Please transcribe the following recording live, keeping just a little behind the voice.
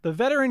The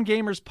Veteran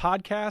Gamers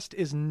podcast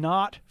is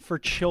not for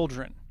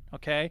children,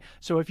 okay?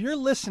 So if you're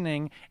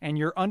listening and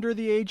you're under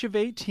the age of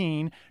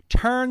 18,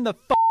 turn the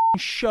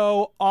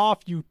show off,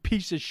 you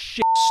piece of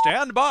shit.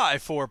 Stand by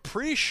for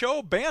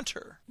pre-show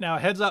banter. Now,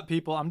 heads up,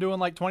 people. I'm doing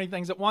like 20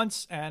 things at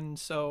once, and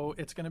so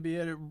it's going to be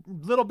a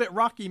little bit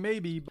rocky,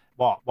 maybe.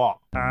 What? Hello,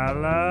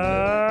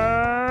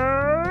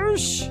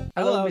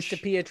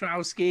 Mr.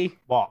 Piotrowski.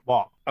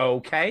 What?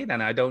 Okay, then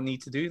I don't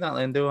need to do that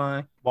then, do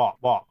I? What?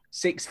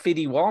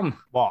 651.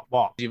 What?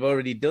 You've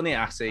already done it,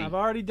 I see. I've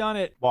already done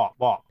it. What?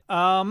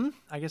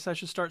 I guess I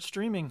should start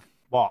streaming.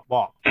 What?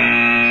 What's the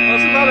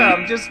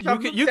matter?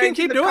 You can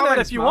keep doing that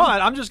if you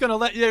want. I'm just going to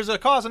let you. There's a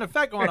cause and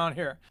effect going on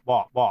here.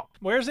 What?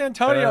 Where's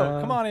Antonio?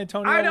 Come on,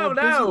 Antonio. I don't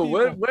know.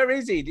 Where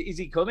is he? Is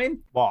he coming?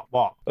 What?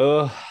 What?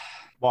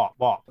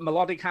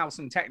 Melodic house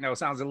and techno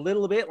sounds a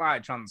little bit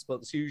like trance, but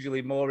it's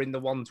usually more in the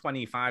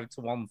 125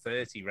 to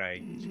 130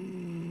 range.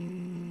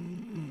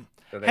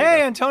 So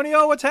hey,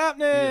 Antonio, what's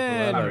happening?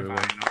 Hello, everyone.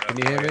 Can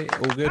you hear me?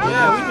 All good?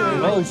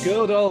 Yeah, we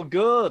do. All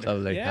good.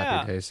 Lovely,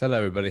 happy days. Hello,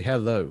 everybody.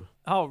 Hello.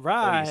 All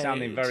right. You're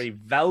sounding very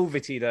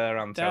velvety there,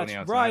 Antonio.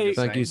 That's right.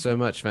 Thank you so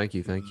much. Thank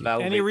you.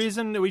 Velvet. Any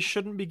reason that we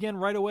shouldn't begin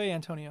right away,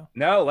 Antonio?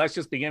 No, let's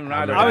just begin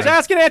right away. I was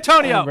asking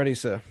Antonio. I'm ready,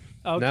 sir.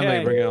 Okay. Now,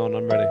 mate, bring it on.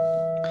 I'm ready.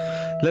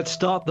 Let's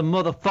start the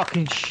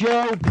motherfucking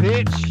show,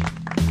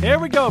 bitch. Here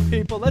we go,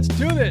 people. Let's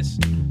do this.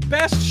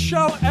 Best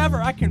show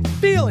ever. I can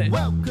feel it.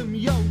 Welcome,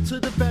 yo, to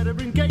the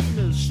Veteran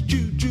Gamers.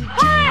 Juju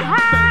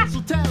fans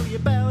will tell you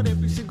about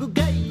every single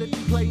game that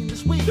you're playing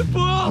this week.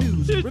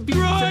 News, reviews,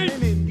 and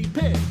an indie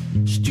pick.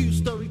 Stu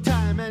story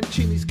time and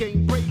Chinny's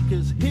game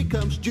breakers. Here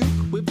comes Duke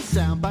with the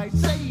soundbite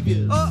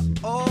saviors.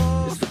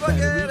 It's the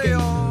Veteran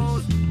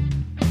Gamers.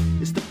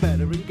 It's the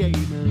Veteran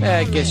Gamers. Yeah,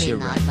 I guess you're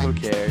right. Who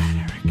cares?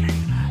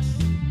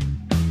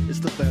 It's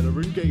the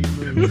Veteran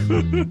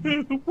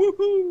Gamers.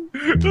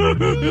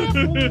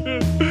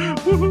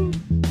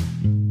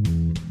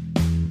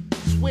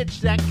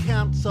 Switch that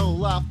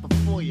console off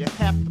before you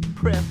have to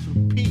press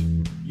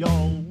repeat, yo.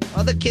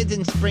 All the kids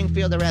in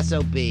Springfield are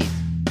SOBs.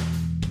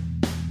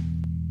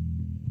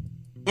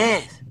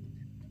 Yes.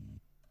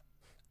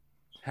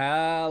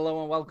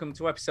 Hello and welcome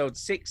to episode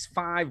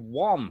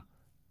 651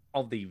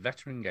 of the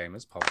Veteran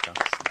Gamers podcast.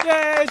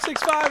 Yay,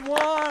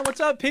 651. What's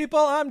up, people?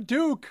 I'm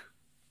Duke.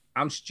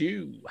 I'm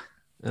Stu.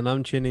 And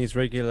I'm Chinny's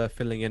regular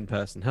filling in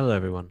person. Hello,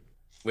 everyone.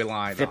 We're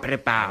live.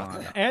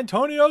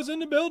 Antonio's in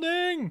the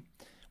building.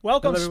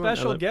 Welcome, Hello, everyone.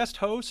 special Hello. guest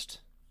host.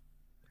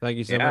 Thank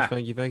you so much.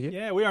 Thank you.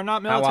 Yeah, we are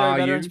not How military are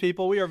veterans, you?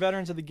 people. We are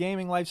veterans of the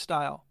gaming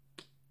lifestyle.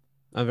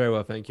 I'm very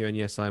well, thank you. And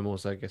yes, I'm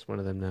also, I guess, one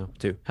of them now,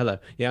 too. Hello.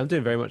 Yeah, I'm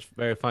doing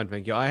very fine,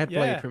 thank you. I had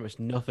played pretty much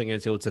nothing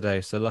until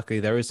today, so luckily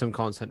there is some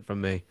content from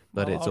me,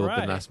 but it's all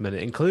been last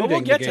minute, including the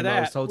get to game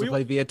I was that. told to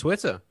play via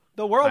Twitter.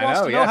 The world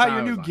wants to know yes, how I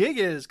your was new like, gig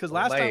is, because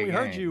last time we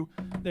heard game. you,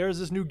 there's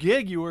this new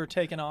gig you were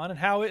taking on, and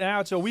now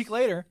it's a week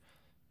later.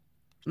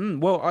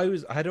 Well,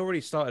 I had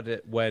already started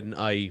it when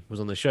I was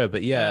on the show,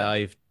 but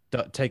I've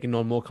taken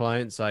on more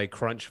clients. I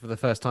crunch for the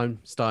first time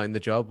starting the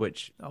job,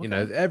 which, you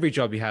know, every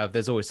job you have,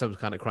 there's always some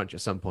kind of crunch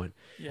at some point.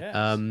 Yes.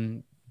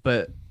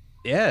 But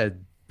yeah,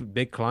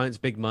 big clients,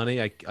 big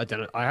money. I don't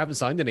know. I haven't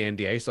signed any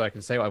NDA, so I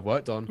can say what I've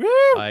worked on. Woo!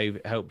 I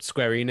helped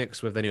Square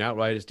Enix with the new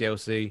Outriders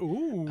DLC,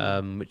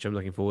 Ooh. which I'm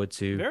looking forward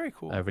to Very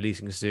cool.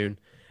 releasing soon.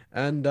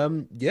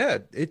 And yeah,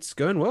 it's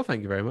going well.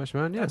 Thank you very much,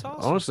 man. Yeah, That's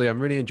awesome. honestly, I'm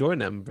really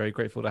enjoying it. I'm very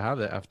grateful to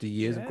have it after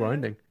years of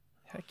grinding.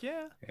 Heck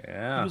yeah.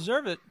 Yeah. You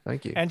deserve it.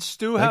 Thank you. And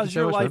Stu, Thank how's you so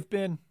your much, life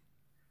been?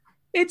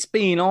 It's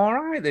been all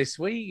right this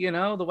week. You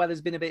know, the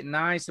weather's been a bit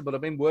nicer, but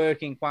I've been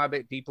working quite a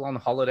bit. People on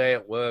holiday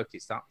at work.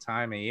 It's that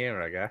time of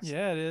year, I guess.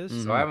 Yeah, it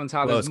is. So I haven't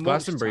had Well, as it's much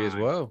Glastonbury as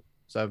time. well.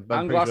 So I'm And pretty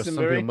sure some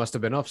Glastonbury. people must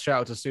have been off.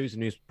 Shout out to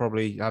Susan, who's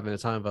probably having the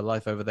time of her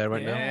life over there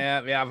right now.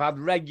 Yeah, I've had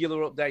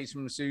regular updates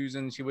from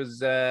Susan. She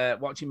was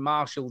watching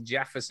Marshall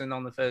Jefferson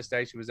on the first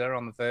day. She was there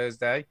on the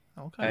Thursday,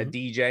 Okay.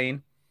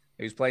 DJing.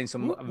 He was playing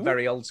some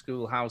very old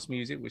school house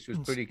music, which was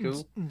pretty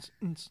cool.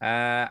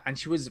 And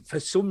she was,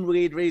 for some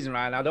weird reason,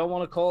 right, and I don't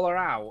want to call her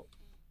out,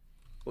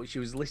 but she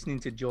was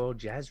listening to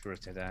George Ezra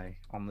today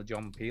on the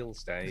John Peel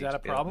stage. Is that a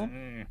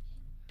problem?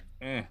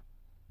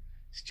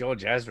 It's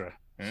George Ezra.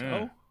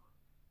 So?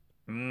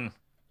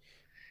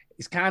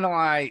 It's kind of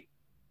like,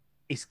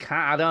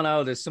 I don't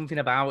know, there's something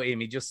about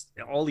him.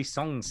 All his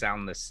songs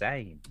sound the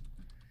same.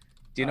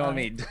 Do you know what I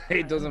mean?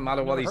 It doesn't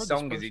matter what his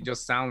song is, it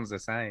just sounds the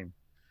same.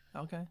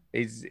 Okay.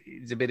 He's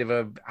a bit of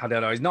a, I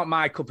don't know, he's not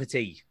my cup of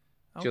tea.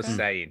 Just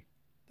saying.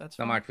 That's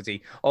not fine. my cup of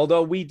tea.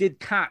 Although we did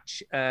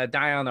catch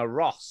Diana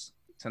Ross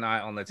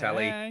tonight on the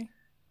telly, Hey.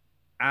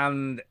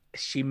 and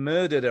she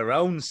murdered her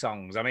own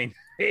songs. I mean,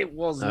 it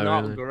was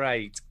not really?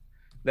 great.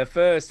 The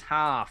first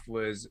half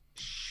was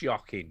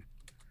shocking.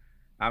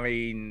 I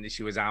mean,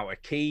 she was out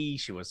of key.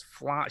 She was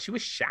flat. She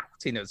was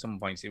shouting at some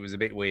points. It was a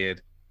bit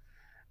weird.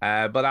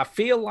 But I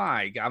feel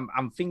like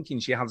I'm thinking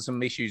she had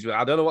some issues with.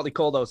 I don't know what they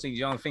call those things.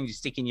 You know, things you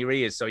stick in your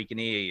ears so you can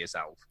hear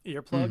yourself.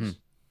 Earplugs?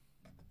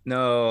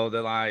 No,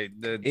 they're like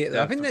I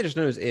think they're just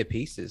known as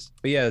earpieces.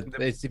 But yeah,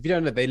 if you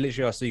don't know, they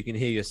literally are so you can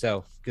hear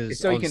yourself. Because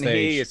so you can hear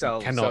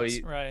yourself, cannot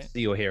Right.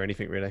 see or hear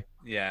anything really.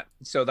 Yeah,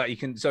 so that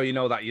you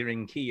know that you're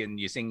in key and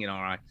you're singing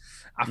all right.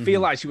 I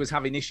feel like she was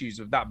having issues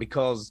with that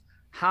because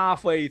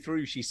halfway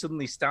through she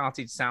suddenly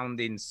started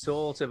sounding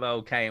sort of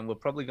okay, and we're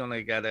probably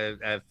gonna get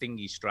a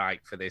thingy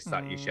strike for this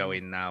that you're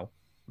showing now.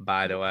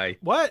 By the way,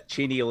 What?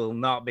 Chinny will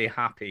not be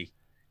happy.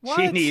 What?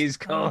 Chinny is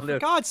Oh, kind for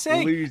of God's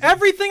sake! losing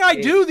Everything I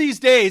do these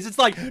days, it's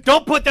like,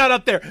 don't put that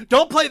up there.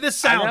 Don't play this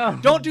sound.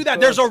 know. Don't do that.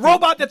 There's a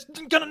robot that's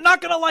not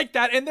gonna like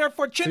that, and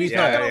therefore Chinny's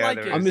not gonna like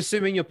there it. is. I'm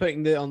assuming you're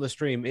putting it on the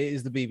stream. It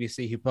is the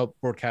BBC who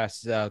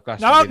broadcasts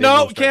Glastonbury. No,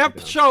 They will strike can't you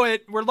down. show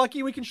it. We're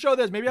lucky we can show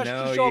this. Maybe I should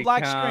No, just show a you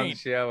black can't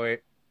screen. show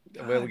it.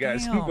 We'll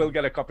damn.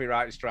 get a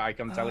copyright strike.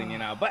 I'm telling you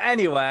now. But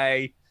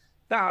anyway,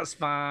 that's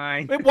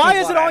fine. Wait, why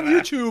is it on Whatever.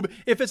 YouTube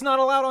if it's not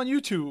allowed on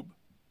YouTube?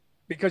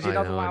 Because you're I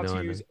not know, allowed I to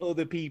know. use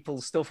other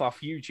people's stuff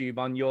off YouTube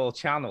on your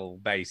channel,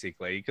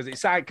 basically. Because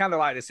it's kind of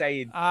like the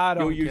saying I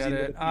don't you're get using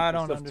it. other I people's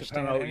don't stuff to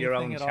understand promote your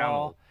own anything at channel.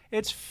 all.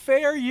 It's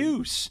fair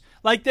use.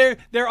 Like there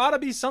ought to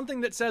be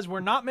something that says we're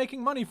not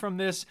making money from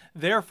this,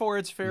 therefore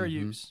it's fair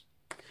use.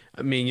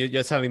 I mean,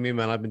 you're telling me,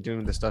 man, I've been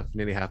doing this stuff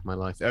nearly half my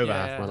life, over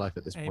half my life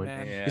at this point.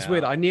 Amen. It's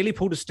weird. I nearly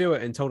pulled a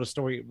Stuart and told a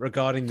story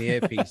regarding the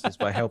earpieces,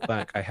 but I held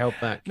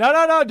back.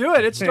 No, do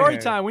it. It's story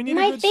time. We need a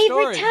My good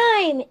favorite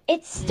story. time.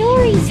 It's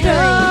story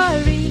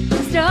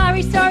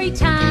time. Story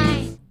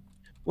time.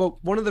 Well,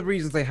 one of the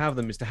reasons they have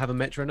them is to have a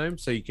metronome,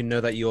 so you can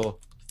know that you're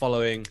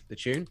following the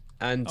tune.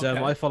 And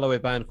Okay. I follow a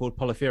band called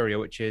Polypheria,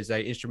 which is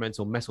a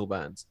instrumental metal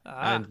band.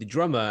 And the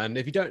drummer, and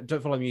if you don't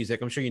follow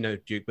music, I'm sure you know,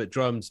 Duke, but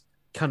drums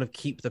kind of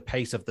keep the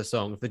pace of the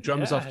song. If the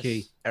drum is off key,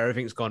 Yes.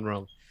 everything's gone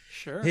wrong.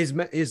 Sure. His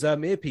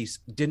earpiece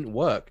didn't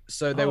work,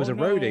 so there was a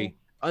no. roadie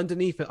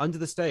underneath it, under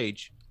the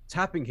stage,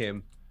 tapping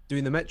him,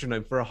 doing the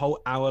metronome for a whole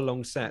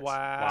hour-long set.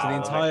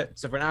 Wow.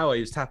 So for an hour,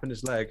 he was tapping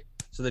his leg,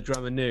 so the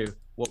drummer knew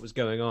what was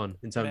going on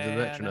in terms of the Man,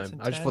 metronome.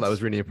 that's I just thought that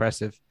was really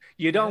impressive.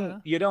 You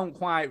don't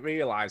quite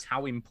realize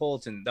how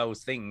important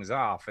those things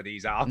are for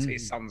these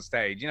artists on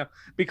stage, you know,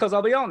 because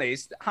I'll be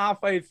honest,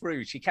 halfway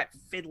through she kept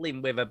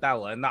fiddling with a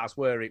bell, and that's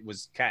where it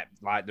was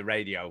kept, like the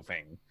radio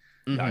thing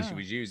that she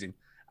was using,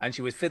 and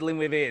she was fiddling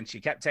with it and she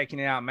kept taking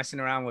it out, messing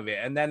around with it,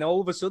 and then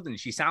all of a sudden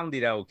she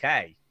sounded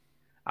okay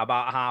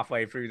about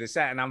halfway through the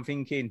set, and I'm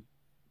thinking,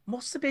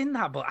 must have been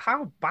that, but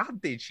how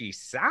bad did she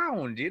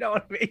sound? You know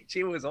what I mean?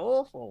 She was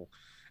awful.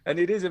 And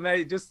it is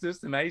amazing,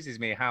 just amazes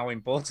me how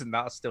important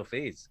that stuff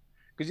is.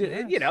 Because,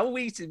 you know,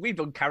 we've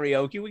done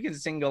karaoke. We can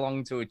sing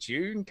along to a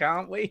tune,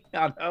 can't we?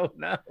 I don't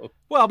know.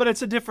 Well, but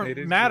it's a different It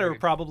is matter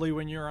weird. probably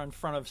when you're in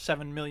front of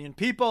 7 million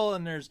people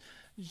and there's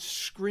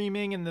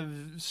screaming and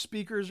the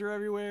speakers are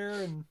everywhere.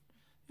 And,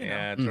 you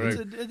know,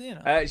 true. you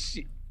know.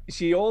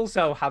 She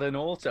also had an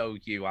auto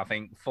cue, I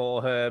think,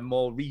 for her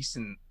more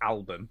recent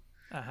album.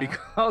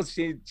 Because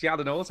she had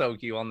an auto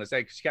cue on the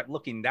stage. She kept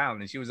looking down,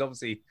 and she was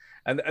obviously,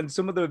 and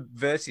some of the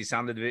verses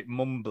sounded a bit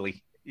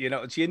mumbly. You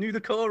know, she knew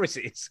the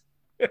choruses,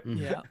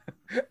 Yeah.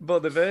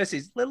 but the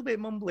verses a little bit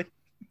mumbly.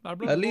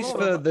 At least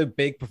for the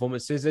big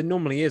performances, there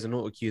normally is an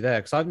auto cue there.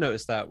 Because I've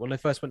noticed that when I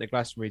first went to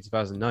Glastonbury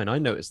 2009, I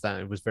noticed that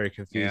and was very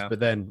confused. Yeah. But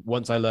then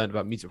once I learned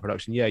about music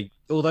production,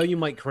 although you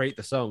might create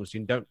the songs, you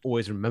don't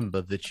always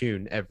remember the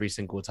tune every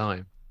single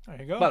time.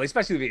 There you go. Well,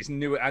 especially if it's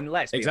new, and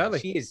let's be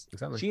honest,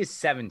 Exactly. she is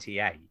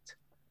 78.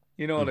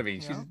 You know what I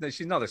mean?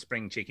 She's not a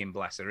spring chicken,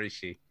 bless her, is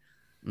she?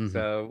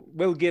 So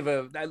we'll give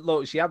her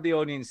look. She had the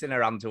audience in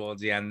her hand towards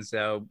the end,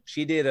 so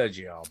she did her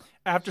job.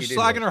 After She did slagging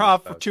what her she was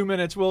off for supposed 2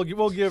 minutes, we'll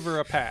give her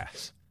a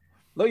pass.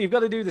 Look, you've got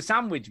to do the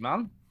sandwich,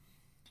 man.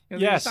 You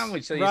know, Yes, do the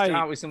sandwich. So you right.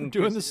 start with some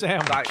Doing the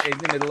sandwich. like in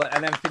the middle,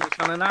 and then finish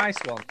on a nice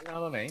one. You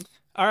know what I mean?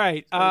 All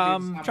right. Gotta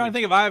do the Trying to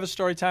think if I have a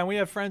story time. We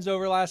have friends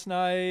over last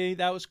night.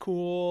 That was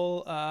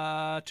cool.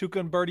 Tuca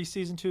and Birdie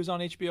season 2 is on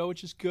HBO,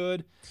 which is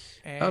good.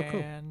 And Oh,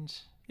 cool.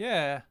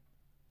 yeah,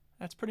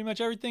 that's pretty much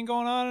everything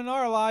going on in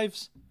our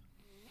lives.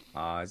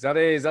 Is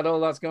that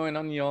all that's going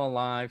on in your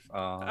life?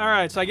 All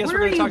right, so I guess Where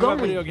we're are going to you talk about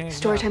going? video games.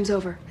 Story now. time's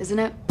over, isn't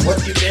it?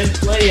 What you been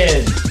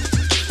playing?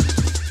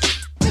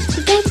 What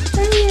you been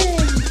playing?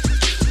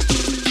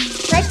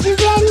 What you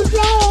been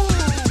playing?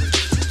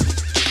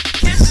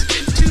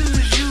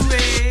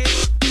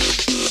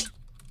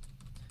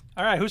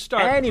 All right, who's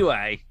starting?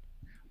 Anyway,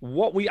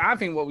 I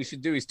think what we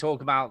should do is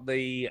talk about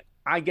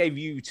I gave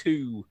you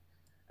two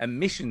a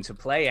mission to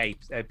play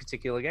a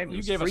particular game. It You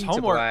was gave us free to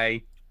homework.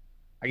 play.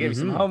 I gave you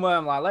some homework.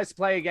 I'm like, let's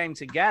play a game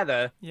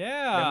together. Then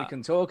Yeah. we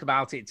can talk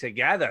about it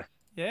together.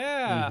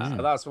 Yeah.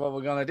 So that's what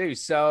we're gonna do.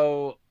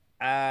 So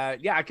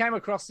I came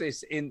across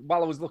this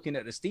while I was looking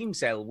at the Steam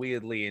sale,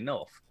 weirdly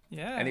enough.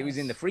 Yeah. And it was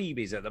in the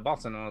freebies at the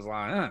bottom, and I was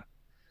like,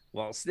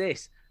 what's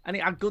this? And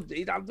it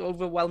had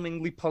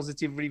overwhelmingly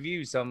positive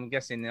reviews, so I'm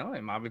guessing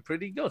it might be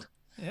pretty good.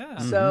 Yeah.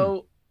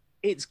 So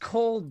it's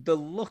called The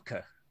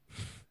Looker.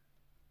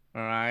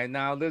 All right,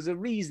 now there's a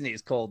reason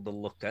it's called The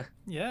Looker.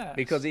 Yeah.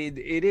 Because it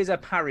is a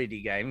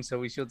parody game, so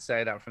we should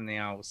say that from the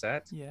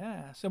outset.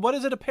 Yeah. So what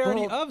is it a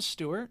parody Well- of,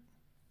 Stuart?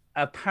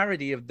 A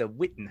parody of The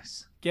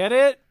Witness. Get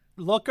it?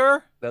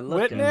 Looker? The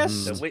looker.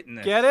 Witness? The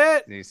witness. Get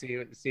it? Do you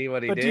see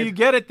what he But did? do you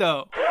get it,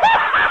 though?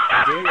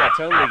 I do. I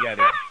totally get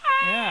it.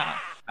 Yeah.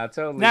 I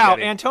totally Now,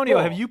 get it. Antonio,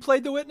 Cool. have you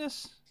played The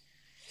Witness?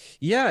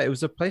 Yeah, it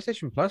was a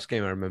PlayStation Plus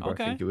game. I remember.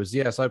 Okay. I think it was.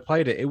 Yeah, so I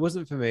played it. It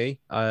wasn't for me.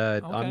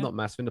 Okay. I'm not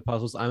massive into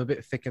puzzles. I'm a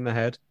bit thick in the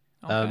head.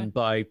 Okay.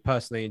 But I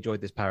personally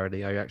enjoyed this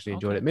parody. I actually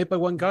enjoyed Okay. it. Made by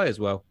one guy as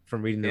well.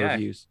 From reading the Yeah.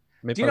 reviews.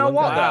 Made Do you by know one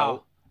what, guy. Wow.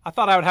 though? I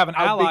thought I would have an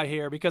I'll ally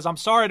here because I'm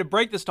sorry to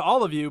break this to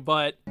all of you,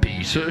 but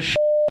Piece of shit.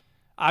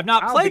 I've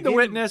not I'll played The begin-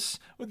 Witness,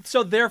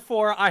 so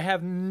therefore I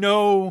have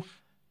no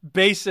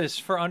basis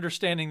for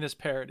understanding this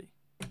parody.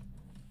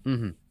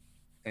 Mm-hmm.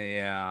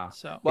 Yeah.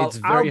 So Well, It's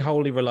very I'll-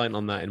 wholly reliant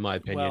on that, in my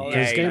opinion. Well,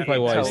 Because yeah, gameplay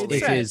wise, totally. it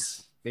Makes is.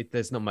 sense.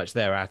 There's not much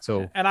there at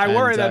all. And I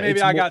worry that maybe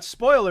it's I more- got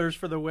spoilers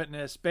for The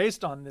Witness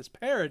based on this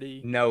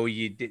parody. No,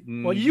 you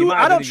didn't. Well, You might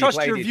I have don't if you trust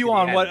played your it view to the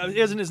on what end.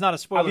 is not a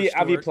spoiler.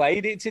 Have you Stuart.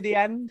 played it to the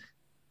end?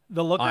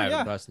 The Looker? I haven't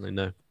Yeah. personally,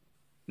 no.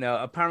 No,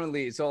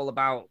 apparently it's all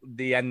about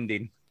the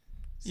ending.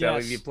 So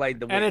Yes. if you played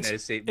The And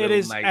Witness, it it will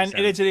is, make and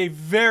sense. it's a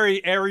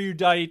very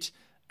erudite,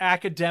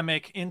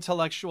 academic,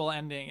 intellectual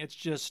ending. It's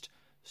just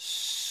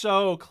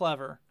so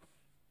clever.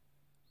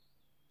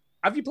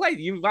 Have you played?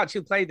 You've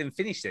actually played and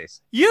finished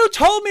this? You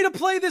told me to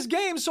play this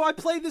game, so I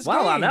played this game.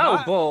 Well, I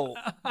know,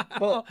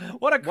 but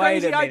what a wait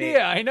crazy a minute.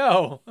 idea! I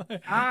know.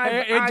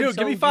 I've Dude,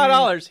 give me told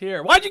 $5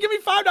 here. Why'd you give me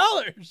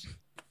 $5?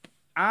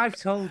 I've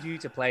told you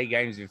to play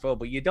games before,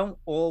 but you don't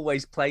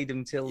always play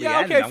them till the Yeah,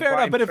 end. okay, I'm fair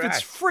quite enough. But if it's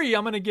impressed. free,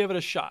 I'm gonna give it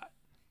a shot.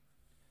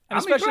 And I'm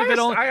especially impressed.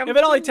 I am if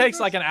it only totally takes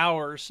like impressed. an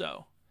hour or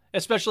so.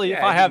 Especially if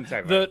Yeah, I it have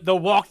doesn't take the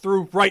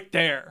walkthrough right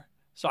there,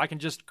 so I can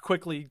just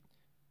quickly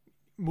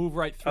move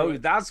right through Oh,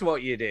 it. that's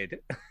what you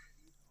did.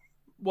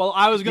 Well,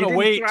 I was going to didn't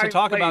wait try to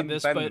talk about playing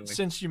this, but independently.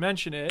 since you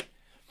mention it,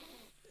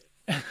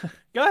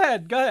 go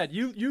ahead.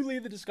 You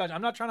lead the discussion.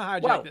 I'm not trying to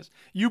hijack Well, this.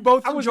 You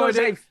both I was enjoyed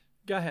gonna it. say,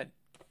 Go ahead.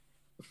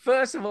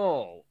 first of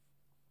all,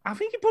 I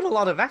think you put a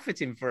lot of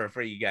effort in for a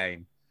free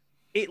game.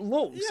 It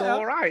looks Yeah.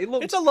 all right. It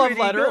looks It's a love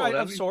pretty letter good. I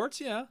of mean, sorts,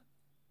 yeah.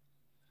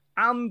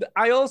 and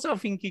I also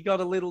think he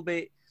got a little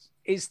bit.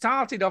 It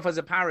started off as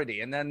a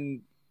parody, and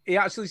then he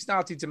actually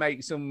started to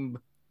make some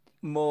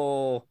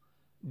more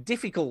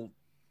difficult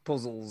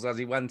puzzles as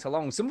he went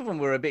along. Some of them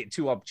were a bit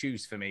too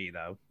obtuse for me,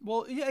 though.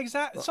 Well, yeah,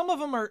 exactly. Some of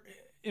them are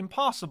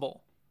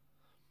impossible.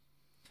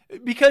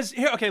 Because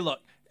here, okay, look,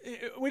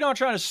 we don't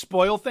try to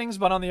spoil things,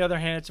 but on the other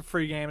hand, it's a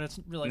free game and it's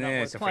really not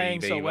It's worth a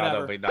playing, freebie, so I don't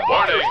whatever. think that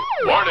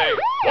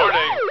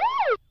Warning!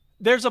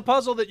 There's a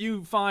puzzle that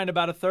you find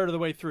about a third of the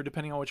way through,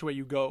 depending on which way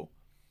you go.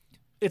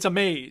 It's a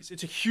maze.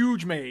 It's a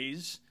huge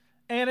maze,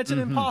 and it's an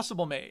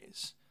impossible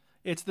maze.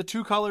 It's the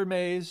two-color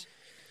maze,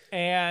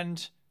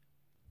 and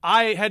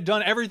I had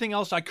done everything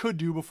else I could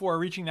do before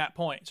reaching that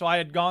point. So I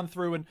had gone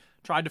through and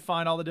tried to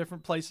find all the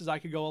different places I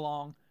could go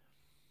along.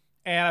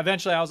 And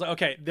eventually I was like,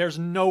 okay, there's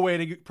no way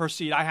to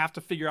proceed. I have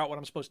to figure out what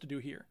I'm supposed to do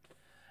here.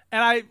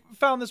 And I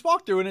found this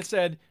walkthrough, and it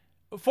said,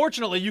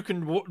 fortunately, you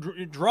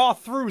can draw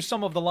through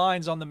some of the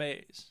lines on the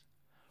maze.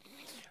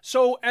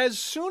 So as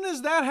soon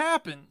as that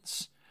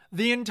happens,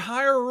 the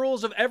entire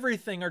rules of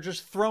everything are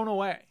just thrown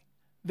away.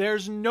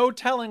 There's no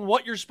telling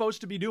what you're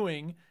supposed to be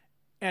doing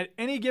at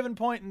any given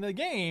point in the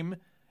game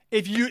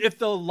if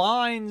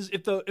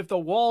the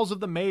walls of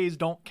the maze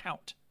don't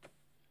count.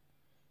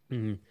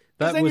 Mm-hmm.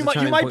 Because then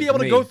you might be able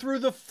to go through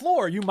the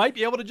floor. You might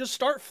be able to just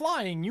start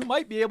flying. You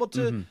might be able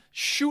to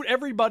shoot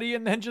everybody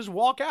and then just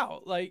walk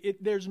out.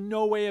 There's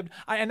no way of.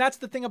 And that's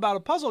the thing about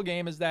a puzzle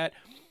game is that,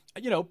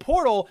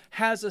 Portal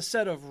has a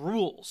set of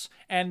rules,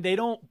 and they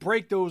don't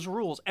break those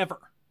rules ever.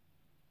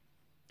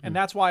 And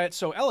that's why it's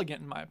so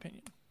elegant, in my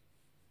opinion.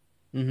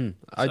 Mm-hmm.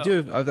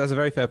 That's a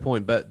very fair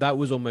point, but that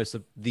was almost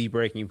the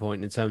breaking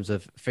point in terms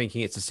of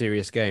thinking it's a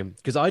serious game.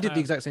 Because I did the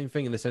exact same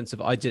thing in the sense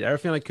of I did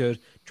everything I could,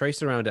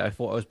 traced around it. I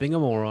thought I was being a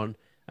moron,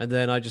 and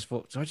then I just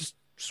thought, so I just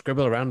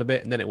scribble around a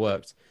bit, and then it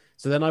worked.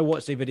 So then I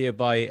watched a video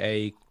by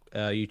a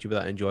YouTuber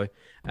that I enjoy,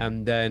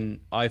 and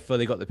then I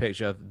fully got the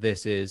picture of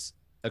this is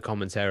a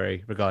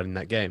commentary regarding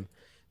that game.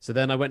 So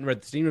then I went and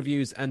read the Steam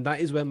reviews, and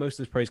that is where most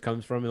of this praise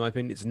comes from, in my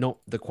opinion. It's not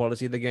the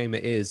quality of the game,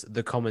 it is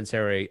the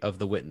commentary of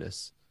The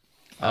Witness.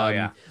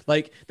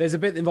 Like, there's a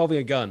bit involving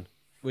a gun,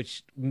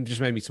 which just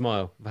made me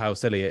smile how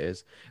silly it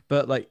is.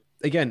 But,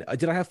 again,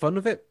 did I have fun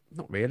with it?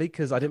 Not really,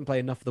 because I didn't play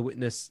enough of The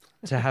Witness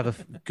to have a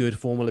good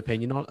formal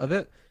opinion of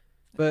it.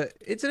 But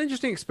it's an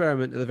interesting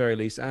experiment at the very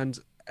least. And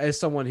as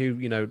someone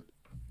who,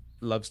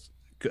 loves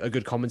a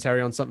good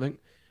commentary on something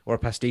or a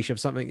pastiche of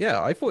something,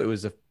 yeah, I thought it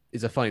was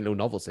a funny little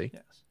novelty.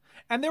 Yes.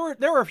 And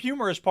there were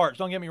humorous parts,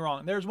 don't get me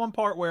wrong. There's one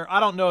part where I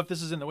don't know if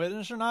this is in The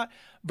Witness or not,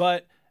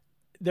 but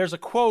there's a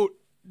quote.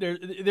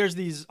 There's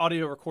these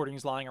audio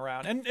recordings lying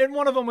around, and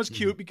one of them was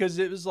cute because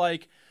it was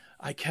like,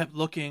 I kept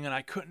looking and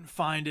I couldn't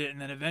find it,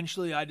 and then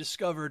eventually I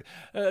discovered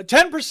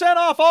 10%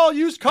 off all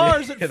used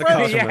cars at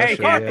Friends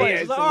car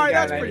places. All right,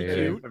 that's pretty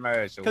cute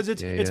because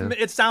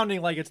it's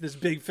sounding like it's this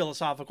big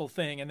philosophical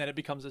thing, and then it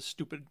becomes a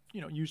stupid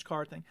used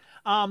car thing.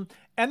 And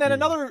then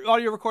another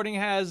audio recording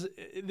has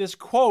this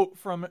quote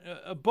from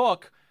a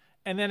book,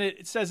 And then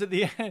it says at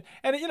the end,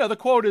 and the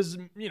quote is,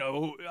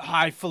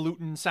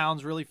 highfalutin,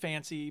 sounds really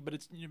fancy, but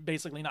it's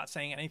basically not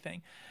saying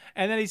anything.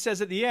 And then he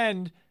says at the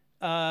end,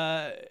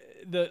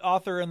 the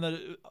author in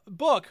the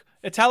book,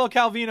 Italo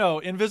Calvino,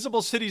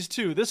 Invisible Cities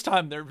 2, this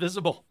time they're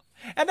visible.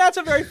 And that's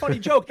a very funny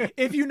joke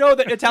if you know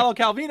that Italo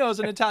Calvino is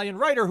an Italian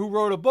writer who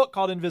wrote a book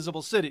called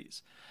Invisible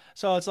Cities.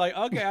 So it's like,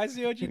 okay, I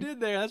see what you did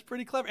there. That's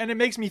pretty clever. And it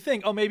makes me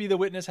think, maybe The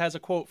Witness has a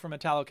quote from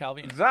Italo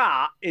Calvino.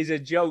 That is a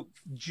joke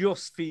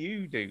just for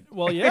you, dude.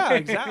 Well, yeah,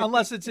 exactly.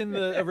 Unless it's in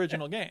the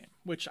original game,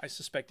 which I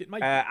suspect it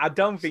might be. I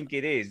don't think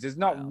it is. There's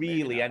not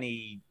really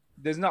any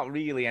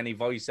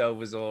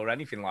voiceovers or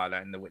anything like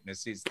that in The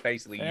Witness. It's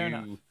basically Fair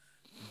enough.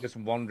 Just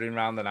wandering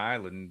around an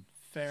island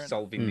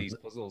solving these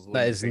puzzles.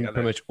 That is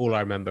pretty much all I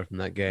remember from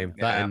that game.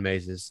 Yeah. That and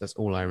mazes. That's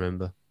all I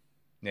remember.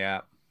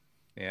 Yeah.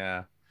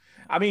 Yeah.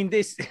 I mean,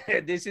 this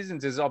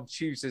isn't as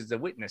obtuse as The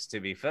Witness, to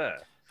be fair.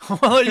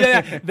 Well,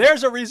 yeah,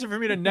 there's a reason for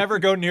me to never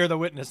go near The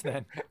Witness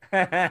then.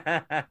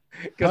 Because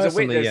The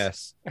Witness,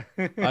 yes,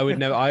 I would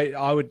never.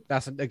 I would.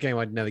 That's a game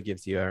I'd never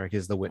give to you, Eric.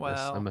 Is The Witness?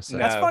 Well, I must say.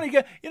 That's funny.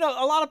 A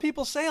lot of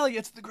people say like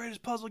it's the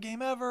greatest puzzle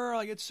game ever.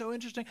 Like it's so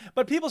interesting.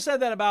 But people said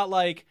that about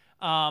like,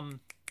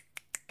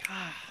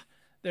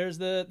 there's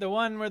the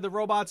one where the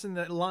robots in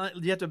the line.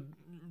 You have to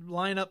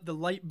line up the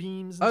light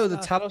beams. And the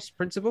Talos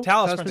Principle.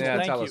 Talos Principle. Yeah,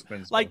 thank Talos you.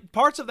 Principle. Like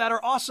parts of that are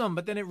awesome,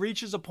 but then it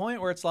reaches a point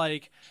where it's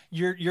like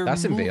you're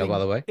That's moving, in VR, by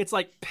the way. It's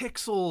like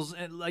pixels,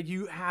 and like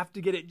you have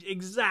to get it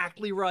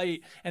exactly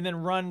right, and then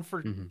run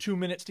for 2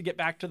 minutes to get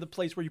back to the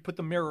place where you put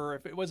the mirror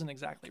if it wasn't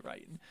exactly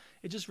right. And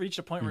it just reached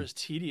a point where it's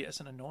tedious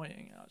and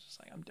annoying. And I was just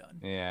like, I'm done.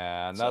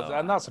 Yeah,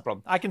 and that's the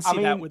problem. I can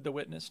see that with The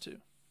Witness too.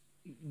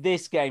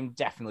 This game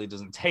definitely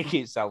doesn't take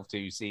itself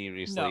too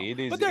seriously. No.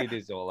 It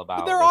is all about.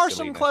 But there are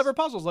some clever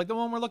puzzles, like the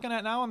one we're looking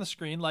at now on the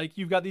screen. Like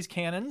you've got these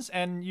cannons,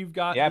 and you've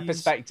got these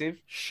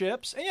perspective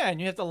ships, and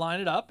you have to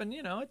line it up. And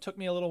it took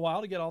me a little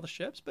while to get all the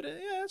ships, but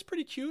it's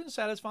pretty cute and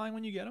satisfying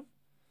when you get them.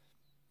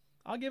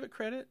 I'll give it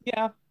credit.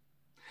 Yeah,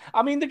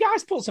 I mean the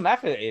guy's put some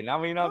effort in.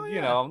 I mean,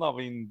 I'm not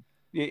being.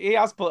 He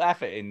has put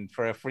effort in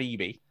for a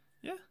freebie.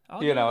 Yeah,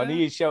 and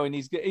he's showing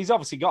he's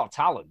obviously got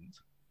talent.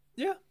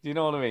 Yeah. Do you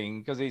know what I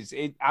mean? Because it's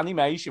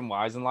animation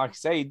wise, and like I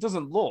say, it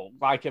doesn't look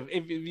like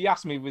if you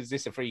asked me, was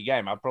this a free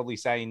game? I'd probably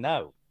say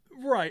no.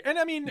 Right. And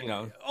I mean,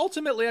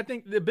 ultimately, I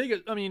think the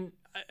biggest,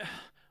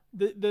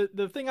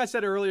 the thing I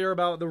said earlier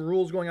about the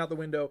rules going out the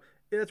window,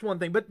 that's one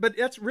thing, but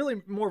that's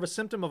really more of a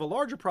symptom of a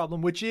larger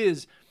problem, which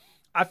is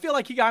I feel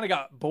like he kind of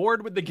got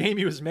bored with the game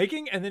he was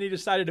making, and then he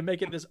decided to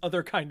make it this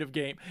other kind of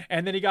game.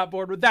 And then he got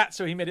bored with that,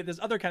 so he made it this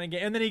other kind of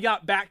game. And then he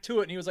got back to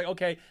it, and he was like,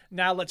 okay,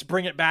 now let's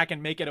bring it back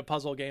and make it a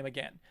puzzle game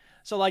again.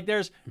 So, like,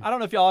 I don't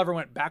know if y'all ever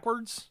went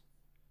backwards.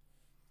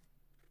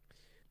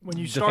 When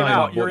you start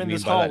out, you're in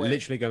this hallway.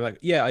 Literally go back.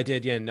 Yeah, I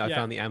did. Yeah, and I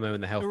found the ammo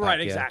and the health pack.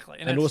 Right, exactly.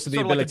 And also the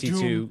ability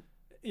to...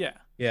 Yeah.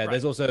 Yeah,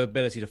 there's also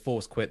ability to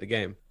force quit the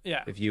game.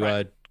 Yeah. If you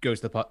go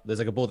to the part, there's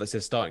like a board that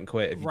says start and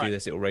quit. If you do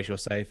this, it will erase your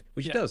save,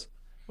 which it does.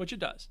 Which it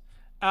does.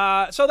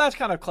 So that's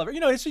kind of clever.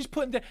 He's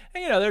putting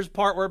and there's a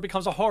part where it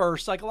becomes a horror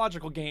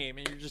psychological game,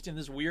 and you're just in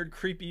this weird,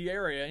 creepy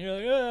area, and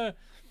you're like,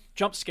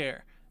 jump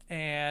scare.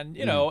 And,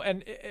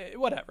 and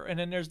whatever. And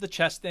then there's the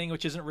chess thing,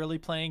 which isn't really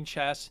playing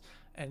chess,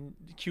 and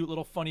cute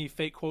little funny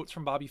fake quotes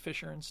from Bobby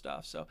Fischer and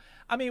stuff. So,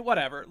 I mean,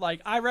 whatever.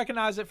 Like, I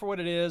recognize it for what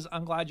it is.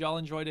 I'm glad y'all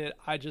enjoyed it.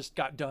 I just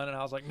got done, and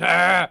I was like,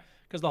 nah,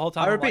 because the whole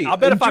time I'll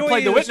bet if I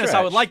played The Witness,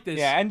 I would like this.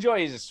 Yeah,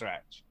 enjoy is a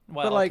stretch.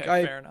 Well, but, like, okay,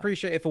 I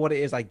appreciate it for what it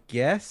is, I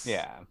guess.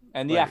 Yeah,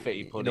 and the effort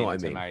you put in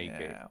to make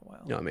it. Yeah,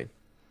 well. You know what I mean?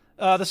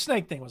 The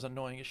snake thing was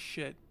annoying as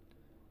shit.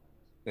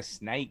 The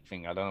snake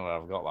thing, I don't know where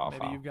I've got that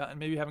far.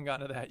 Maybe you haven't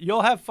gotten to that.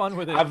 You'll have fun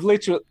with it.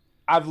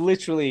 I've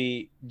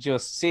literally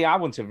just I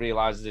wouldn't have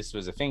realized this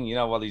was a thing. You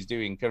know what he's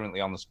doing currently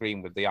on the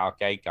screen with the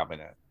arcade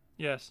cabinet?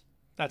 Yes,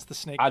 that's the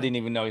snake. I didn't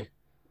even know.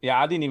 Yeah,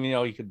 I didn't even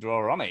know you could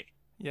draw on it.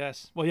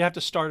 Yes. Well, you have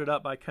to start it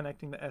up by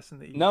connecting the S and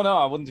the E. No,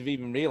 I wouldn't have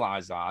even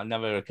realized that. It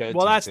never occurred to me.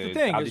 Well, that's the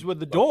thing, is with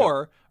the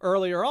door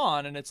earlier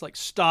on, and it's like,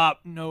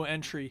 stop, no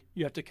entry.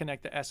 You have to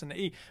connect the S and the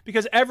E.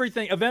 Because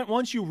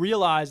once you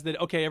realize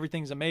that, okay,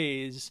 everything's a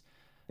maze,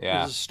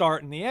 there's a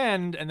start and the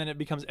end, and then it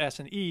becomes S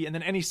and E, and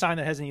then any sign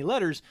that has any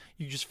letters,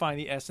 you just find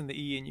the S and the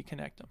E and you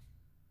connect them.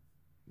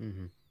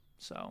 Mm-hmm.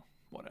 So,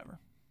 whatever.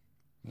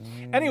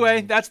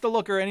 Anyway, that's the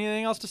Looker.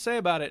 Anything else to say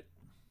about it?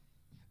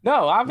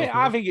 No, I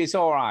think it's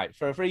all right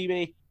for a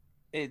freebie.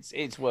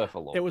 It's worth a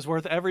look. It was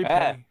worth every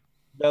penny.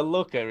 The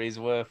Looker is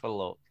worth a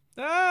look.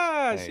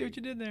 I see what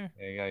you did there.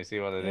 There you go. You see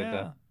what I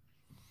did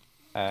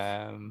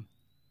there.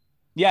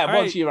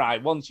 You're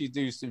right. Once you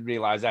do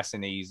realize S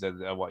and E's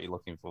are what you're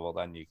looking for,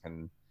 then you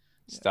can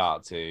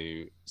start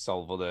to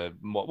solve other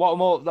what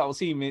more that will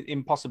seem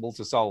impossible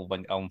to solve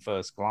on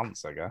first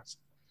glance, I guess.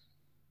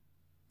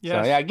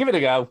 Yes. So give it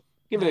a go.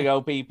 Give it a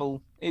go,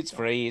 people. It's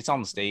free. It's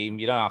on Steam.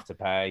 You don't have to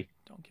pay.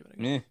 Don't give it a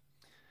go.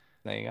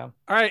 There you go.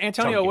 All right,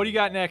 Antonio, what do you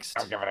got next?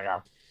 Don't give it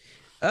a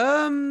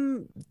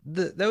go.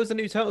 There was a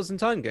new Turtles in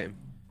Time game.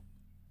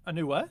 A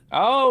new what?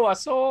 Oh, I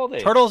saw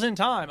this. Turtles in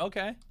Time.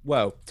 Okay.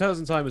 Well, Turtles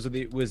in Time was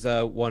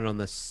one on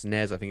the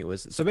SNES, I think it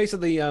was. So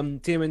basically,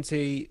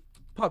 TMNT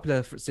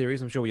popular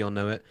series. I'm sure we all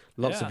know it.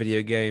 Lots of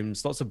video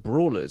games, lots of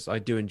brawlers. I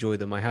do enjoy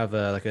them. I have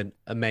a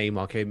MAME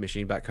arcade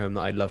machine back home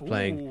that I love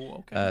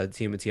playing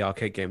TMNT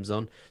arcade games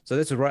on. So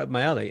this is right up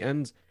my alley.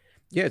 And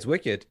yeah, it's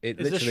wicked. It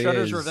Is this literally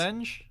Shredder's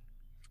Revenge?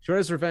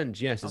 Shredder's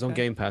Revenge, yes, it's on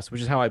Game Pass,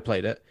 which is how I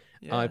played it.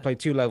 Yeah. I played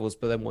 2 levels,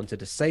 but then wanted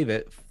to save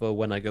it for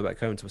when I go back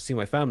home to see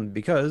my family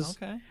because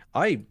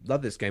I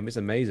love this game. It's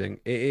amazing.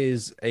 It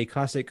is a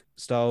classic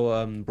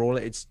style brawler.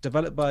 It's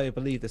developed by, I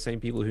believe, the same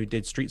people who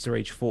did Streets of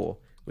Rage 4,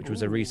 which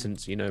was a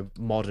recent,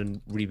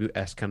 modern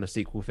reboot-esque kind of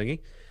sequel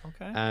thingy.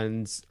 Okay.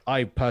 And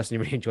I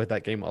personally really enjoyed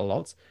that game a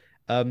lot.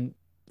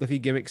 The few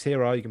gimmicks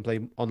here are you can play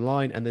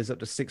online, and there's up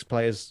to 6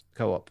 players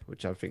co-op,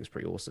 which I think is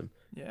pretty awesome.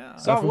 Yeah.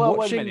 So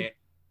wait a minute.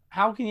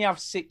 How can you have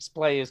 6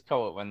 players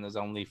co-op when there's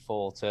only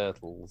 4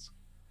 turtles?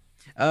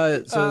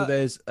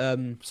 There's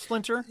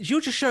Splinter.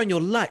 You're just showing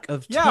your lack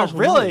of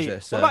really. There,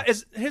 what about,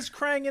 is his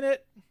Krang in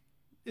it?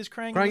 Is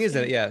Krang? Krang is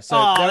in it? Yeah.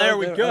 So there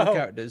we go.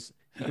 Characters.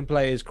 You can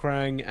play as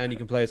Krang, and you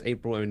can play as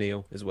April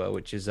O'Neil as well,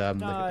 which is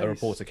like a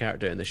reporter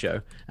character in the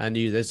show. And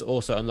there's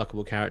also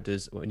unlockable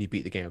characters when you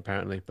beat the game,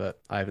 apparently, but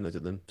I haven't looked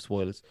at them.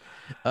 Spoilers.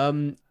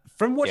 From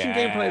watching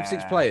gameplay of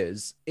 6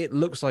 players, it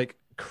looks like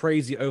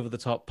crazy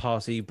over-the-top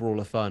party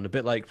brawler fun, a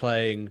bit like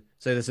playing,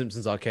 say, the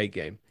Simpsons arcade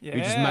game. You're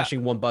just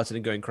mashing one button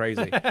and going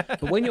crazy.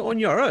 But when you're on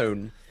your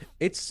own,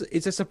 it's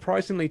a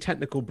surprisingly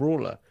technical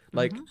brawler.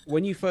 Like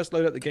when you first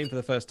load up the game for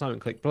the first time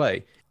and click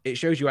play, it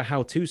shows you a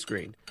how-to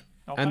screen.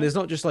 And there's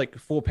not just like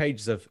 4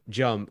 pages of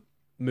jump,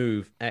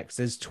 move, X.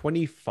 There's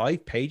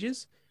 25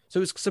 pages.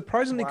 So it's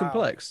surprisingly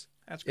complex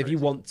if you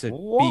want to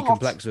be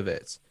complex with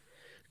it.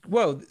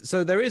 Well,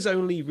 so there is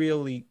only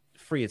really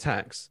 2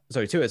 attacks.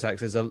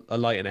 There's a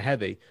light and a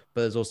heavy,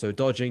 but there's also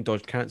dodging,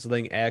 dodge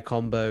cancelling, air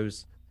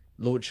combos,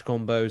 launch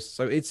combos.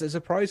 So it's a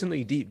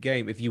surprisingly deep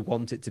game if you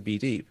want it to be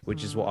deep,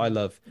 which is what I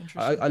love.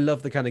 I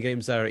love the kind of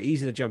games that are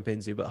easy to jump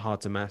into but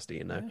hard to master,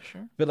 A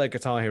bit like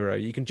Guitar Hero.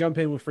 You can jump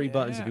in with 3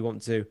 buttons if you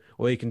want to,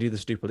 or you can do the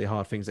stupidly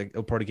hard things that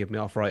will probably give me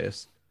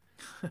arthritis.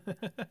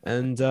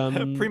 And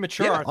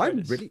premature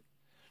arthritis.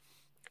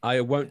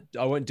 I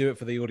won't do it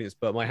for the audience,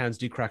 but my hands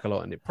do crack a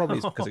lot, and it probably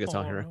is because of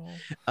Guitar Hero.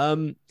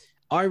 No.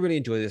 I really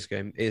enjoy this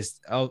game.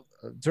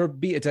 To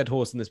beat a dead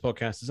horse in this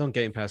podcast, it's on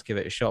Game Pass, give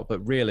it a shot. But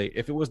really,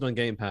 if it wasn't on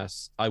Game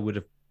Pass, I would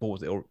have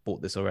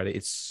bought this already.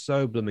 It's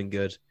so blooming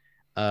good.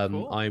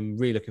 Cool. I'm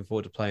really looking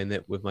forward to playing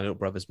it with my little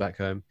brothers back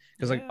home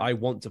because I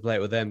want to play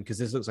it with them because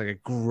this looks like a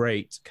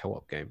great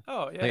co-op game.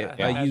 Oh yeah.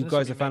 Are you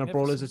guys a fan of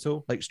brawlers at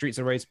all? Like Streets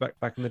of Rage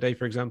back in the day,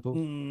 for example?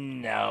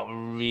 No,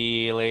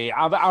 really.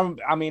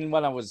 I mean,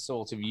 when I was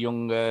sort of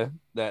younger,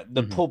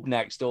 the pub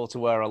next door to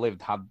where I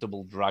lived had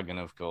Double Dragon,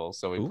 of course,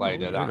 so we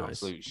played an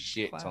absolute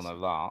shit ton of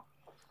that.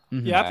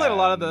 Yeah, I played a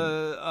lot of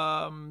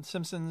the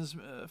Simpsons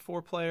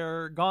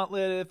 4-player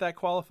Gauntlet, if that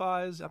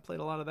qualifies. I played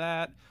a lot of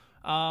that.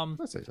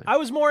 I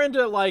was more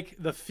into like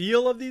the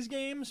feel of these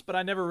games, but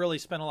I never really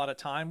spent a lot of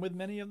time with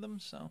many of them.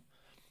 So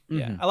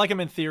yeah, I like them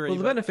in theory. Well,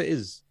 the benefit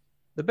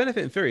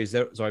in theory is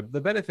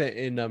the benefit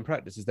in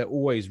practice is they're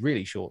always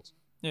really short.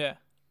 Yeah.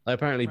 Like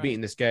apparently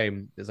beating this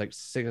game, there's like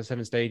 6 or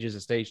 7 stages.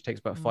 A stage takes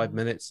about 5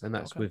 minutes, and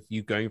that's with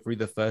you going through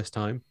the first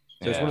time.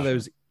 So it's one of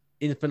those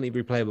infinitely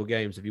replayable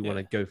games if you want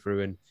to go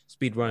through and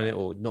speed run it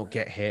or not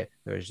get hit.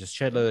 There's just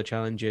shed load of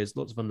challenges,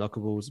 lots of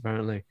unlockables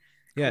apparently.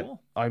 Yeah,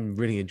 cool. I'm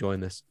really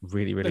enjoying this.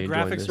 Really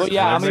enjoying this. The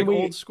graphics are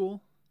old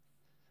school.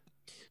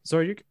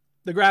 Sorry, you.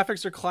 The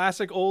graphics are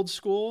classic, old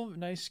school,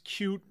 nice,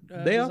 cute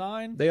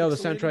design. They are. The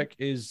soundtrack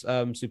is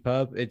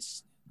superb.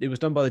 It was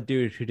done by the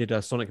dude who did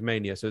Sonic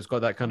Mania, so it's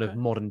got that kind of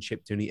modern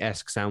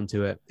chiptune-esque sound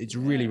to it. It's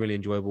really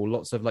enjoyable.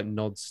 Lots of like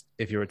nods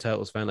if you're a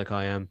Turtles fan like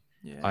I am.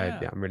 Yeah.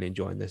 I'm really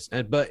enjoying this.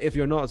 But if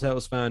you're not a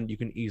Turtles fan, you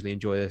can easily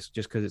enjoy this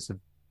just because it's a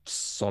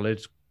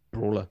solid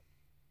brawler.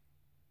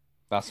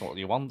 That's what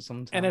you want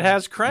sometimes. And it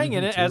has Krang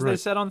in it, as they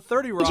said on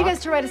 30 Rock. I want you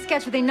guys to write a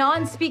sketch with a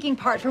non-speaking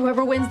part for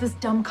whoever wins this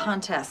dumb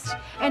contest.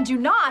 And do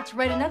not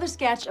write another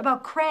sketch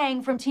about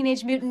Krang from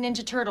Teenage Mutant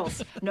Ninja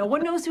Turtles. No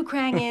one knows who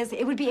Krang is.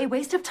 It would be a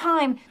waste of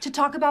time to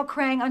talk about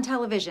Krang on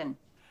television.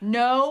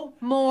 No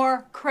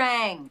more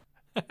Krang.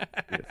 Get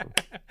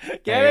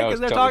it?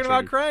 Because they're talking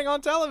about Krang on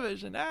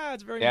television.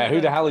 It's very Yeah,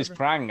 who the hell is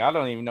Krang? I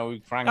don't even know who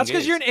Krang is. That's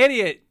because you're an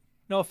idiot.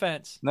 No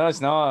offense. No,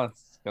 it's not.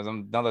 Because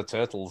I'm not a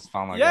Turtles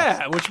fan, I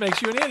guess. Which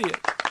makes you an idiot.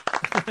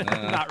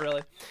 Not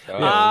really.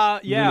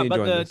 Really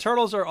but the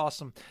Turtles are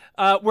awesome.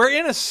 We're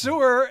in a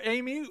sewer,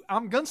 Amy.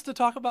 I'm going to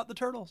talk about the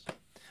Turtles.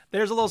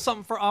 There's a little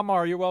something for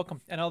Amar. You're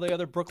welcome. And all the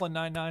other Brooklyn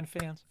Nine-Nine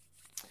fans.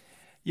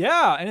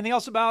 Yeah. Anything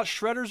else about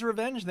Shredder's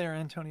Revenge there,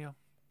 Antonio?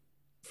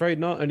 Afraid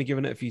not. Only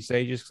giving it a few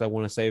stages because I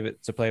want to save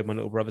it to play with my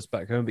little brothers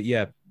back home. But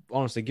yeah,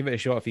 honestly, give it a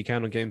shot if you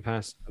can on Game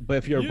Pass. But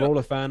if you're a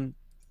brawler fan,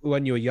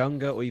 when you're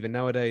younger or even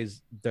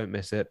nowadays, don't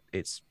miss it.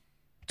 It's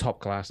top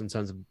class in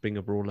terms of being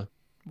a brawler.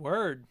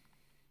 Word.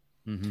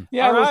 Mm-hmm.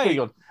 Yeah, it was pretty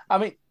good.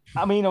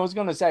 I mean, I was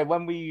going to say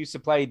when we used to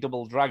play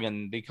Double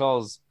Dragon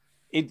because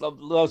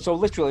so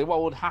literally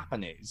what would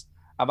happen is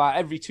about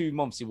every 2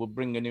 months he would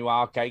bring a new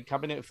arcade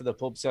cabinet for the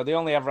pub. So they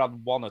only ever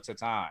had one at a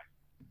time.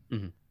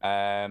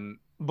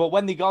 Mm-hmm. But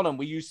when they got them,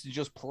 we used to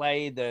just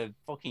play the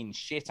fucking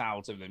shit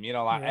out of them,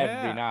 like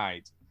every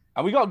night.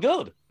 And we got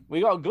good.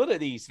 We got good at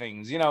these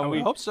things, I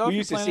hope so. We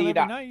used to see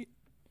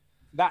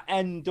that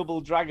end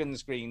double dragon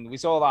screen. We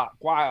saw that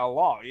quite a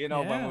lot,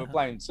 when we were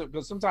playing.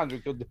 Because sometimes we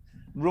could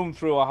run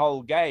through a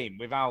whole game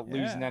without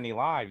losing any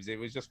lives. It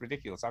was just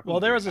ridiculous. Well,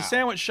 there was a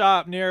sandwich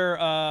shop near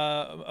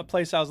a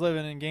place I was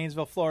living in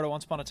Gainesville, Florida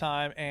once upon a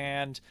time,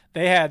 and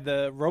they had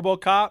the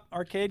RoboCop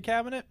arcade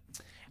cabinet.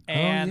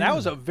 And that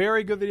was a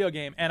very good video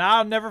game. And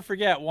I'll never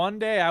forget, one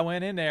day I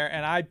went in there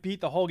and I beat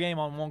the whole game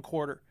on 1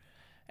 quarter.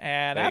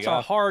 And that's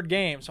a hard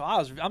game. So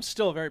I'm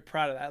still very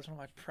proud of that. It's one of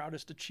my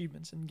proudest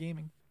achievements in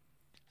gaming.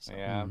 So.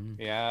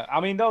 Yeah.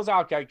 I mean, those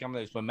arcade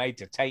cabinets were made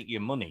to take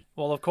your money.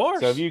 Well, of course.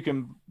 So if you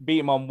can beat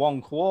them on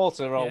 1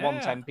 quarter or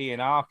 110p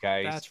in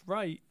arcades, that's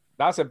right.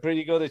 That's a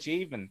pretty good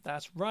achievement.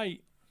 That's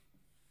right.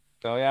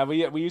 So yeah,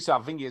 we used to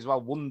have thingy as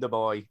well. Wonder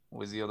Boy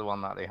was the other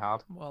one that they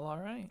had. Well, all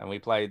right. And we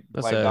played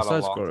that's that a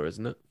side scroller,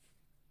 isn't it?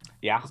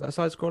 Yeah. Is that a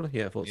side scroller?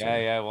 Yeah, I thought so.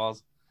 Yeah, it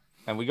was.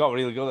 And we got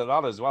really good at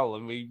that as well.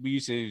 And we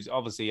used to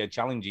obviously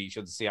challenge each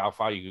other to see how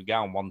far you could get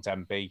on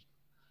 110p.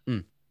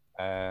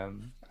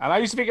 And I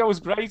used to think I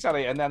was great at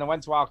it. And then I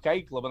went to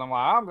Arcade Club and I'm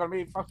like, I'm going to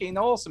be fucking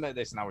awesome at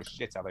this. And I was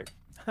shit at it.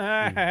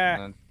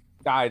 And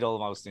died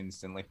almost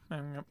instantly.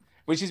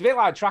 Which is a bit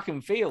like track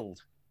and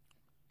field.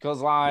 Because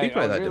we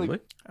played that, didn't we?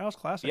 That was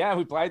classic. Yeah,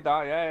 we played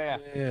that.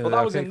 Yeah. But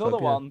that was another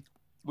one.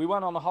 We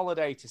went on a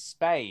holiday to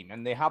Spain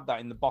and they had that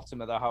in the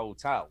bottom of the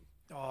hotel.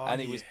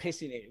 And it was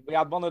pissing it. We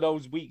had one of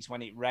those weeks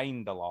when it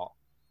rained a lot.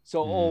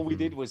 So all we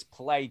did was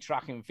play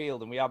track and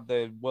field and we had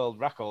the world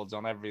records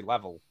on every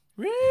level.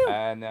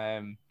 And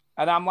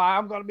I'm like,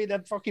 I'm going to be the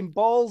fucking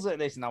balls at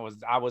this. And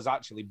I was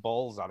actually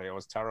balls at it. I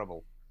was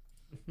terrible.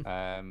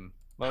 But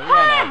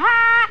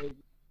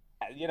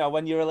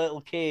when you're a little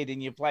kid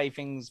and you play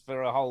things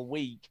for a whole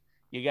week,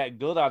 you get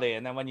good at it.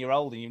 And then when you're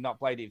old and you've not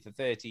played it for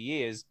 30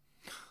 years,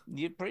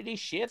 you're pretty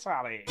shit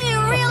at it. You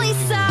really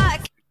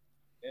suck.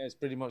 Yeah, it's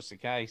pretty much the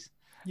case.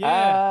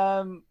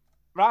 Yeah.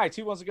 Right,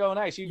 who wants to go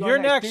next? You're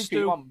next, Stu.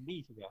 You want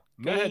me to go?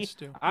 Go ahead,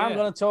 Stu. I'm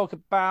going to talk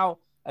about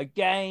a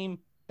game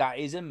that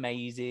is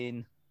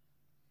amazing.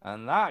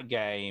 And that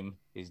game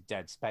is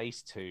Dead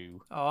Space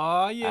 2.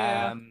 Oh,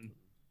 yeah.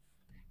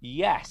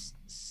 Yes.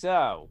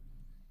 So...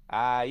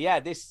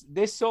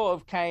 this sort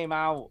of came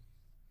out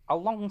a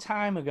long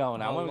time ago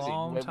now. When was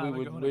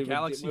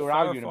it? We were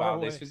arguing about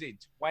this. Was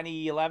it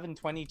 2011,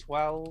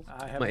 2012?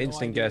 My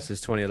instant guess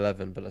is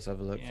 2011, but let's have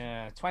a look.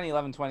 Yeah,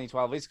 2011,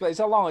 2012. It's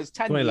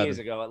 10 years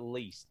ago at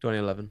least.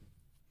 2011.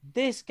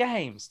 This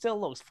game still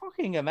looks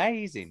fucking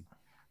amazing.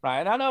 Right,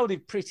 and I know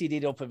they've prettied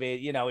it up a bit.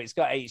 It's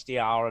got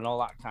HDR and all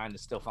that kind of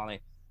stuff on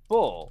it.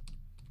 But,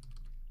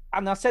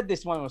 and I said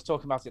this when I was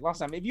talking about it last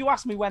time, if you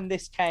asked me when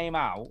this came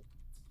out,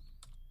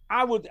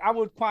 I would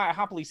quite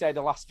happily say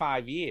the last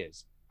 5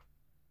 years.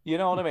 You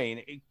know what I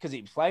mean? Because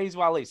it plays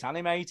well, it's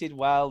animated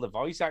well, the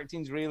voice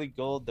acting's really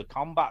good, the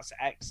combat's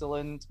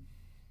excellent.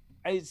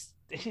 It's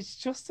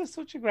just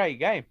such a great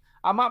game.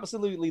 I'm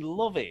absolutely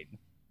loving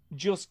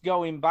just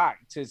going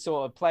back to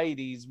sort of play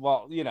these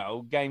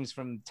games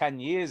from 10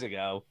 years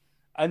ago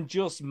and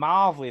just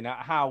marveling at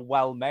how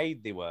well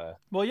made they were.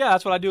 Well, yeah,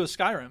 that's what I do with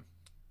Skyrim.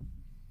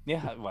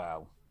 Yeah,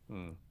 well,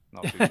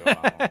 not too sure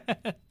about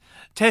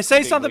that.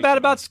 Say something bad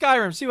about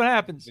Skyrim. See what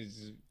happens.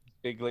 It's a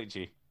bit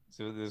glitchy.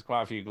 So there's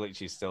quite a few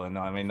glitches still in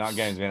that. I mean, that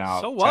game's been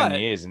out so 10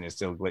 years and it's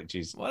still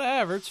glitches.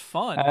 Whatever, it's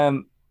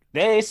fun.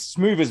 This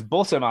smooth as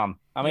butter, man.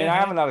 I mean, I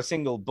haven't had a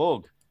single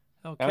bug.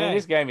 Okay. I mean,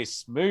 this game is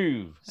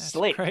smooth,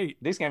 slick. Great.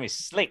 This game is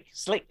slick.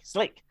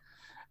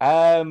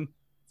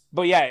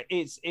 But yeah,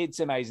 it's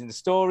amazing. The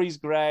story's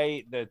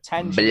great. The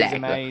tension is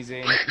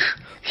amazing.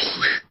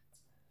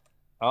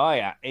 Oh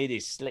yeah, it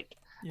is slick.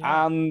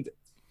 Yeah. And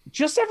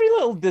just every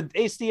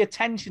it's the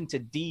attention to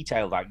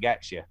detail that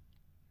gets you.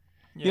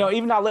 Yeah.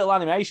 Even that little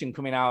animation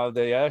coming out of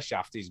the earth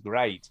shaft is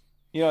great.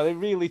 They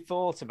really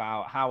thought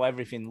about how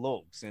everything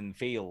looks and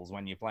feels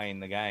when you're playing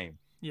the game.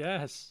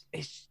 Yes.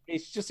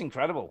 It's just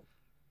incredible.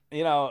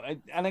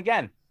 And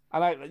again,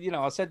 and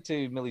I said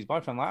to Millie's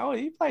boyfriend, like, oh,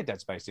 you played Dead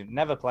Space 2?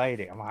 Never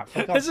played it. I'm like,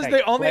 this is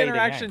the only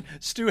interaction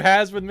Stu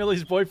has with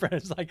Millie's boyfriend.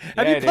 It's like,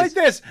 have you played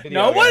this?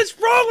 No, what is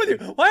wrong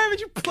with you? Why haven't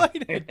you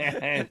played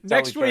it?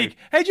 Next week,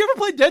 hey, did you ever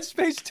play Dead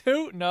Space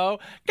 2? No.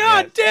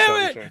 God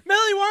damn it.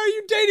 Millie, why are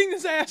you dating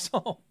this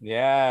asshole?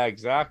 Yeah,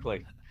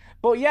 exactly.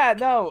 But yeah,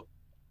 no,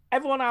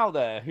 everyone out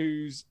there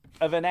who's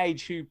of an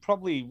age who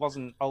probably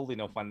wasn't old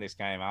enough when this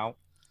came out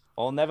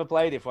or never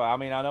played it I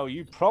mean, I know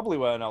you probably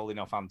weren't old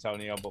enough,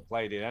 Antonio, but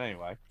played it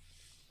anyway.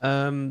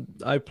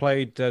 I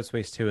played Dead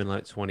Space 2 in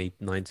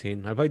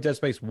 2019. I played Dead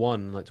Space 1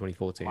 in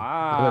 2014.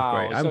 Wow.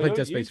 Great. I haven't played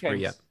Dead Space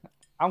 3 yet.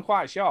 I'm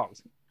quite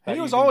shocked. He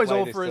was always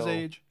old for his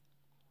age.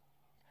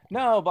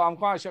 No, but I'm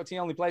quite shocked he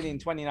only played it in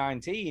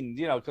 2019,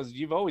 because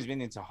you've always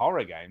been into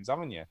horror games,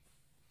 haven't you?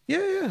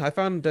 Yeah. I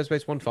found Dead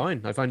Space 1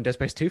 fine. I found Dead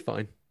Space 2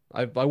 fine.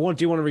 I do want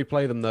to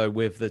replay them though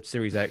with the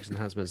Series X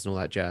enhancements and all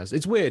that jazz.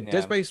 It's weird. Yeah.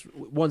 Dead Space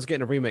 1's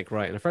getting a remake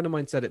right, and a friend of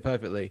mine said it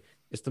perfectly.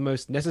 It's the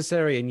most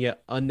necessary and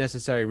yet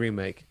unnecessary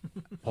remake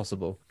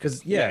possible.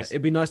 Because Yes.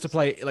 it'd be nice to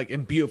play like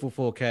in beautiful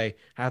 4K,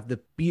 have the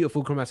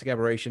beautiful chromatic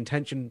aberration,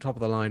 tension top of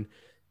the line,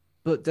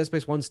 but Dead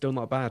Space 1's still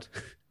not bad.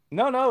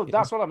 No,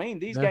 that's what I mean.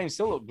 These No. games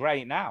still look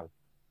great now.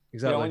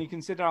 Exactly. When you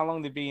consider how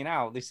long they've been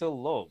out, they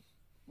still look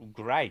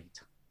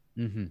great.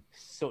 Mm-hmm.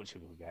 Such a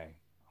good game,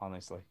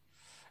 honestly.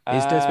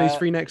 Is Dead Space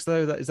 3 next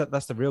though?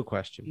 That's the real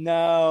question.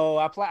 No,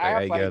 I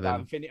There you played go,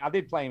 that then. and I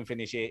did play and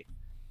finish it.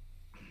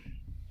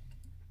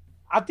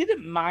 I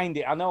didn't mind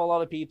it. I know a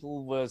lot of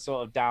people were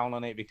sort of down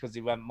on it because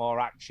it went more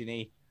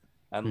actiony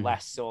and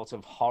less sort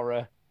of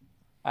horror.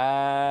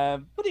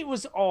 But it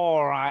was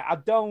all right. I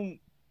don't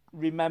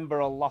remember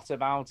a lot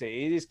about it.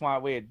 It is quite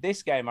weird.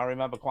 This game I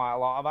remember quite a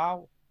lot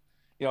about.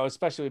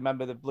 Especially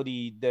remember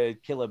the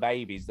killer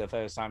babies the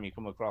first time you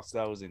come across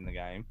those in the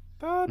game.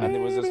 And it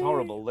was as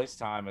horrible this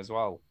time as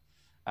well.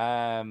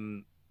 But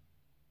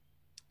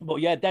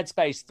yeah, Dead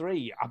Space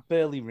 3, I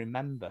barely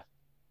remember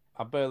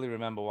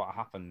what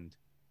happened.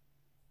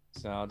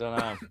 So I don't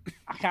know.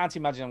 I can't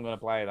imagine I'm going to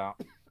play that.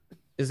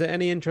 Is there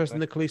any interest in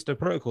the Callisto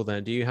Protocol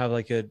then? Do you have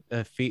like a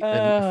fix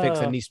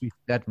that needs to be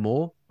fed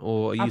more?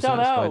 Or are you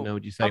satisfied now,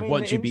 would you say,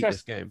 once you beat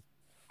this game?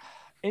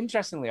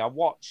 Interestingly, I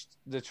watched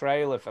the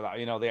trailer for that,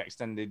 the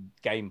extended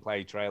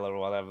gameplay trailer or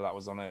whatever that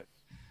was on it,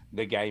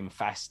 the Game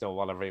Fest or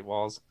whatever it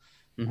was.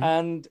 Mm-hmm.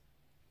 And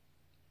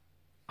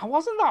I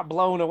wasn't that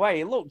blown away.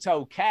 It looked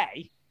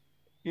okay.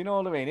 You know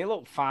what I mean? It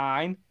looked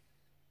fine.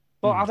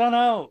 But I don't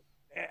know.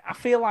 I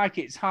feel like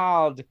it's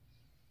hard.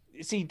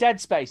 See, Dead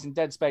Space and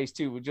Dead Space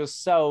 2 were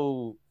just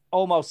so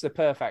almost the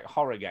perfect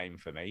horror game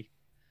for me.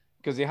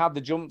 Because it had the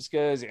jump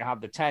scares, it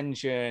had the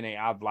tension, it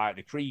had like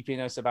the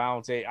creepiness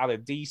about it, had a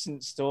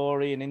decent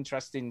story, an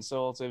interesting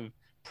sort of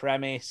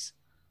premise.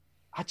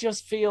 I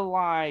just feel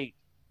like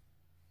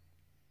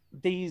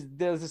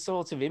they're the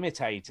sort of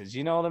imitators,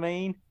 you know what I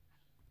mean?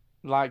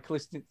 Like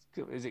is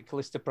it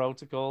Callisto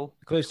Protocol?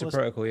 Callisto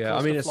Protocol, yeah.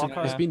 I mean,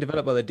 it's been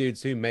developed by the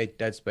dudes who made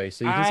Dead Space,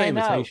 so you can say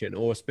imitation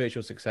or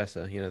spiritual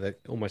successor. They're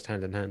almost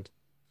hand in hand.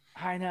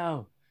 I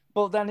know,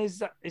 but then is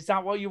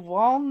that what you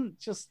want?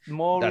 Just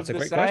more of the same?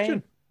 That's a great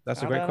question.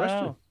 That's a great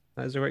question.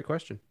 That is a great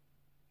question.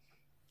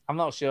 I'm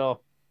not sure.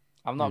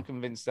 I'm not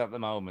convinced at the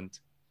moment.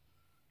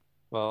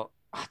 Well,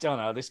 I don't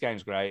know. This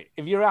game's great.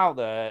 If you're out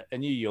there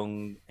and you're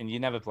young and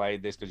you never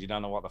played this because you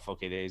don't know what the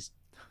fuck it is,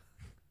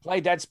 play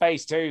Dead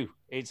Space 2.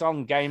 It's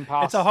on Game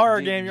Pass. It's a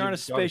horror game. You're on a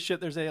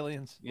spaceship. There's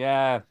aliens.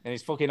 Yeah, and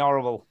it's fucking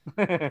horrible.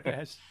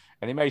 Yes.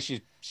 And it makes you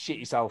shit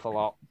yourself a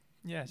lot.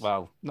 Yes.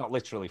 Well, not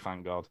literally,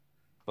 thank God.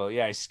 But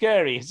yeah, it's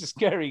scary. It's a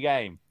scary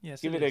game.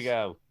 Yes, Give it a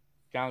go.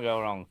 Can't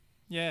go wrong.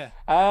 Yeah.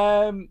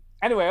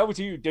 Anyway, over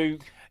to you,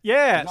 Duke.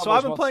 Yeah, so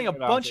I've been playing a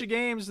bunch of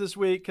games this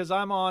week because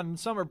I'm on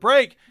summer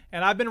break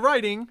and I've been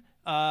writing,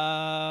 but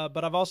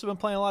I've also been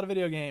playing a lot of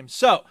video games.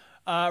 So,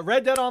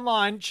 Red Dead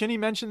Online, Chinny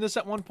mentioned this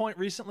at one point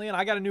recently, and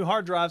I got a new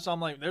hard drive, so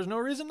I'm like, there's no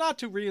reason not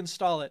to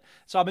reinstall it.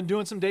 So I've been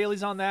doing some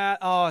dailies on that.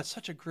 Oh, it's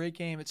such a great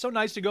game. It's so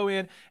nice to go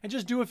in and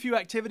just do a few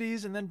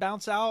activities and then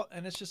bounce out,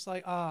 and it's just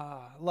like,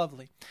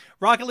 lovely.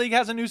 Rocket League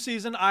has a new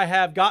season. I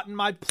have gotten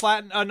my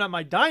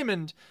my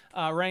diamond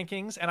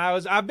rankings, and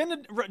I've been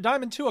to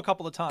Diamond 2 a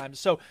couple of times.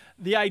 So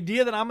the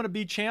idea that I'm going to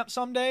be champ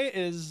someday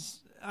is,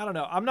 I don't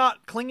know. I'm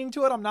not clinging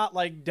to it. I'm not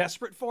like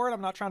desperate for it.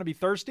 I'm not trying to be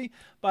thirsty,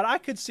 but I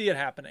could see it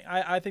happening.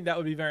 I think that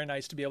would be very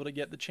nice to be able to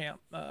get the champ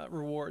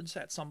rewards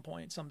at some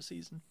point, some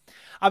season.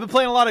 I've been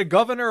playing a lot of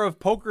Governor of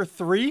Poker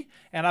 3,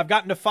 and I've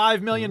gotten to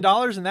 $5 million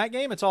in that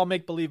game. It's all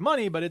make-believe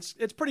money, but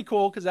it's pretty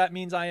cool because that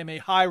means I am a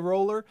high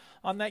roller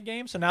on that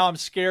game. So now I'm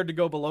scared to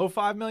go below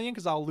 5 million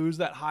because I'll lose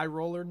that high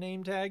roller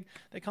name tag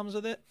that comes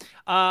with it.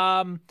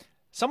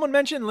 Someone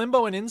mentioned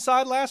Limbo and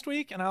Inside last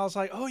week, and I was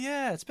like, oh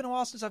yeah, it's been a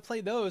while since I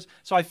played those.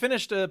 So I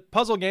finished a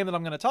puzzle game that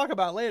I'm going to talk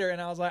about later,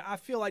 and I was like, I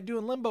feel like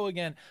doing Limbo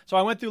again. So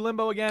I went through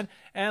Limbo again,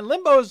 and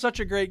Limbo is such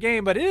a great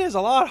game, but it is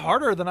a lot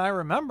harder than I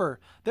remember.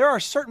 There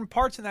are certain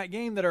parts in that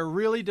game that are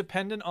really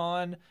dependent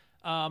on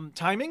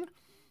timing,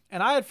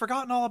 and I had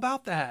forgotten all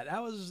about that.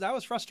 That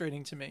was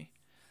frustrating to me.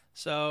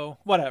 So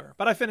whatever,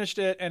 but I finished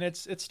it, and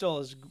it's still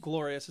as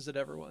glorious as it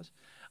ever was.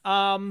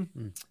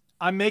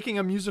 I'm making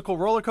a musical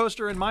roller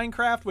coaster in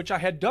Minecraft, which I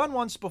had done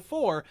once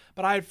before,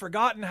 but I had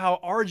forgotten how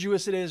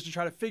arduous it is to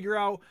try to figure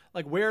out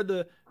like where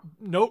the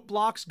note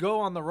blocks go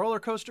on the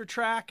roller coaster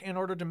track in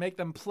order to make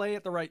them play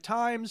at the right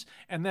times.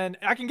 And then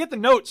I can get the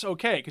notes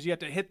okay, because you have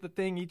to hit the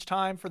thing each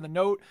time for the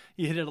note.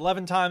 You hit it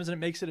 11 times and it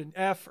makes it an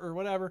F or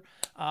whatever.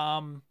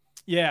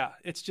 Yeah,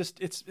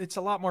 it's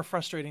a lot more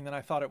frustrating than I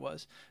thought it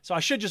was. So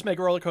I should just make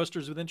roller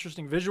coasters with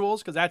interesting visuals,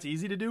 because that's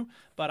easy to do.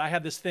 But I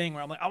had this thing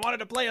where I'm like, I wanted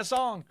to play a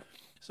song.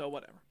 So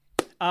whatever.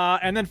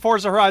 And then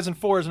Forza Horizon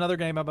 4 is another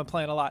game I've been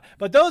playing a lot.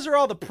 But those are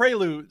all the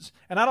preludes,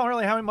 and I don't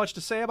really have much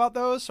to say about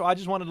those, so I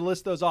just wanted to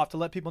list those off to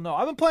let people know.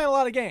 I've been playing a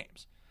lot of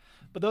games,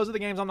 but those are the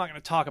games I'm not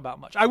going to talk about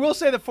much. I will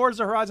say that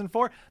Forza Horizon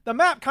 4, the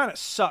map kind of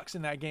sucks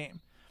in that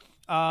game.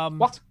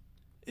 What?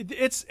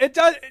 It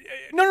does.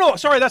 No.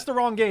 Sorry, that's the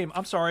wrong game.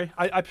 I'm sorry.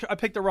 I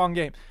picked the wrong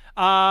game.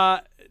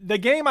 The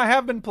game I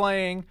have been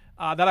playing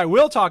that I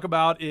will talk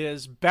about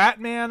is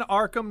Batman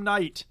Arkham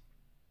Knight.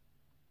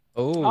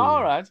 Oh,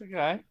 All right,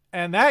 okay.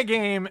 And that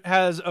game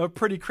has a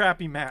pretty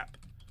crappy map.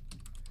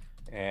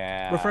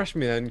 Yeah. refresh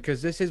me then,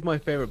 because this is my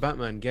favorite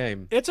Batman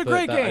game. It's a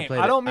great game.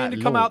 I don't mean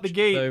to come out the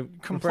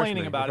gate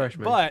complaining about it,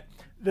 but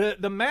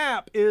the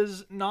map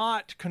is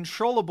not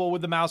controllable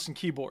with the mouse and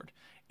keyboard.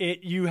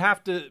 You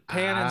have to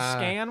pan and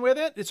scan with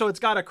it, so it's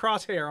got a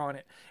crosshair on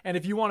it. And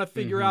if you want to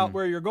figure out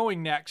where you're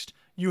going next,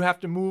 you have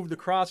to move the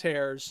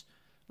crosshairs,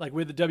 like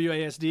with the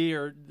WASD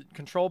or the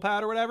control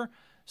pad or whatever.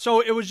 So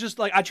it was just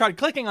like I tried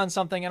clicking on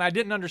something and I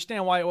didn't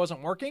understand why it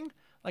wasn't working.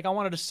 Like I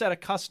wanted to set a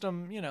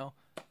custom,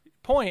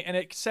 point, and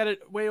it set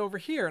it way over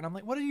here. And I'm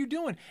like, what are you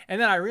doing? And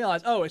then I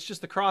realized, oh, it's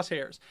just the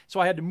crosshairs. So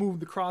I had to move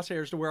the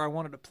crosshairs to where I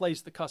wanted to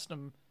place the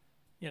custom,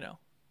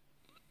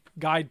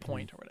 guide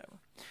point or whatever.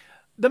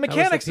 The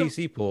mechanics that was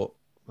the PC port,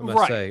 I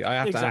must say. I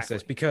have to ask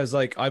this because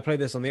I played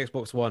this on the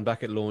Xbox One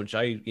back at launch.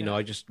 I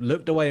just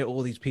looked away at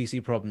all these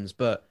PC problems,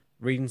 but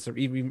reading some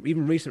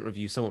even recent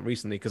reviews somewhat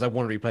recently, because I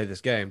want to replay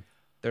this game,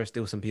 there are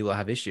still some people that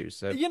have issues.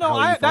 So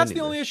that's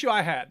the only issue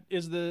I had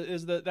is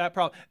that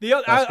problem. The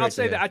other, I'll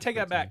say that I take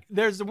that back.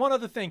 There's one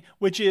other thing,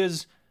 which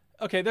is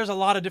okay. There's a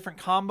lot of different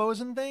combos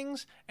and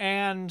things,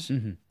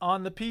 and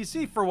on the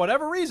PC, for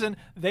whatever reason,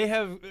 they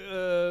have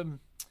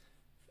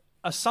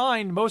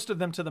assigned most of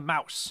them to the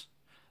mouse.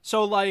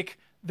 So like,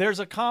 there's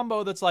a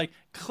combo that's like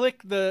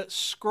click the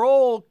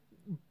scroll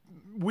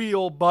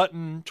wheel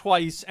button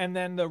twice and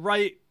then the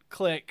right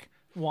click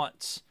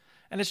once.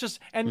 And it's just,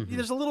 and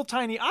there's a little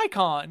tiny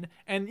icon,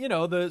 and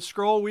the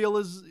scroll wheel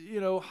is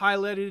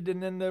highlighted,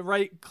 and then the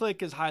right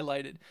click is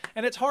highlighted,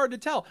 and it's hard to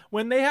tell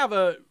when they have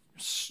a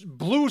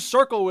blue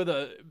circle with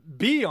a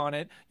B on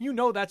it.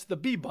 That's the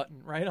B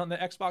button, right, on the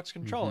Xbox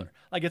controller.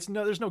 Like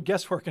there's no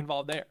guesswork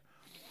involved there.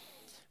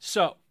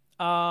 So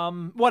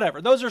whatever.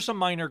 Those are some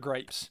minor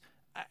gripes.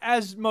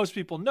 As most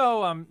people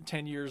know, I'm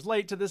 10 years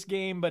late to this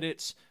game, but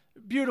it's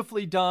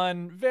beautifully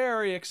done,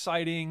 very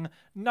exciting,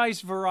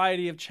 nice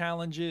variety of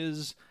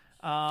challenges.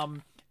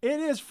 It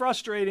is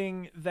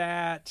frustrating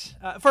that,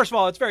 first of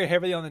all, it's very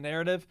heavy on the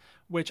narrative,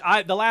 which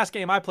the last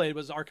game I played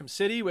was Arkham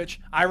City, which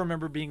I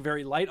remember being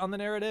very light on the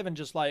narrative and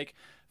just like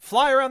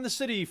fly around the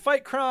city,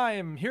 fight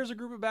crime. Here's a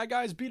group of bad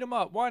guys, beat them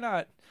up. Why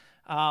not?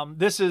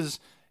 This is,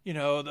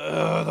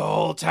 the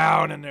whole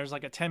town, and there's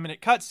like a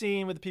 10-minute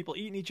cutscene with the people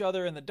eating each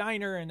other in the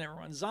diner, and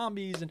everyone's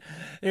zombies, and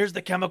there's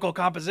the chemical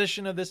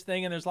composition of this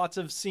thing, and there's lots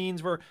of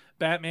scenes where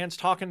Batman's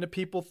talking to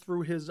people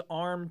through his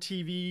arm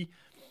TV.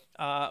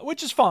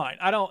 Which is fine.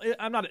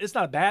 It's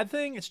not a bad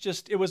thing. It's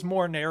just, it was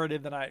more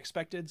narrative than I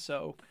expected.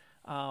 So,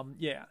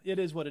 yeah, it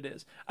is what it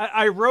is.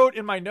 I wrote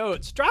in my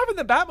notes, driving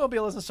the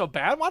Batmobile isn't so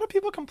bad. Why do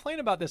people complain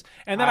about this?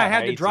 And then I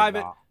had to drive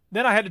it.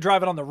 Then I had to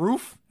drive it on the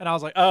roof, and I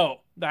was like, oh,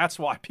 that's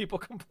why people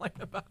complain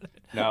about it.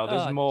 No,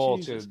 there's more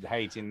to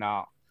hating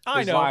that.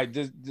 I know. Like,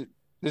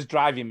 there's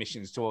driving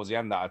missions towards the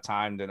end that are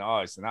timed, and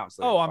it's an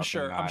absolute. Oh, I'm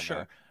sure.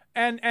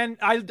 And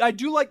I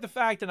do like the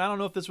fact, and I don't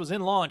know if this was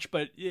in launch,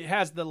 but it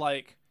has the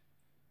like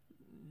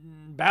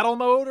battle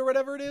mode or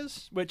whatever it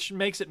is, which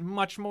makes it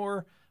much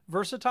more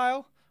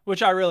versatile,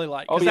 which I really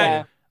like.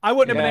 I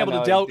wouldn't have been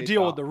able to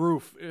deal with the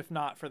roof if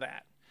not for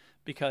that,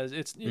 because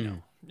it's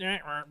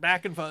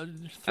back and forth.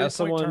 As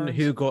someone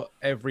who got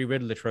every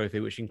Riddler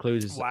trophy, which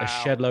includes a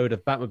shed load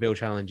of Batmobile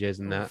challenges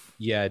and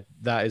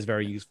that is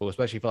very useful,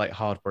 especially for like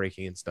hard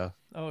braking and stuff.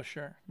 Oh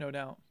sure, no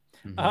doubt.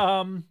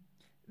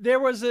 There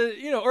was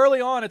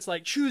early on, it's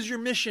like choose your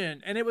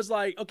mission, and it was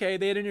like, okay,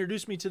 they had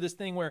introduced me to this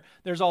thing where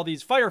there's all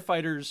these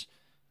firefighters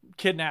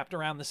kidnapped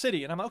around the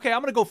city, and I'm like, okay, I'm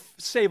gonna go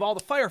save all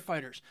the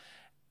firefighters,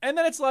 and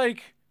then it's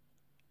like,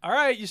 all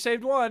right, you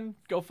saved one,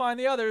 go find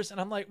the others, and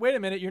I'm like, wait a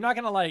minute, you're not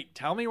gonna like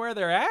tell me where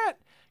they're at,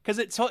 because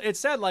it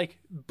said like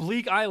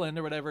Bleak Island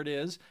or whatever it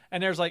is,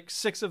 and there's like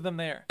 6 of them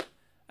there,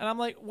 and I'm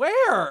like,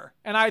 where?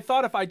 And I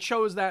thought if I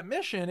chose that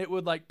mission, it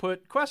would like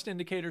put quest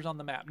indicators on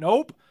the map.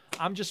 Nope,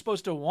 I'm just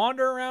supposed to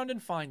wander around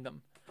and find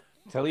them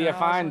till you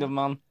find them,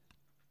 man.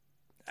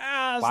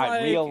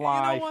 Like real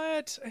life. You know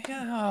what?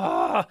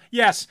 Yeah.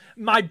 Yes,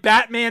 my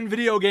Batman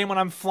video game when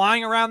I'm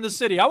flying around the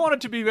city. I want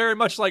it to be very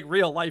much like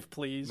real life,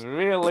 please.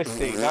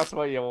 Realistic. That's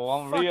what you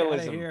want.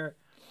 Realism. Here.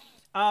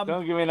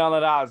 Don't give me none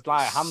of that. It's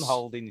like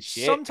hand-holding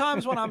shit.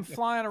 Sometimes when I'm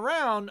flying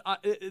around,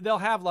 they'll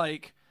have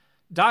like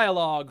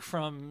dialogue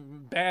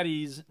from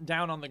baddies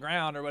down on the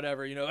ground or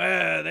whatever.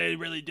 They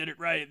really did it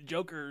right. The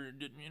Joker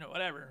did,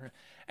 whatever.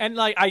 And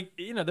like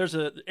there's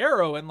an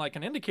arrow and like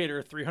an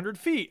indicator 300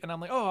 feet, and I'm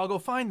like, oh, I'll go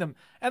find them.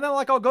 And then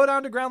like I'll go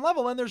down to ground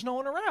level and there's no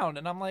one around,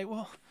 and I'm like,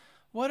 well,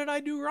 what did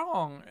I do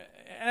wrong?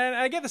 And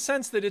I get the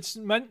sense that it's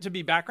meant to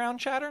be background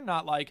chatter,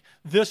 not like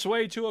this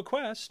way to a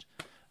quest.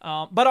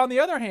 But on the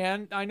other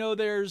hand, I know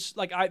there's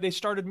like they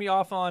started me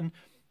off on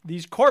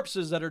these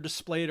corpses that are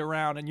displayed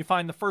around, and you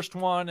find the first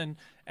one,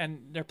 and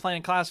they're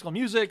playing classical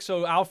music.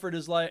 So Alfred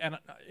is like, and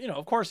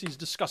of course he's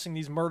discussing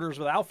these murders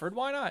with Alfred.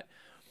 Why not?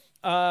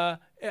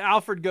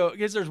 Alfred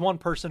because there's one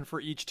person for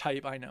each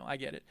type. I know, I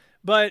get it.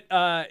 But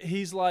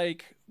he's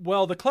like,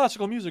 well, the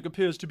classical music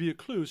appears to be a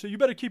clue, so you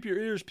better keep your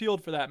ears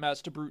peeled for that,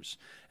 Master Bruce.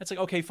 It's like,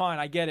 okay, fine,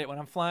 I get it. When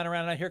I'm flying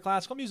around and I hear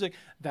classical music,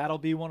 that'll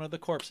be one of the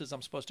corpses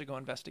I'm supposed to go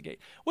investigate,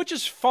 which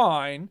is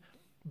fine.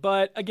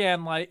 But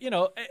again, like,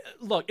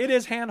 look, it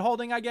is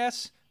hand-holding, I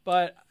guess.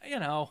 But,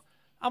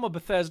 I'm a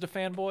Bethesda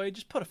fanboy.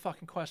 Just put a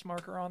fucking quest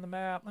marker on the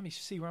map. Let me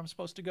see where I'm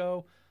supposed to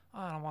go.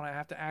 I don't want to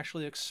have to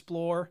actually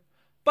explore.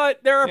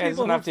 But there are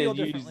people who feel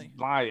differently.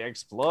 Like,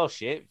 explore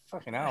shit.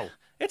 Fucking hell.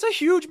 It's a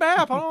huge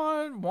map. I don't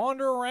want to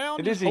wander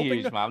around. It is a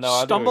huge map.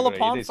 No, stumble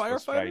upon it is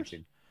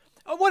firefighters.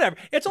 Whatever.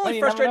 It's only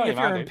frustrating if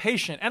you're it.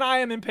 impatient. And I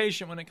am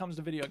impatient when it comes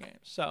to video games.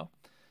 So,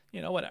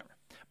 whatever.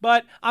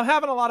 But I'm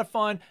having a lot of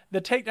fun. The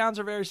takedowns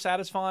are very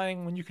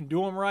satisfying when you can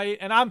do them right.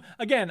 And I'm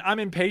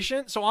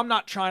impatient, so I'm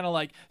not trying to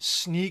like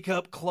sneak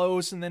up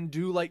close and then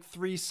do like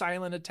 3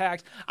 silent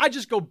attacks. I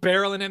just go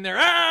barreling in there,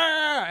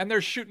 and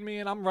they're shooting me,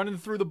 and I'm running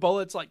through the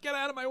bullets like, get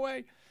out of my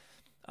way.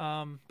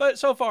 But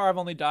so far I've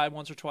only died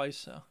once or twice,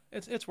 so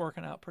it's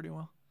working out pretty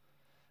well.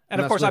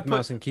 And of course I put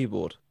mouse and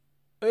keyboard.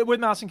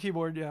 With mouse and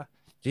keyboard, yeah.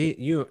 Gee,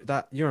 you're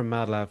a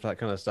mad lad for that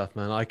kind of stuff,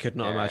 man. I could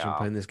not imagine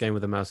playing this game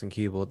with a mouse and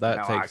keyboard.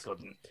 I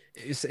couldn't.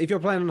 If you're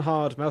playing on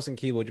hard mouse and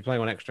keyboard, you're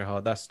playing on extra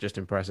hard. That's just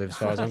impressive as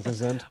far as I'm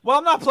concerned. Well,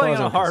 I'm not playing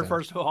on hard,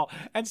 first of all,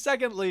 and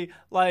secondly,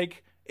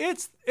 like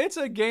it's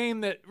a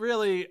game that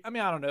really, I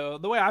don't know,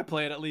 the way I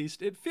play it at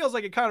least, it feels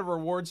like it kind of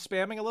rewards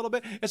spamming a little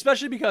bit,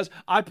 especially because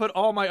I put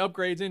all my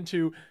upgrades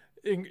into.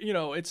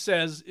 It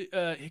says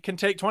it can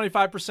take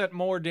 25%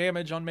 more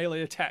damage on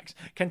melee attacks,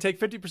 can take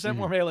 50%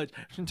 more melee,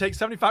 can take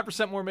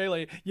 75% more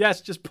melee.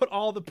 Yes, just put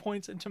all the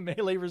points into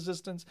melee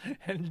resistance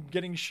and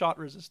getting shot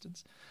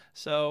resistance.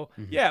 So,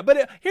 yeah,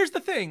 but here's the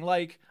thing.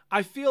 Like,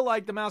 I feel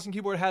like the mouse and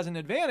keyboard has an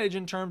advantage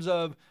in terms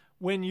of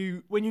when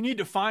you need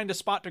to find a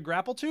spot to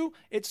grapple to,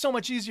 it's so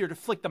much easier to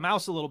flick the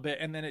mouse a little bit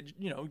and then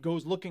it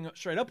goes looking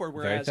straight upward.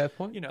 Whereas,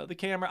 the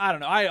camera, I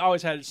don't know. I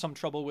always had some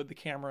trouble with the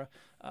camera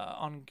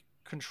on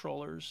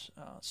controllers,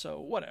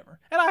 so whatever.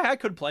 And I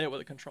could play it with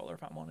a controller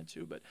if I wanted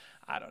to, but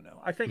I don't know.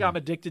 I think I'm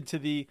addicted to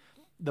the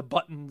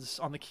buttons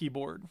on the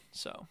keyboard,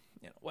 so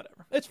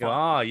whatever. It's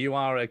fun. You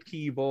are a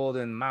keyboard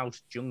and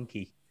mouse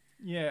junkie.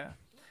 Yeah.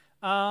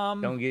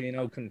 Don't get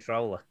no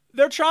controller.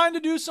 They're trying to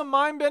do some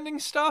mind-bending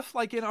stuff,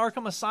 like in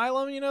Arkham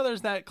Asylum.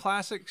 There's that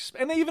classic,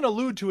 and they even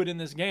allude to it in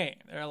this game.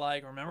 They're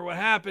like, remember what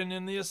happened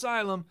in the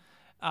asylum.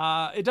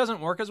 It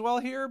doesn't work as well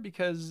here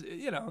because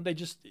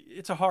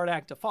it's a hard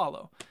act to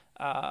follow.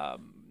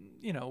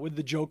 With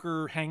the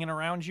Joker hanging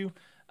around you.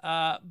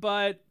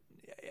 But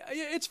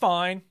it's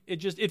fine.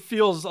 It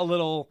feels a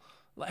little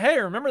like, hey,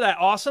 remember that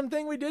awesome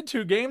thing we did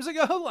 2 games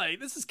ago? Like,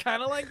 this is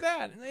kind of like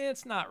that.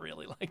 It's not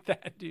really like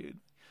that, dude.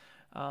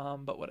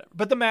 But whatever.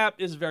 But the map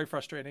is very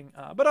frustrating.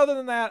 But other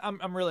than that,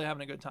 I'm really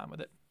having a good time with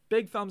it.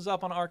 Big thumbs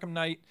up on Arkham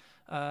Knight.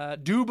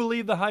 Do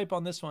believe the hype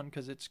on this one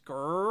because it's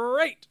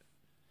great.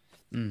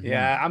 Mm-hmm.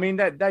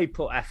 Yeah, they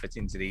put effort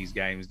into these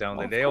games, don't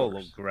they? They all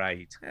look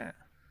great. Yeah.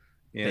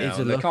 It's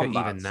a look at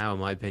even now, in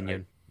my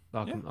opinion.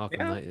 Arkham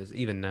Knight is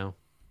even now.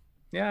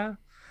 Yeah,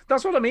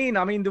 that's what I mean.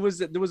 There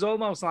was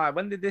almost like,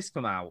 when did this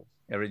come out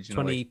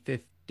originally?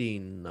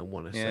 2015, I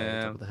want to say, off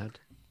the top of the head.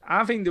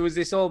 I think there was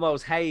this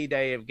almost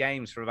heyday of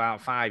games for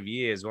about 5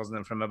 years, wasn't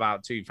it? From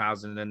about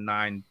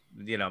 2009,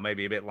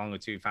 maybe a bit longer,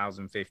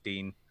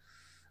 2015.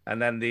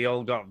 And then they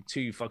all got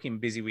too fucking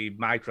busy with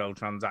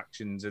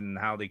microtransactions and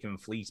how they can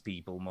fleece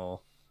people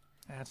more.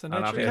 That's the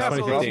nature of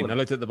 2015. I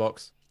looked at the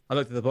box.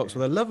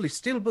 with a lovely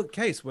steelbook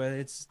case where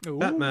it's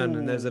Batman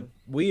and there's a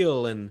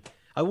wheel. And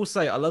I will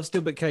say I love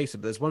steelbook cases,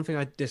 but there's one thing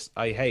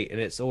I hate, and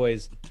it's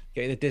always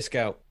getting the disc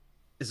out.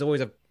 It's always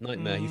a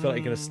nightmare. You feel like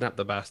you're gonna snap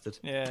the bastard.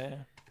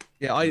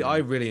 Yeah, I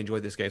really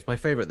enjoyed this game. It's my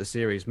favorite of the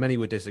series. Many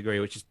would disagree,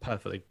 which is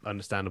perfectly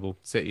understandable.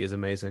 City is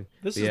amazing.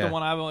 This is the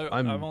one I've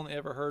only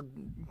ever heard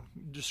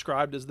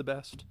described as the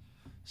best.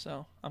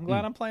 So I'm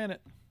glad I'm playing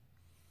it.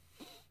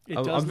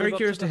 I'm very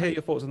curious to hear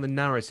your thoughts on the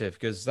narrative,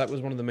 because that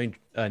was one of the main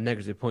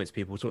negative points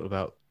people talked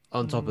about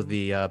on top of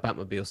the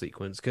Batmobile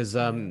sequence. Because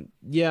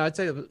I'd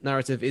say the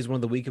narrative is one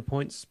of the weaker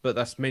points, but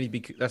that's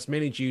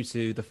mainly due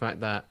to the fact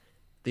that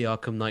the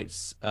Arkham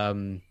Knight's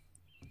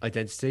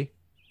identity,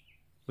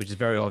 which is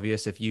very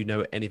obvious if you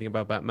know anything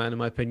about Batman, in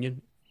my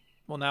opinion.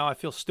 Well, now I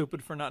feel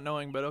stupid for not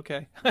knowing, but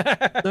okay.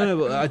 No,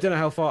 but I don't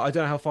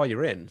know how far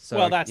you're in. So,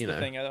 well, that's the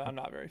thing. I'm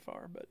not very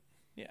far, but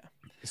yeah.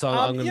 So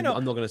I'm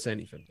not going to say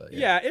anything. But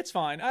yeah, it's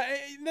fine.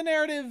 The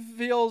narrative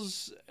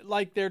feels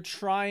like they're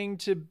trying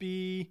to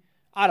be.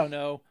 I don't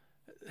know.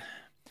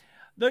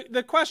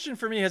 The question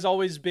for me has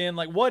always been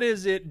like, what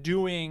is it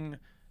doing?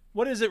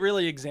 What is it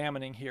really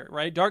examining here,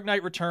 right? Dark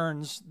Knight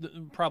Returns,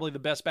 probably the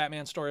best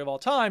Batman story of all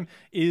time,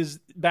 is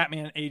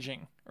Batman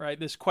aging, right?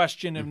 This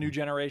question of new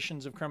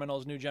generations of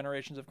criminals, new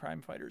generations of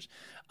crime fighters.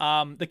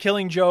 The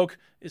Killing Joke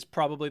is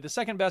probably the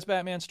second best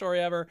Batman story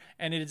ever,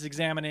 and it is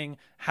examining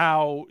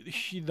how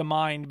the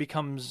mind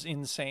becomes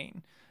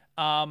insane.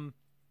 The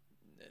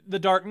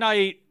Dark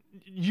Knight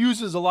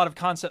uses a lot of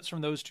concepts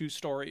from those two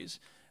stories.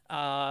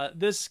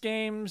 This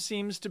game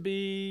seems to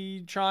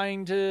be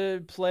trying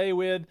to play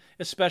with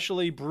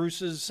especially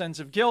Bruce's sense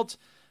of guilt.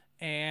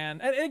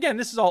 And again,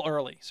 this is all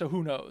early, so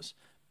who knows?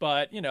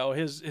 But,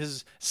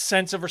 his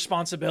sense of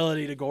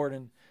responsibility to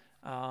Gordon.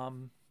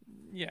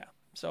 Yeah.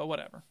 So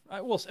whatever,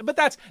 we'll see. But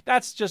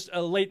that's just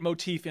a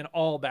leitmotif in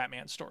all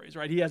Batman stories,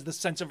 right? He has the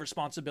sense of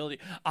responsibility.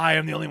 I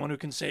am the only one who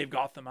can save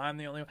Gotham. I'm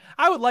the only one.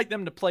 I would like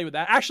them to play with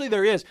that. Actually,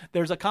 there's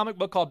a comic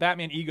book called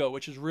Batman Ego,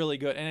 which is really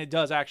good, and it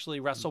does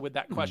actually wrestle with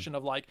that question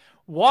of like,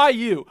 why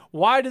you?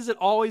 Why does it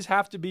always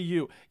have to be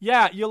you?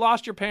 Yeah, you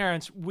lost your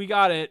parents. We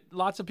got it.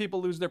 Lots of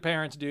people lose their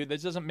parents, dude.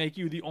 This doesn't make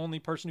you the only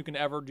person who can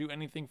ever do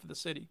anything for the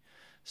city.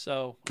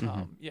 So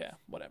yeah,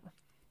 whatever.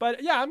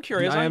 But yeah, I'm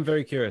curious. I am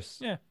very curious.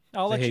 Yeah.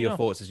 I'll let you know your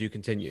thoughts as you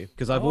continue,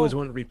 because I've always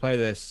wanted to replay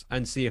this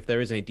and see if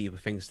there is any deeper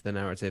things to the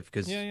narrative.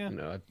 Because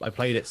I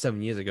played it 7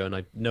 years ago and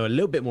I know a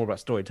little bit more about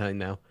storytelling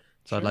now,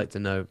 so I'd like to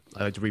know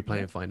to replay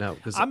and find out.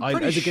 Because I'm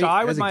pretty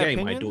shy with my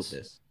opinions. I adored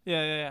this.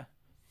 Yeah.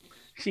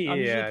 I'm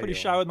usually pretty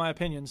shy with my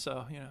opinions,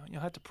 so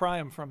you'll have to pry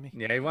them from me.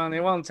 Yeah, he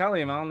won't tell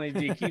you, man.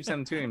 He keeps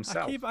them to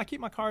himself. I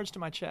keep my cards to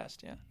my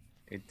chest. Yeah.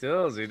 He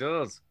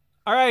does.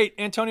 All right,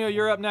 Antonio,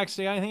 you're up next.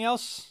 You got anything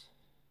else?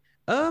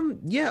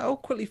 Yeah, I'll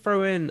quickly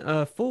throw in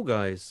Fall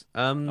Guys.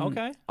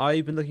 Okay.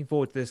 I've been looking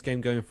forward to this game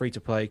going free to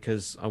play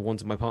because I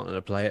wanted my partner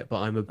to play it, but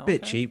I'm a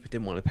bit cheap.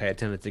 Didn't want to pay a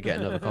tenner to get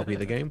another copy of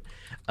the game.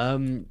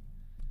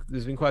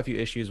 There's been quite a few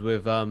issues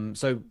with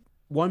so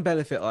one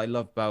benefit I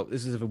love about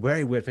this is a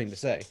very weird thing to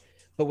say,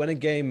 but when a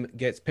game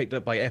gets picked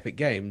up by Epic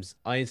Games,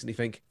 I instantly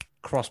think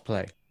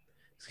crossplay.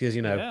 Because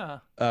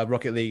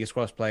Rocket League is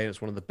crossplay, and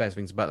it's one of the best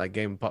things about that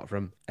game apart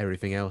from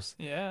everything else.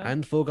 Yeah.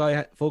 And Fall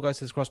Guys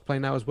has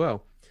crossplay now as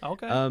well.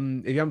 Okay.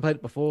 If you haven't played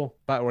it before,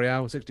 Battle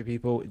Royale, 60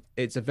 people.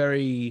 It's a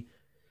very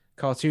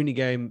cartoony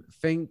game.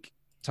 Think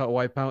Total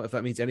Wipeout, if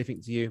that means anything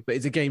to you. But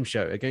it's a game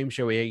show. A game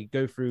show where you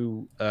go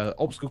through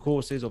obstacle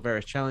courses or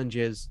various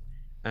challenges,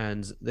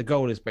 and the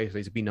goal is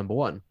basically to be number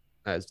one,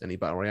 as any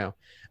Battle Royale.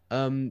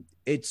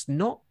 It's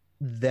not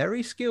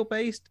very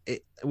skill-based,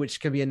 which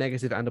can be a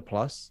negative and a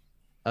plus.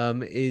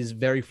 Is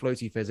very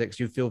floaty physics.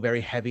 You feel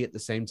very heavy at the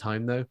same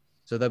time, though.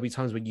 So there'll be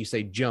times when you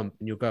say jump,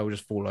 and your guy will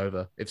just fall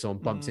over if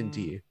someone bumps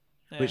into you.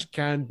 Which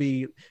can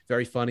be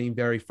very funny,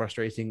 very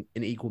frustrating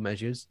in equal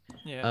measures.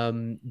 Yeah.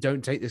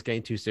 Don't take this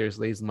game too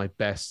seriously is my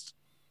best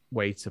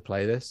way to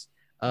play this.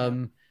 I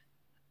don't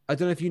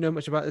know if you know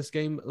much about this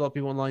game. A lot of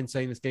people online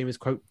saying this game is,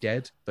 quote,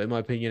 dead. But in my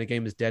opinion, a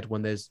game is dead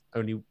when there's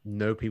only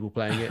no people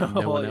playing it and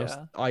no one else.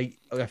 I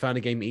found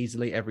a game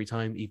easily every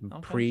time, even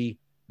pre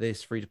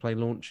this free-to-play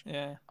launch.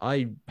 Yeah.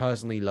 I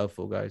personally love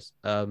Fall Guys.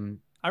 I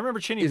remember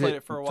Chinny played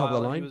it for a while. Top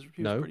of the line?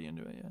 He was pretty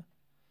into it, yeah.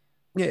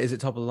 Yeah, is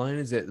it top of the line?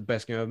 Is it the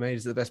best game ever made?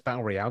 Is it the best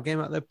Battle Royale game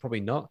out there? Probably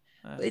not.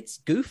 But it's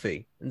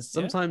goofy. And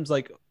sometimes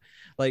like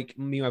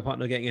me and my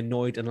partner getting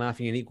annoyed and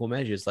laughing in equal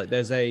measures. Like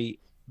there's a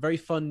very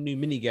fun new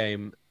mini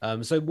game.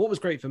 So what was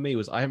great for me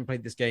was I haven't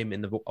played this game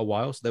in a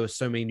while, so there were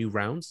so many new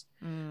rounds.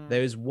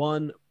 There is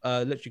one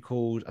literally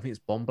called, I think it's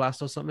Bomb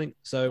Blast or something.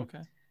 So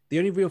the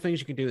only real things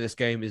you can do in this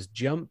game is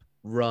jump,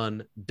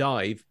 run,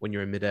 dive when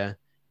you're in midair,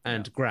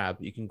 and grab.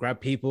 You can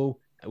grab people,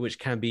 which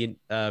can be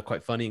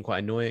quite funny and quite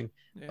annoying.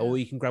 Or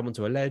you can grab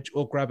onto a ledge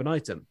or grab an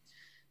item.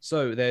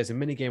 So there's a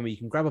mini game where you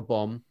can grab a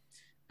bomb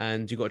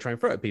and you've got to try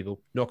and throw it at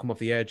people, knock them off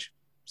the edge.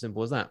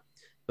 Simple as that.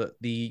 But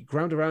the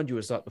ground around you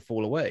will start to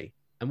fall away.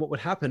 And what would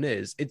happen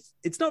is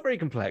it's not very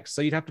complex.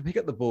 So you'd have to pick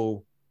up the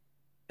ball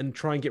and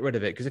try and get rid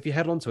of it. Because if you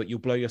head onto it, you'll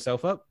blow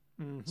yourself up.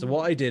 So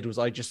what I did was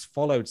I just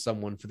followed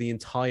someone for the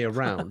entire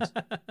round.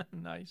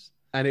 Nice.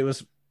 And there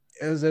was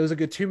a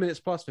good 2 minutes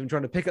plus of him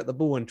trying to pick up the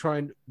ball and try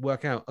and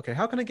work out, okay,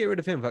 how can I get rid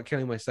of him without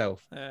killing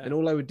myself? And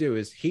all I would do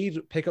is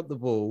he'd pick up the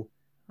ball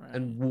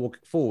and walk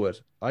forward.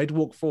 I'd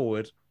walk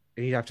forward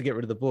and he'd have to get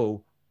rid of the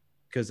ball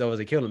because otherwise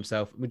he killed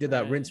himself. And we did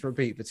that rinse and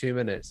repeat for 2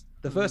 minutes.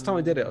 The first time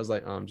I did it, I was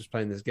like, oh, I'm just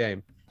playing this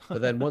game.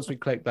 But then once we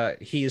clicked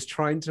that, he is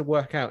trying to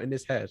work out in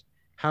his head,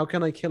 how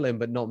can I kill him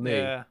but not me?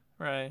 Yeah,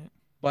 right.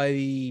 By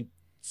the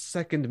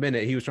second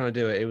minute he was trying to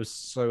do it, it was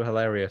so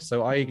hilarious.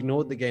 So I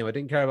ignored the game. I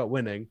didn't care about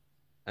winning.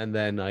 And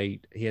then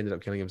he ended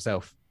up killing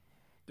himself.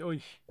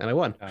 And I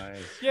won.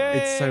 Nice.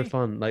 It's so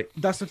fun. Like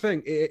that's the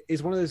thing. It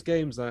is one of those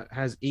games that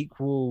has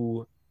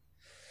equal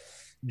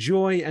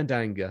joy and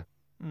anger.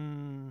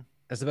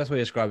 That's the best way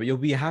to describe it. You'll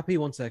be happy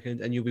 1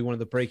 second and you'll be one of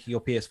the breaking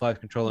your PS5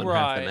 controller in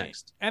half the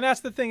next. And that's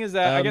the thing is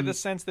that I get the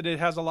sense that it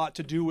has a lot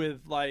to do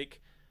with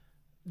like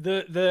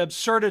the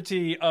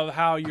absurdity of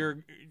how you're,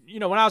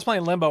 when I was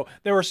playing Limbo,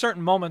 there were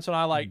certain moments when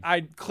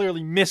I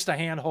clearly missed a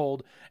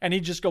handhold and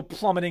he'd just go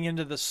plummeting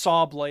into the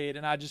saw blade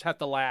and I just have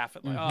to laugh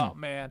at oh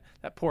man,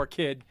 that poor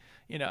kid,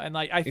 and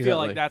like, I feel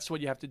like that's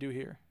what you have to do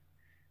here.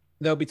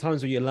 There'll be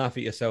times where you laugh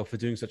at yourself for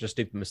doing such a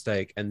stupid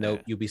mistake and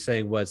you'll be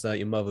saying words that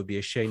your mother would be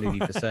ashamed of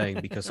you for saying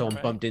because someone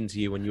bumped into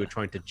you when you were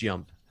trying to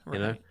jump,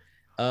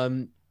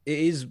 It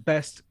is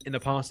best in a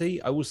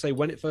party. I will say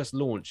when it first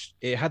launched,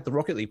 it had the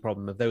Rocket League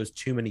problem of there was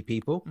too many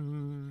people.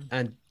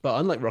 But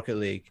unlike Rocket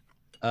League,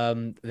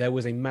 there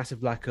was a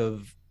massive lack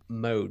of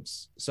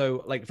modes.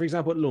 So like, for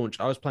example, at launch,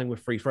 I was playing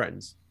with 3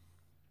 friends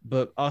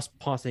but us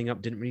partying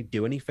up didn't really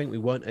do anything. We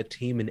weren't a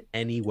team in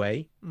any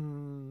way.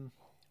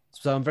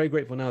 So I'm very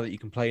grateful now that you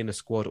can play in a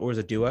squad or as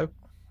a duo.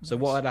 So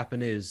what would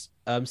happen is,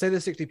 say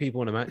there's 60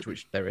 people in a match,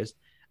 which there is.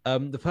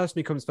 The person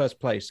who comes first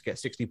place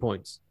gets 60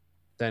 points.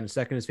 Then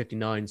second is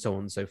 59, so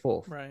on and so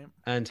forth. Right.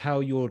 And how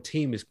your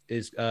team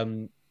is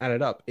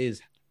added up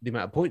is the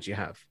amount of points you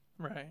have.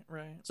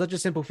 Right. Such a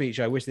simple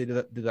feature. I wish they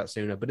did that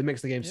sooner, but it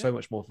makes the game so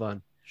much more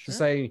fun. Sure. To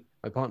say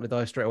my partner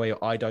dies straight away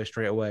or I die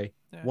straight away,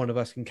 one of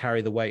us can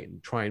carry the weight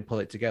and try and pull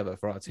it together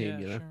for our team,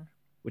 you know? Sure.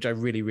 Which I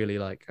really, really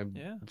like. I'm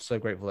so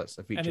grateful that's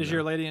a feature. And is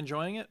your lady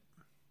enjoying it?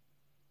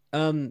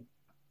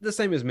 The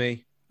same as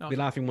me. Okay. Be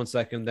laughing 1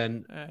 second,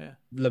 then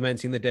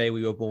lamenting the day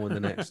we were born the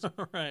next.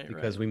 Right.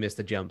 Because we missed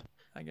the jump.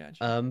 I got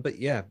you. But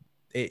yeah,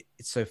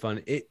 it's so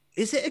fun.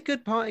 Is it a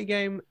good party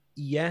game?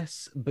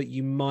 Yes, but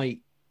you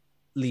might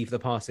leave the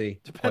party.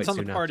 Depends quite on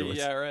soon the party. afterwards.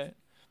 Yeah, right.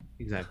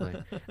 Exactly.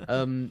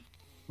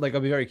 Like,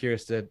 I'll be very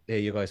curious to hear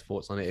your guys'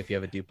 thoughts on it if you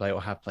ever do play it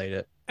or have played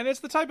it. And it's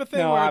the type of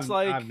thing where it's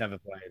like I've never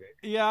played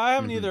it. Yeah, I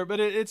haven't either. But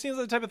it seems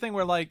like the type of thing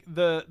where like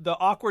the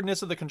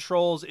awkwardness of the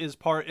controls is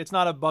part. It's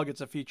not a bug; it's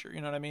a feature. You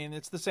know what I mean?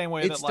 It's the same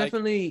way It's that like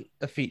definitely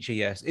a feature.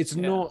 Yes, it's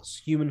not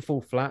human fall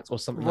flat or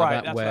something like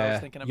that that's what I was where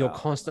thinking you're about.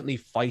 constantly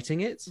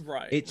fighting it.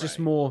 Right, It's just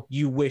more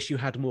you wish you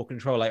had more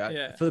control.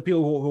 Like for the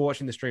people who are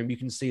watching the stream, you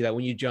can see that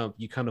when you jump,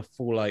 you kind of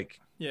fall like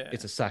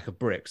it's a sack of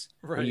bricks.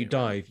 When you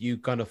dive, you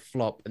kind of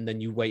flop and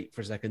then you wait for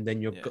a second.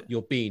 Then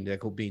your bean, they're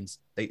called beans.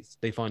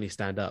 They finally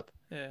stand up.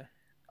 Yeah.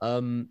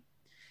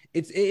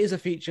 It is a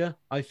feature.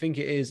 I think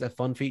it is a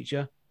fun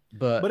feature,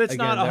 but it's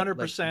again, not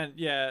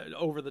 100%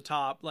 over the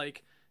top.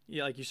 Like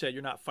like you said,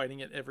 you're not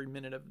fighting it every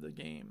minute of the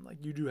game. Like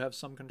you do have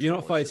some control. You're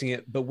not fighting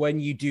it, but when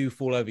you do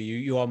fall over,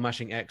 you are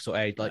mashing X or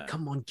A. Like,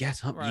 come on,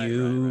 get up,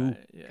 kind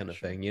of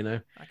thing. You know.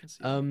 I can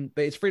see.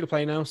 But it's free to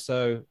play now,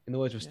 so in the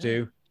words of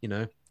Stu,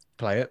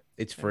 play it.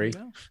 It's free.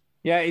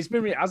 Yeah,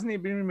 hasn't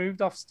it been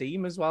removed off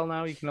Steam as well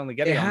now? You can only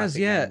get it. It on has,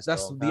 Epic yeah. Games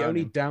That's Store, the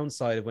only can't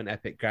downside of when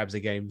Epic grabs a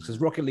game, because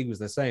Rocket League was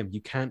the same.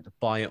 You can't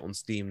buy it on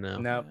Steam now.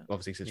 No,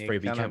 obviously 'cause it's free,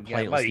 but you can't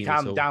play it on well, Steam. you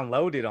can't at all.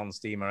 download it on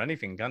Steam or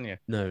anything, can you?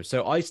 No.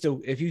 So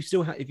if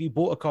you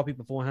bought a copy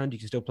beforehand, you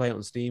can still play it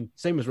on Steam.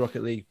 Same as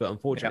Rocket League, but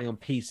unfortunately on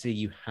PC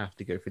you have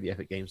to go through the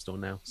Epic Game Store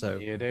now. So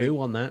boo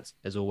on that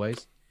as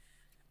always.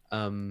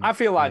 I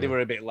feel like they were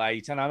a bit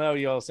late, and I know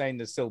you're saying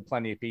there's still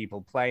plenty of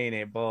people playing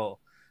it, but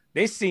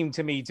this seemed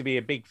to me to be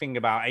a big thing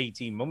about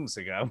 18 months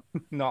ago,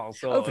 not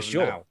sort for of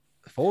sure. now.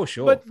 For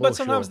sure. But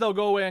sometimes they'll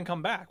go away and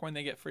come back when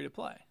they get free to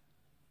play.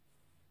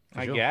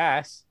 I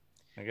guess.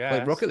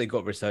 Like Rocket League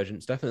got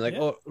resurgence, definitely.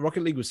 Like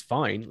Rocket League was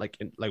fine. Like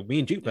me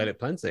and Duke played it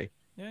plenty.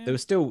 There were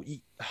still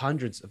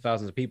hundreds of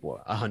thousands of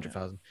people,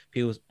 100,000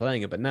 people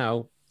playing it, but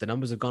now the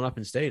numbers have gone up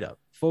and stayed up.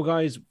 Fall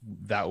Guys,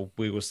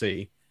 we will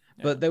see.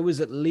 But there was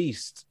at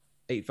least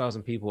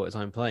 8,000 people at a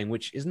time playing,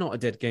 which is not a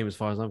dead game as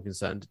far as I'm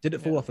concerned. Did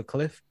it fall off a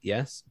cliff?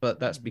 Yes, but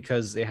that's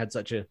because it had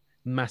such a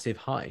massive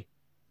high.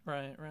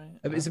 Right.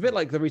 It's a bit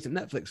like the recent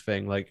Netflix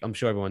thing. Like I'm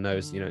sure everyone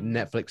knows,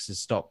 Netflix's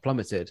stock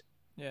plummeted.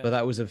 Yeah. But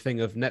that was a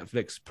thing of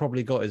Netflix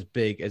probably got as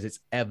big as it's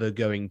ever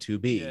going to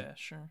be. Yeah,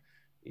 sure.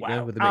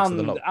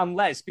 And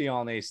let's be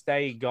honest,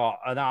 they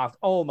got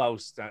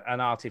almost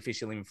an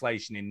artificial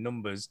inflation in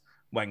numbers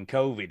when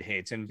COVID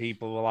hit, and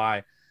people were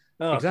like,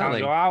 "Oh, exactly.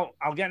 Can't go out.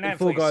 I'll get Netflix."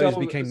 Fall Guys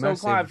became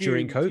massive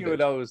during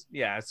COVID.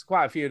 It's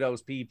quite a few of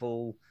those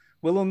people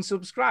will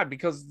unsubscribe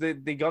because they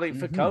got it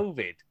for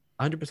COVID.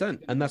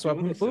 100%, and that's what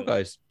happened with Fall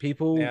Guys.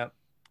 People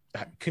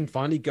can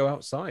finally go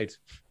outside.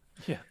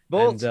 Yeah,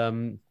 but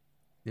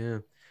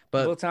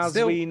but as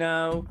still, we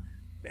know,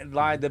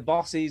 like the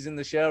bosses and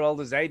the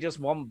shareholders, they just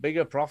want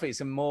bigger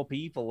profits and more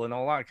people and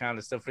all that kind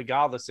of stuff,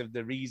 regardless of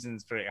the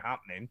reasons for it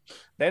happening.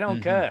 They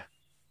don't care.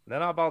 They're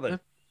not bothered. Yeah.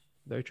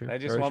 Very true. They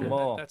just Very want true.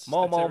 more. That's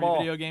more every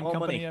video game more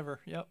company money. ever.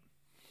 Yep.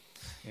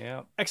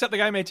 Yeah. Except the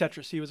guy who made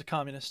Tetris. He was a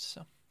communist.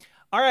 So,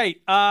 all right.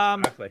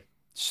 Exactly.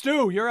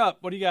 Stu, you're up.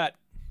 What do you got?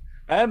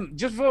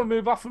 Just before we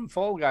move off from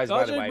Fall Guys,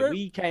 by the way, Bert.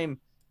 we came,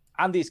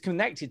 and it's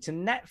connected to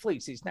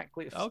Netflix. It's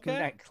Netflix.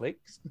 Okay.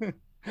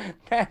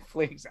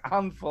 Netflix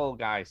and Fall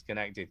Guys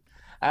connected.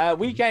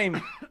 We came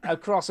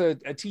across a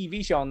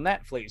TV show on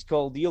Netflix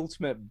called The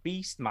Ultimate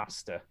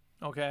Beastmaster.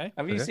 Okay.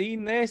 Have you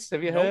seen this?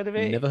 Have you heard of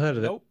it? Never heard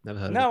of Nope. it. Never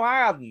heard of No, I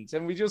hadn't.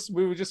 And we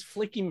were just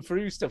flicking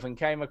through stuff and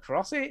came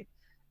across it.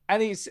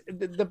 And it's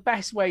the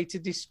best way to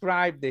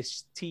describe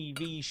this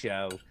TV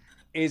show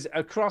is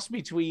a cross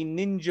between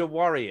Ninja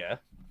Warrior,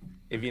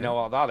 if you know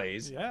what that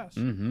is, Yes.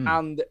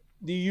 and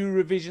the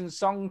Eurovision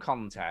Song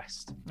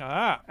Contest.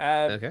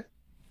 Okay.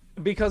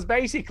 Because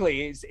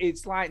basically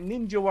it's like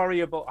Ninja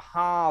Warrior but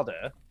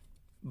harder,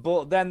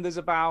 but then there's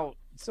about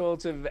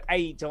sort of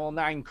 8 or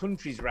 9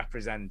 countries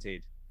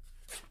represented.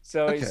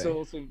 So it's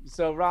sort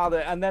of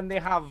and then they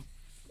have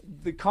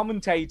the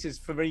commentators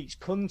for each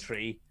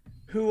country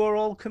who are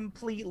all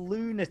complete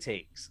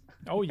lunatics.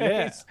 Oh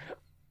yeah.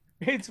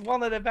 It's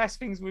one of the best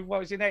things we've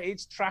watched.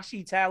 It's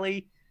trashy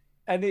telly,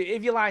 and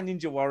if you like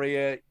Ninja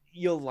Warrior,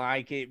 you'll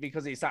like it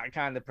because it's that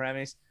kind of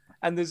premise.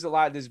 And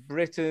there's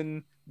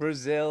Britain,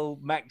 Brazil,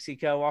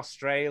 Mexico,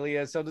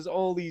 Australia. So there's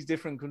all these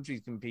different countries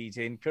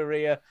competing,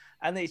 Korea,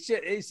 and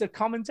it's the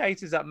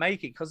commentators that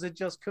make it because they're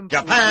just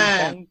completely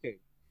bonkers.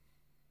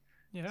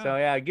 Yeah. So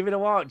yeah, give it a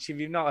watch if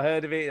you've not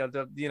heard of it.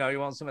 You know, you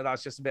want something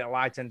that's just a bit of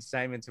light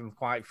entertainment and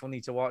quite funny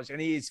to watch, and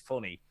it is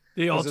funny.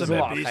 The Ultimate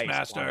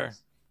Beastmaster.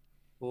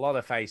 A lot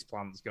of face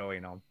plants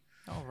going on.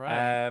 All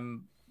right.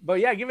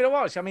 But yeah, give it a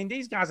watch. I mean,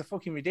 these guys are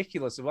fucking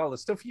ridiculous as well. The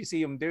stuff you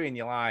see them doing,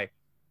 you're like,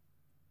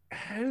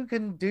 who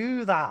can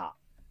do that?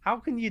 How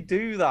can you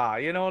do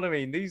that? You know what I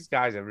mean? These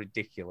guys are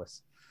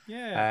ridiculous.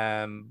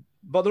 Yeah.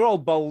 But they're all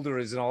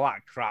boulderers and all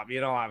that crap.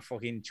 You know, like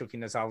fucking chucking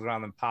themselves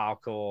around and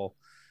parkour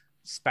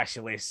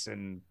specialists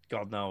and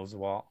God knows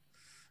what.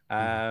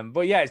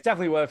 But yeah, it's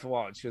definitely worth a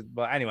watch.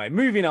 But anyway,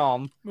 moving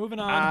on.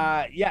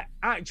 Yeah,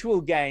 actual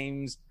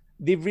games.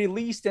 They've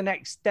released an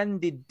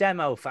extended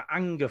demo for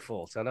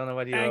Angerfoot. I don't know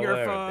whether you're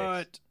aware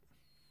of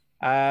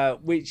this.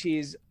 Which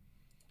is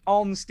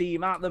on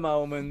Steam at the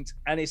moment,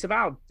 and it's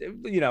about,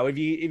 you know, if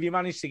you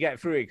manage to get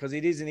through it, because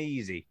it isn't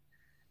easy.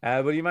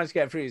 But you manage to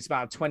get through it, it's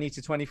about 20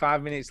 to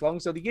 25 minutes long.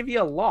 So they give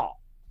you a lot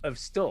of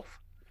stuff.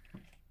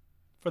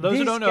 For those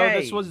who don't know,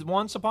 this was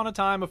once upon a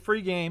time a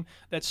free game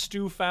that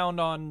Stu found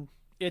on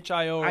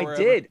itch.io. I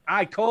did.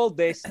 I called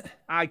this.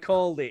 I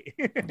called it.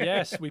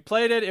 Yes, we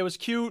played it. It was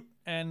cute,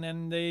 and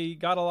then they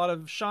got a lot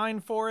of shine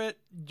for it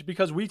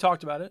because we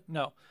talked about it.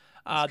 No,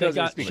 they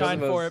got shine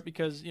for it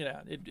because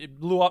it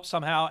blew up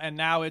somehow, and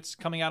now it's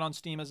coming out on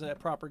Steam as a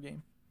proper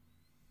game.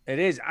 It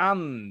is,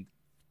 and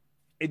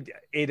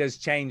it has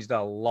changed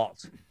a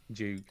lot,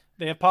 Duke.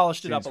 They have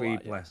polished it up a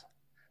lot. Yes.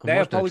 They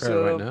have polished it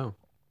up right now.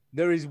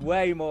 There is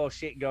way more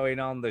shit going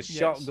on. There's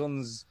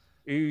shotguns,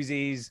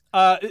 Uzis.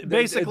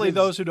 Basically,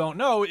 those who don't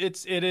know,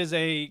 it is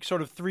a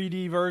sort of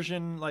 3D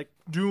version like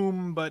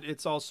Doom, but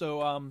it's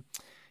also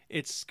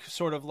it's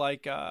sort of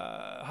like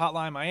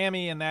Hotline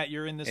Miami, in that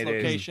you're in this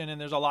location and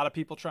there's a lot of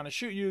people trying to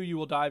shoot you. You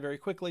will die very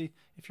quickly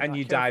if you're not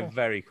careful. Die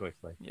very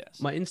quickly.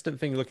 Yes. My instant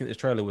thing looking at this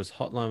trailer was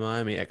Hotline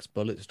Miami X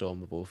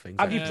Bulletstorm of all things.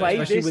 Have you played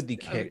especially this? With the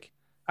kick.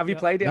 Have you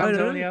played it,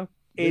 Antonio? No.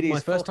 It is my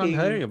first time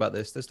hearing about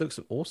this. This looks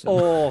awesome.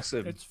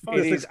 Awesome. It's fun.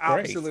 It is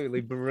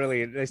absolutely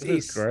brilliant. This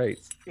is great.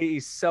 It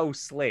is so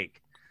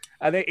slick.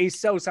 And it is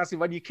so satisfying.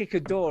 When you kick a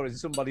door and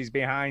somebody's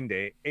behind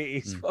it, it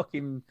is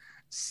fucking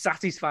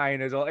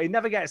satisfying as well. It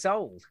never gets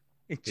old.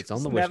 It's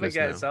on the wish list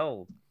never gets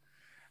old.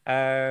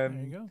 There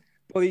you go.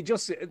 Well,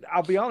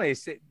 I'll be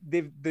honest,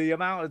 the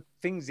amount of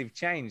things have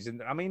changed.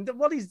 And I mean,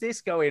 what is this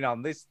going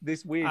on? This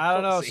weird. I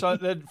don't know. So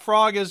the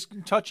frog is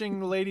touching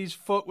the lady's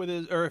foot with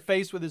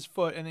face with his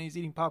foot, and then he's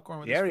eating popcorn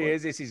with his foot. There he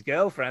is. It's his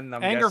girlfriend.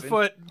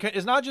 Angerfoot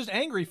is not just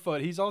angry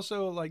foot. He's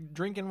also like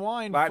drinking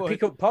wine. Right, foot.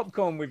 pick up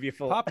popcorn with your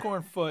foot.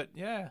 Popcorn foot.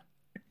 Yeah.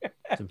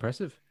 It's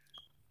impressive.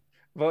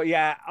 But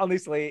yeah,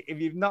 honestly, if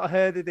you've not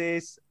heard of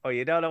this or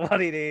you don't know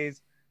what it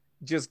is,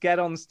 just get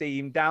on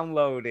Steam,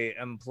 download it,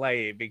 and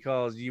play it,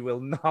 because you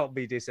will not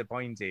be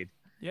disappointed.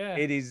 Yeah.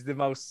 It is the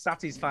most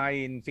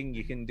satisfying thing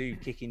you can do,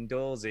 kicking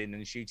doors in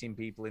and shooting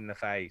people in the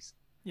face.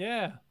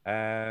 Yeah.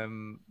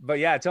 But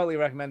yeah, I totally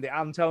recommend it.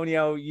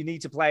 Antonio, you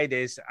need to play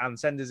this and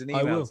send us an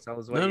email to tell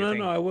us what you think.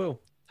 No, I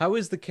will. How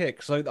is the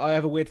kick? So I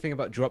have a weird thing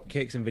about drop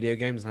kicks in video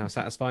games and how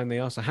satisfying they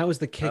are. So how is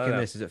the kick in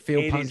this? Does it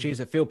feel punchy? Does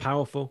it feel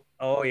powerful?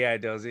 Oh yeah, it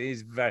does. It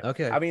is very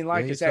okay. I mean,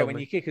 like I say, when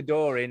you kick a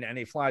door in and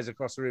it flies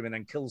across the room and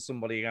then kills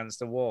somebody against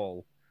the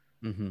wall,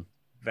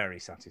 very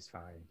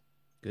satisfying.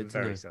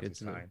 Very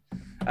satisfying.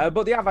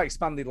 But they have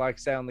expanded, like I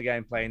say, on the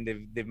gameplay,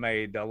 and they've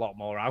made a lot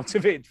more out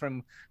of it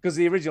because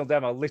the original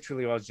demo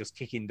literally was just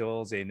kicking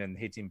doors in and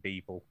hitting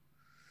people.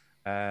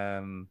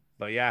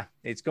 But yeah,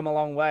 it's come a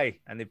long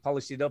way, and they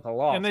polished it up a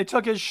lot. And they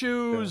took his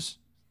shoes.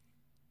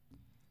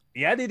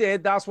 Yeah, they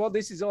did. That's what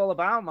this is all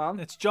about,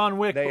 man. It's John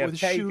Wick, but with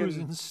shoes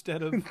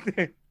instead of.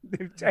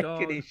 They've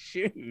taken his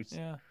shoes.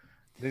 Yeah.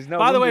 There's no.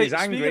 By the way,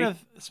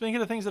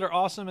 speaking of things that are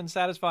awesome and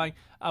satisfying,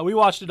 we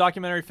watched a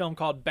documentary film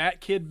called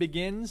Bat Kid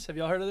Begins. Have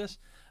y'all heard of this?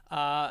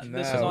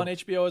 This is on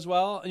HBO as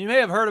well. You may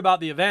have heard about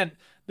the event.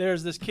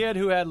 There's this kid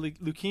who had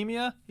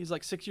leukemia. He's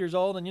like 6 years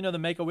old, and you know the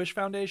Make-A-Wish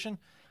Foundation.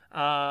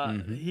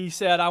 He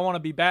said, "I want to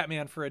be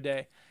Batman for a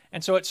day,"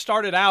 and so it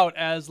started out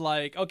as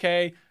like,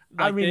 okay.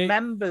 I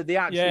remember the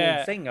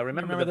actual thing. I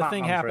remember the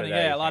thing happening.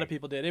 Yeah, a lot of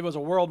people did. It was a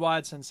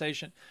worldwide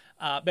sensation.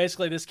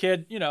 Basically, this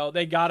kid,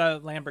 they got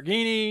a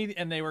Lamborghini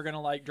and they were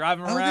gonna like drive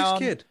him around.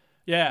 This kid.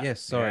 Yeah.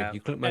 Yes. Sorry,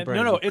 you clicked my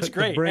brain. No, it's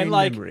great. And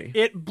like,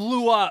 it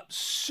blew up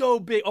so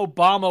big.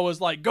 Obama was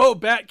like, "Go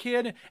Bat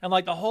Kid," and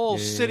like the whole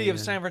city of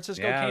San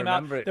Francisco came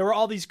out. There were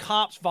all these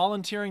cops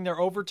volunteering their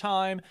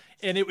overtime,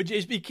 and it would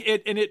just be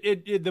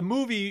the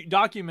movie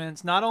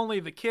documents not only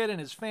the kid and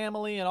his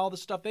family and all the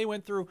stuff they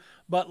went through,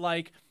 but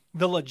like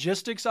the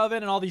logistics of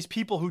it and all these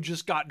people who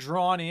just got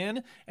drawn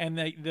in, and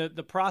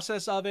the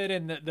process of it,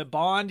 and the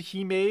bond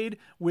he made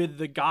with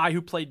the guy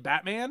who played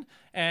Batman.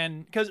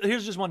 And because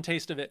here's just one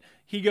taste of it.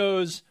 He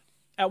goes,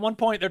 at one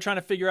point they're trying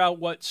to figure out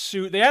what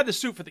suit. They had the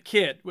suit for the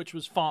kid, which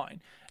was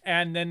fine.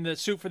 And then the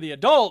suit for the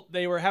adult,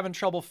 they were having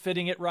trouble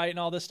fitting it right and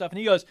all this stuff. And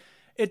he goes,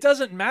 it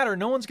doesn't matter.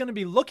 No one's going to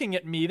be looking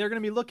at me. They're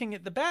going to be looking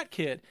at the Bat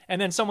Kid. And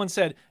then someone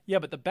said, yeah,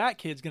 but the Bat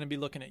Kid's going to be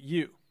looking at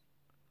you.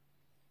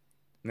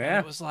 Yeah. And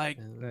it was like,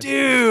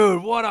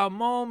 dude, what a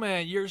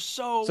moment. You're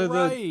so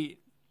right.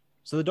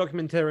 So the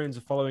documentarians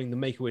are following the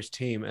Make-A-Wish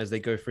team as they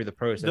go through the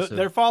process.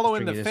 They're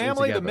following the stringing this all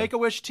family, the together.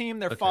 Make-A-Wish team.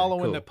 They're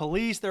following the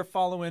police. They're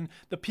following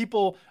the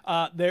people.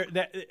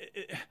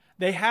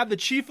 They had the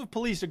chief of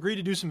police agree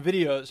to do some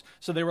videos.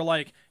 So they were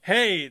like,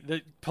 hey,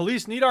 the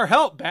police need our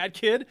help, Bad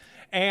Kid.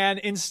 And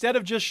instead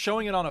of just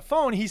showing it on a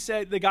phone,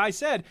 the guy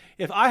said,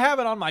 if I have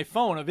it on my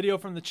phone, a video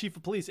from the chief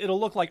of police, it'll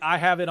look like I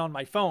have it on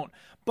my phone.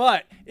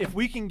 But if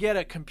we can get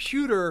a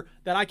computer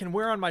that I can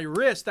wear on my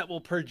wrist that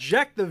will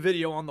project the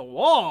video on the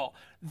wall,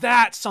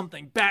 that's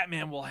something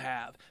Batman will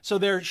have. So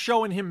they're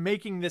showing him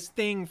making this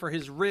thing for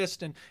his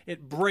wrist, and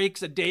it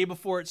breaks a day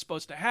before it's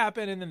supposed to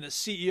happen. And then the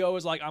CEO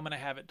is like, I'm going to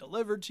have it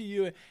delivered to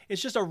you.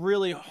 It's just a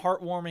really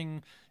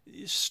heartwarming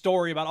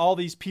story about all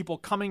these people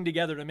coming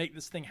together to make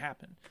this thing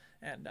happen.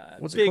 And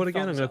what's it called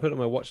again? I'm going to put it on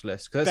my watch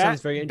list because that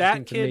sounds very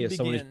interesting to me as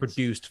someone who's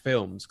produced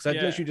films. Because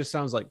that literally just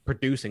sounds like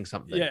producing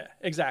something. Yeah,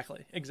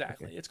 exactly.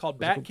 Okay. It's called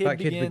Bat Kid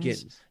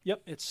Begins.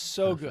 Yep, it's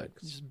so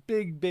Perfect. good. Just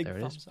big There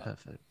it thumbs is. up.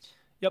 Perfect.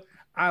 Yep.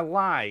 I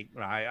like,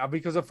 right,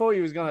 because I thought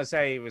he was going to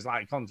say it was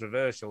like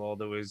controversial or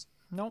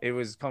it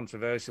was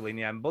controversial in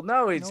the end. But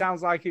no, it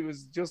sounds like it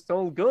was just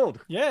all good.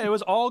 Yeah, it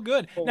was all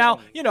good.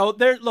 Now,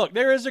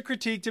 there is a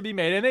critique to be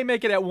made, and they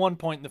make it at one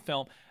point in the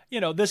film.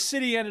 The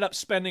city ended up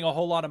spending a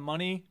whole lot of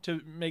money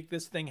to make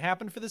this thing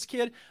happen for this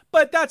kid,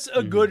 but that's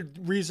a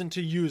good reason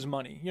to use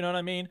money. You know what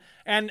I mean?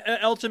 And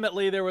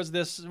ultimately, there was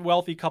this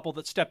wealthy couple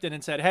that stepped in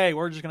and said, hey,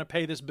 we're just going to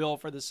pay this bill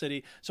for the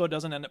city so it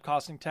doesn't end up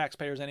costing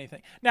taxpayers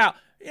anything. Now,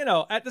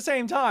 at the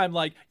same time,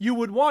 like, you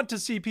would want to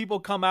see people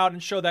come out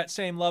and show that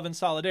same love and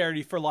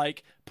solidarity for,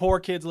 like, poor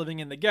kids living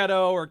in the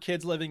ghetto or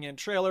kids living in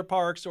trailer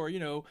parks or,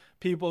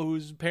 people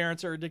whose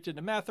parents are addicted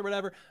to meth or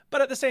whatever.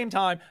 But at the same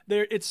time,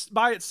 it's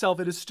by itself,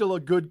 it is still a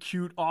good,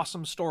 cute,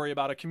 awesome story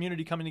about a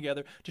community coming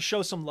together to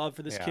show some love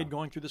for this kid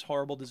going through this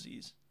horrible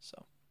disease.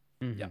 So,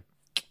 yeah.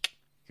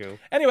 Cool.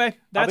 Anyway,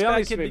 that's I'll be Bad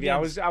honest Kid with you,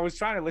 Begins. I was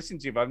trying to listen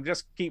to you, but I'm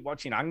just keep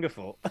watching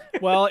Angerfoot.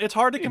 Well, it's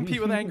hard to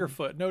compete with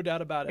Angerfoot, no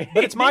doubt about it.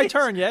 But it's my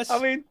turn, yes? I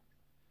mean,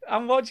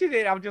 I'm watching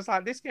it. I'm just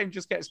like, this game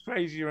just gets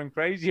crazier and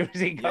crazier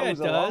as it goes Yeah, it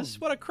along. does.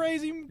 What a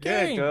crazy game.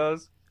 Yeah, it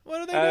does.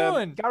 What are they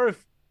doing?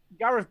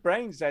 Gareth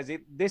Brain says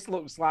this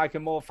looks like a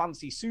more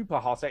fancy Super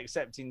Hot,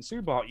 except in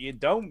Super Hot you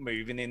don't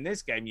move, and in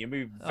this game you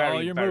move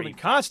very, you're very moving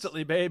fast.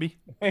 constantly, baby.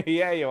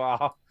 Yeah, you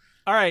are.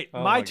 All right, Oh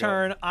my my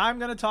turn. God. I'm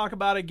going to talk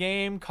about a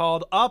game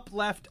called Up,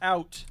 Left,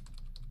 Out.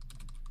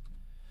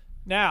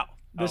 Now,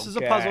 this is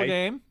a puzzle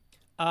game.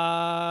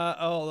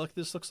 Look,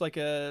 this looks like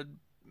this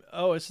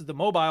is the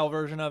mobile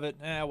version of it.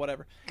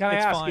 Whatever. Can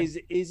It's I ask, fine.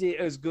 is it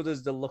as good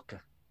as the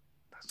Looker?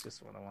 That's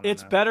just what I want to know.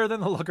 It's better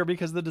than the Looker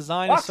because the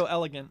design What? is so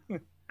elegant.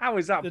 How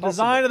is that The possible?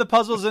 design of the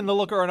puzzles in the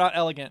Looker are not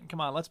elegant. Come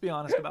on, let's be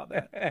honest about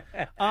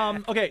that.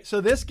 Okay, so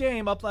this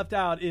game, Up, Left,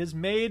 Out, is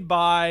made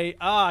by,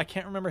 I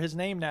can't remember his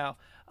name now.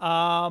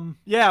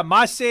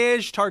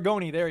 Masej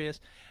Targoni. There he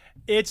is.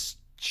 It's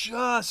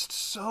just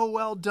so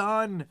well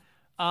done.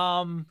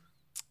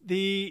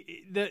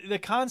 The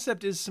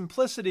concept is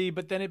simplicity,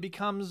 but then it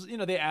becomes,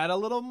 they add a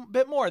little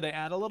bit more. They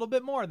add a little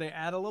bit more. They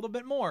add a little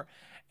bit more.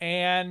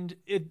 And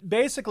it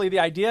basically the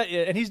idea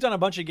is, and he's done a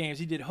bunch of games.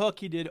 He did Hook.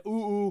 He did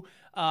Ooh.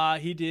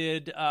 He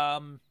did.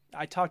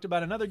 I talked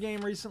about another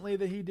game recently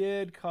that he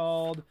did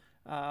called.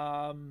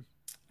 What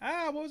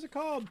was it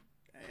called?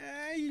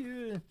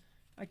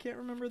 I can't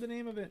remember the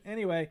name of it.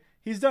 Anyway,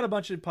 he's done a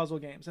bunch of puzzle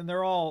games, and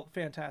they're all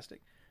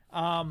fantastic.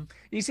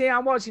 You see,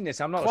 I'm watching this.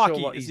 I'm not Clocky sure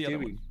what is he's the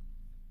other doing.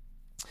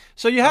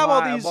 So you have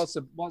all these.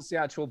 What's the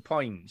actual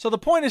point? So the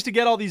point is to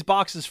get all these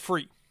boxes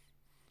free.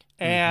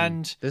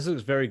 And this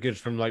looks very good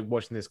from like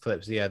watching this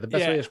clip. So yeah, the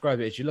best way to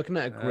describe it is you're looking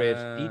at a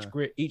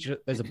grid. Each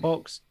there's a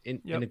box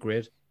in a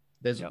grid.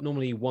 There's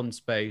normally one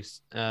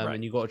space,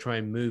 and you got to try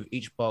and move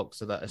each box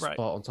so that a spot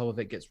on top of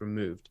it gets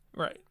removed.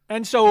 Right.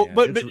 And so,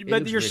 but it you're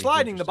looks really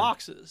sliding the interesting.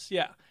 boxes,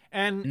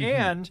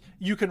 and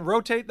you can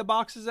rotate the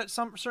boxes at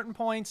some certain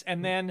points,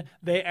 and then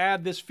they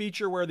add this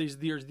feature where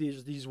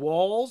these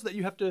walls that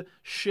you have to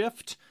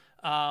shift.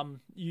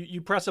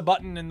 You press a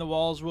button and the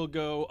walls will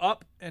go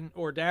up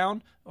or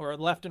down or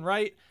left and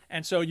right,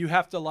 and so you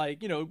have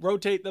to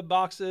rotate the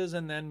boxes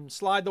and then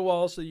slide the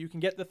walls so you can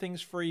get the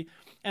things free.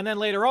 And then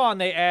later on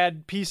they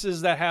add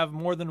pieces that have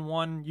more than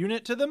one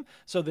unit to them,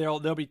 so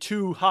they'll be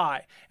too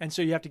high, and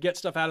so you have to get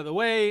stuff out of the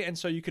way, and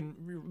so you can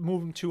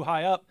move them too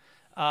high up.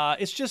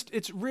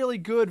 It's really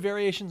good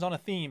variations on a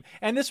theme,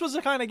 and this was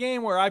the kind of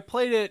game where I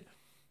played it.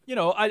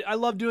 I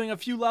love doing a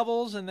few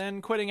levels and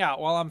then quitting out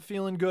while I'm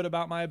feeling good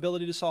about my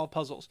ability to solve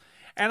puzzles.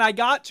 And I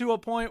got to a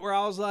point where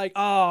I was like,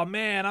 oh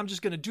man, I'm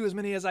just going to do as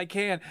many as I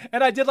can.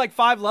 And I did like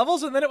 5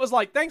 levels, and then it was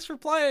like, thanks for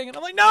playing. And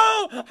I'm like, no,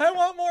 I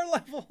want more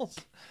levels.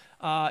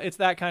 It's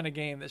that kind of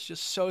game that's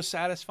just so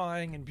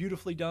satisfying and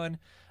beautifully done.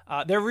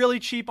 They're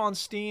really cheap on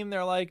Steam.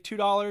 They're like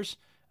 $2.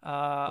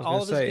 I was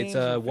All of his games it's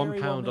are £1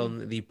 very well made.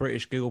 on the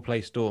British Google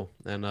Play Store,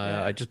 and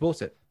I just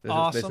bought it. This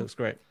Awesome. looks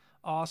great.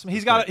 Awesome. He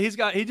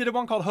did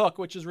one called Hook,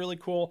 which is really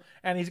cool,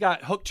 and he's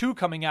got Hook 2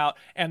 coming out,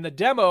 and the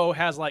demo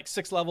has like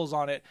 6 levels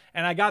on it,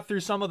 and I got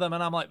through some of them,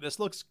 and I'm like, this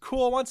looks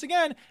cool once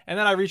again, and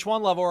then I reached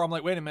one level where I'm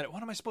like, wait a minute,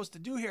 what am I supposed to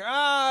do here?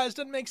 This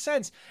doesn't make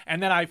sense,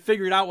 and then I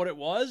figured out what it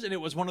was, and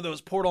it was one of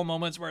those Portal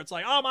moments where it's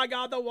like, oh my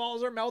god, the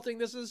walls are melting,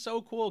 this is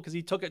so cool, because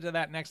he took it to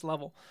that next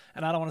level,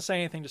 and I don't want to say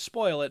anything to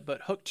spoil it,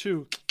 but Hook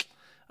 2,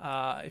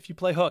 if you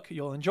play Hook,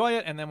 you'll enjoy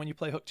it, and then when you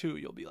play Hook 2,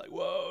 you'll be like,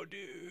 whoa,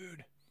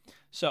 dude.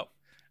 So...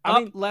 I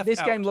mean, left, this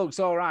out. game looks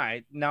all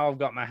right. Now I've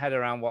got my head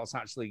around what's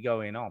actually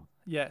going on.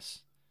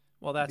 Yes.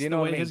 Well, that's you the know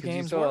way what I mean? his 'Cause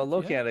games you sort of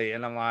work. look at it,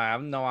 and I'm like, I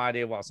have no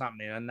idea what's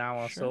happening, and now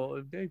I Sure. sort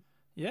of do.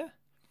 Yeah.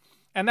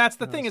 And that's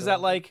the thing is that,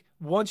 like,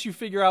 once you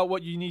figure out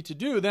what you need to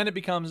do, then it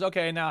becomes,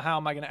 okay, now how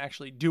am I going to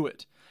actually do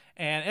it?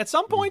 And at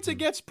some points it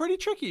gets pretty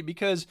tricky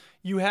because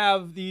you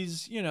have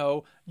these,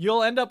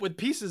 you'll end up with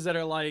pieces that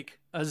are like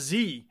a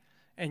Z.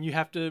 And you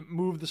have to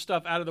move the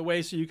stuff out of the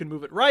way so you can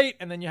move it right,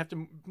 and then you have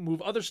to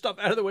move other stuff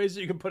out of the way so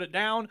you can put it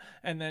down,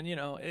 and then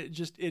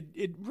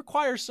it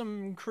requires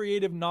some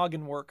creative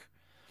noggin work.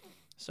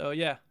 So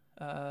yeah,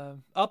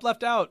 up,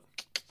 left, out,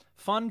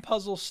 fun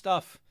puzzle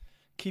stuff.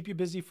 Keep you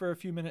busy for a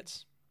few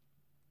minutes.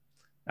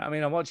 I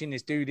mean, I'm watching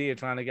this dude here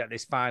trying to get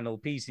this final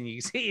piece, and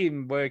you can see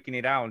him working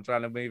it out and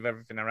trying to move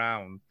everything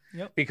around.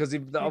 Yep. Because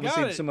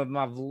obviously some of them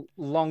have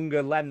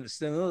longer lengths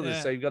than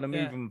others, so you've got to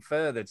move them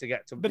further to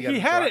get to. But he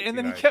had it, and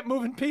then he kept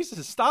moving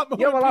pieces. Stop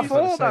moving. Yeah, well, pieces.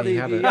 I thought that he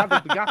had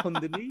the gap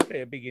underneath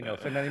it big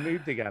enough, and then he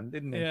moved again,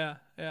 didn't he?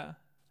 Yeah.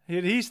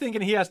 He's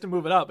thinking he has to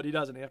move it up, but he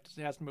doesn't.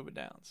 He has to move it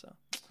down. So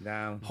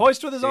down.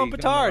 Hoist with his own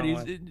petard.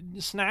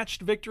 He's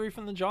snatched victory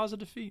from the jaws of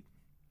defeat.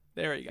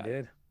 There you go. He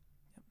did.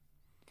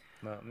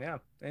 Well, yeah,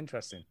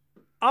 interesting.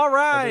 All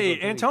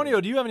right, Antonio,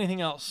 do you have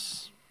anything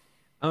else?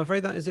 I'm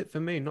afraid that is it for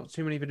me. Not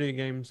too many video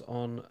games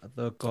on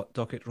the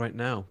docket right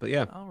now. But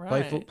yeah, all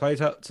right.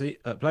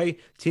 play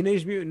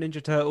Teenage Mutant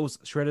Ninja Turtles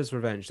Shredder's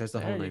Revenge. That's the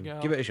whole name.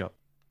 Give it a shot.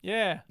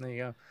 Yeah. There you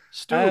go.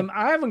 Stu.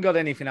 I haven't got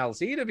anything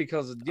else either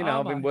because,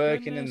 I've been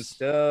working and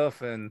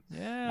stuff. And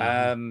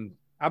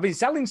I've been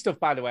selling stuff,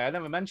 by the way. I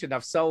never mentioned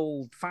I've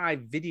sold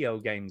 5 video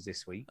games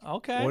this week.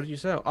 Okay. What did you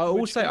sell? I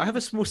will say I have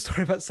a small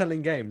story about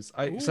selling games.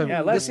 Let's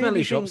the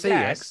smelly shop,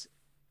 CEX.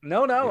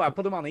 No, I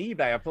put them on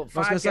eBay. I put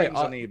 5 games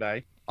on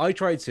eBay. I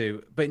tried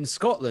to, but in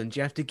Scotland,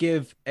 you have to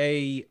give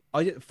a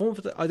form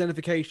for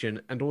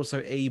identification and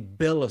also a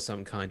bill of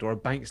some kind or a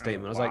bank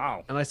statement. I was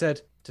like, and I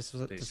said, to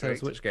sell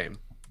which game?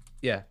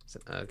 Yeah. So,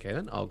 okay,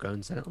 then I'll go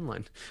and sell it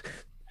online.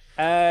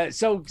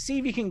 So see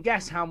if you can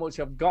guess how much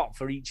I've got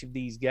for each of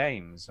these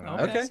games. Right?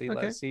 Okay.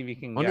 Let's see if you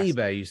can on guess.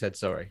 eBay. You said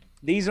sorry.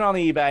 These are on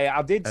eBay.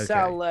 I did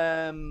sell.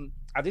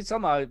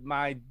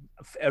 My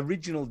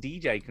original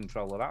DJ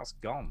controller. That's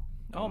gone.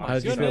 Oh my How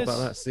goodness! do you feel about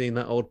that? Seeing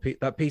that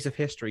that piece of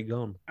history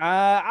gone.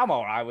 I'm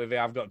all right with it.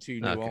 I've got 2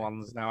 new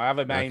ones now. I have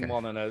a main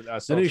one and a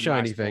the new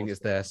shiny thing is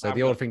there, so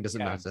the old thing doesn't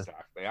matter.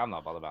 Exactly. I'm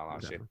not bothered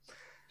about that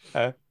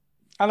shit.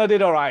 And I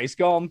did all right. It's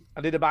gone.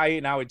 I did buy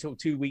it now. It took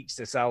 2 weeks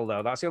to sell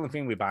though. That's the only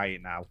thing we buy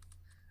it now.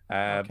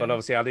 But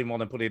obviously I didn't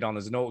want to put it on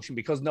as an auction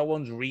because no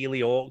one's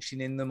really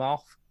auctioning them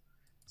off.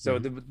 So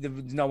there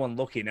was no one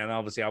looking, and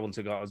obviously I wouldn't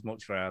have got as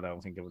much for it. I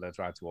don't think if they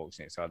tried to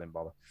auction it, so I didn't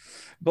bother.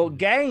 But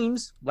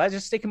games, let's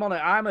just stick them on it.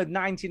 I'm a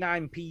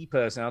 99p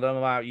person. I don't know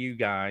about you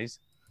guys,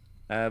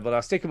 but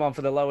I'll stick them on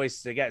for the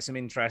lowest to get some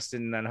interest,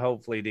 and then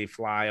hopefully they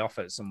fly off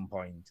at some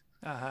point.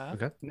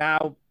 Okay.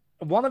 Now,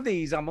 one of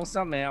these, I must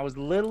admit, I was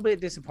a little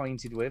bit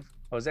disappointed with.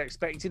 I was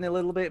expecting a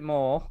little bit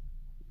more.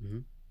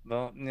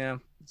 But yeah,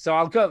 so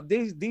I'll go.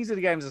 These are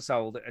the games I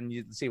sold, and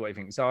you see what you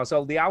think. So I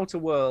sold The Outer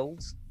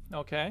Worlds.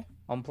 Okay.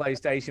 On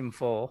PlayStation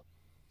 4.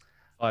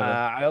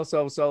 I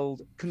also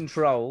sold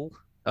Control.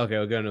 Okay,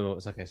 we're going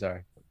to. Okay,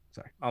 sorry.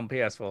 On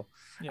PS4.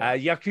 Yeah.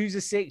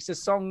 Yakuza 6, A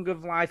Song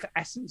of Life,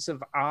 Essence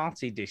of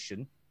Art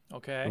Edition.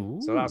 Okay.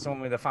 Ooh. So that's one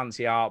with a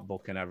fancy art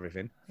book and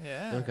everything.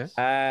 Yeah.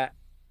 Okay.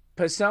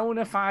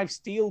 Persona 5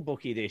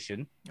 Steelbook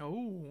Edition.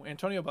 Oh,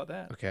 Antonio about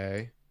that.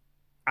 Okay.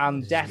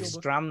 And Death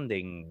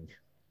Stranding.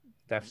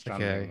 Death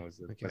Stranding was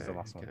the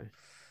last one.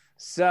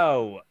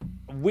 So,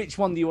 which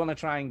one do you want to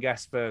try and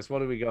guess first?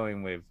 What are we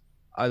going with?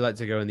 I'd like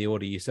to go in the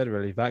order you said,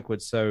 really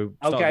backwards. So,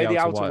 okay, the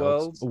Outer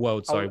Worlds.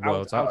 Worlds. I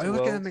always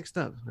get them mixed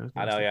up.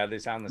 I know, yeah, they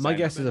sound the same. My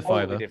guess is a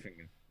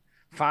 $5.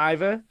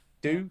 $5,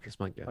 Duke. That's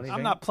my guess.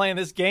 I'm not playing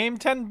this game.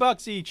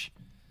 $10 each.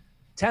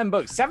 $10,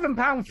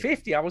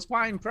 £7.50. I was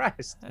quite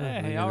impressed.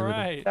 Hey, all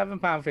right.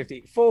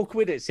 £7.50.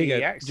 £4 at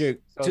CEX. Duke,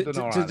 so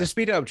to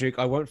speed it up, Duke,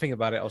 I won't think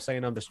about it. I'll say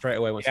a number straight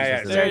away once you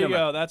say there you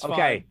go. That's fine.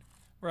 Okay.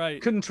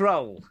 Right.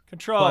 Control.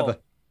 $7.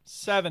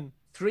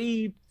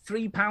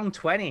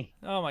 £3.20.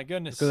 Oh my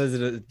goodness. Because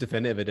there's a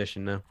definitive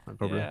edition now.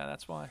 Probably. Yeah,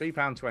 that's why.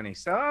 £3.20.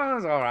 So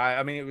that's all right.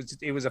 I mean,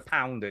 it was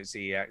 £1 at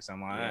CEX.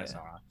 I'm like, that's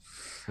all right.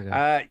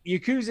 Okay.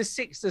 Yakuza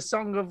 6, The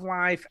Song of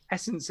Life,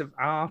 Essence of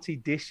Art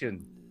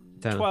Edition.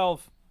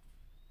 12.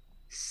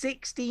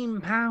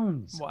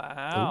 £16.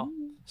 Wow.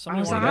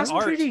 That's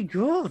pretty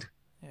good.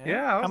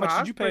 Yeah. How much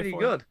did you pay pretty for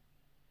good.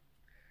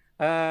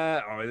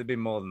 It'd been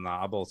more than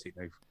that. I bought it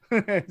new.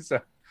 So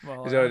Well,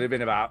 Because it would have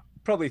been about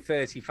probably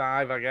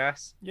 35, I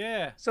guess.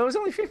 Yeah. So it was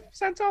only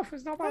 50% off.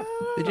 It's not bad.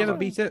 Did you ever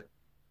beat it?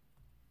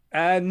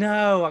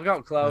 No, I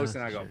got close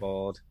and I got shame.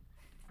 bored.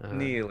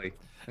 Nearly.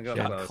 I got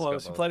Got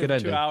close. You Got bored. played it Good for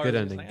 2 ending, hours. good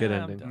and it's ending, like, good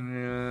I'm ending. done.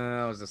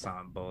 Yeah, I was just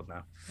I'm bored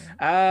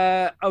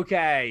now.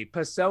 Okay,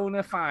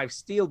 Persona 5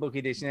 Steelbook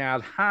Edition. I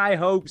had high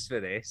hopes for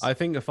this. I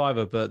think a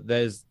 $5, but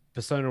there's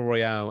Persona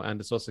Royale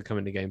and it's also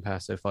coming to Game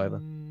Pass, so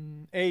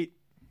 $5. 8.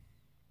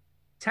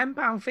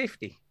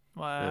 £10.50.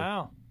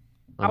 Wow.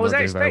 I was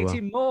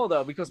expecting more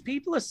though, because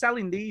people are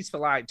selling these for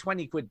like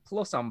 20 quid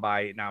plus on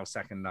buy it now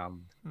second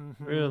hand.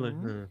 Really?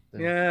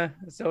 Yeah,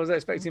 so I was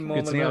expecting more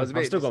Good to money. know. I was a bit,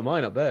 I've still got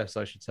mine up there,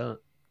 so I should sell it.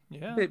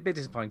 Yeah. bit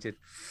disappointed.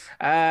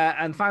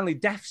 And finally,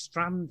 Death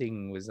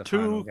Stranding was the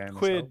final game. 2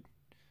 quid.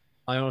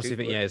 I honestly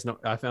think, yeah, it's not.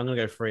 I think I'm gonna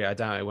go free. I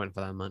doubt it went for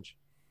that much.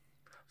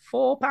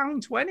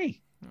 £4.20.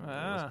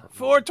 Ah,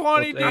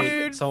 420,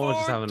 dude. Someone's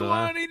just having a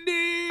laugh. 420,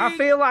 dude. I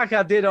feel like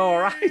I did all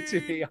right, to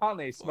be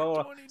honest.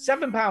 More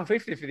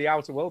 £7.50 for the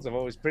Outer Worlds, I've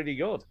always pretty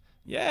good.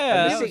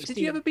 Yeah. And the Did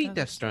you ever beat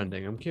Death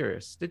Stranding? I'm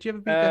curious. Did you ever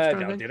beat No, Death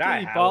Stranding? did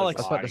I? Holy bollocks.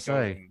 I was about to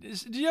say.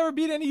 Did you ever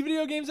beat any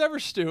video games ever,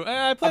 Stu?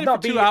 I played I've it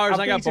not for 2 beat- hours and I've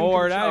I got beaten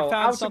bored. Control. I found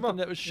Out of something a-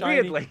 that was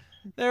shiny. Weirdly.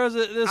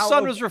 The Out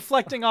sun of- was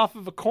reflecting off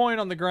of a coin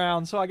on the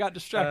ground, so I got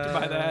distracted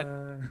by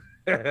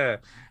that.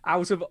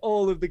 Out of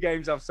all of the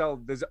games I've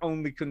sold, there's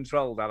only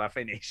Control that I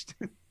finished.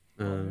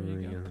 But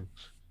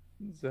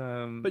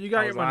you got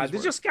I your was money's like, they're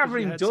worth, just 'cause you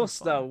gathering had some dust,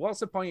 fun. though. What's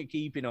the point of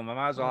keeping them? I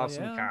might as well have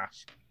some yeah.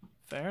 cash.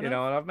 Fair You enough.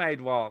 know, and I've made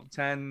what,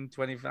 10,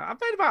 25?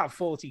 I've made about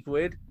 40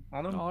 quid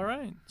on them. All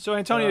right. So,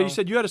 Antonio, you So-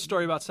 said you had a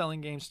story about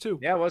selling games too.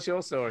 Yeah, what's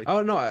your story?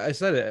 Oh no, I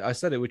said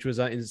it, which was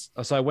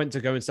so I went to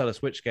go and sell a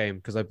Switch game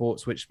because I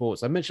bought Switch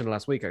Sports. I mentioned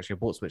last week actually I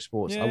bought Switch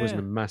Sports. I wasn't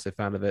a massive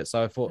fan of it,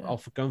 so I thought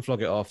I'll go and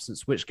flog it off since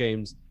Switch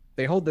games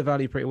they hold their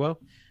value pretty well.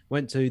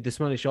 Went to the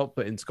smelly shop,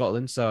 but in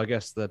Scotland, so I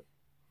guess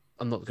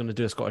I'm not going to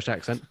do a Scottish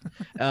accent.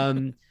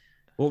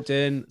 Walked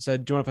in,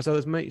 said, "Do you mind if I sell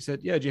this, mate?" He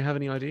said, "Yeah. Do you have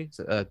any ID?" I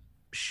said,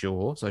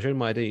 "Sure." So I showed him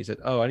my ID. He said,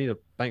 "Oh, I need a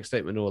bank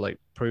statement or like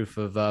proof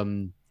of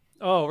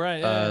Oh, right.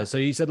 Yeah. So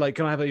he said, like,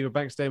 can I have either a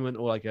bank statement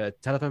or like a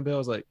telephone bill? I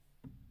was like,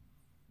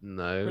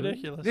 no.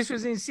 Ridiculous. This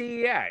was in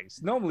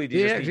CEX. Normally,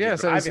 they just CEX, need yeah, your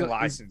so it's- driving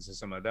it's- license or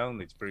something, don't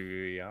they, to prove who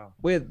you are.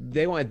 Weird.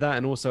 They wanted that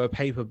and also a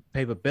paper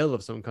bill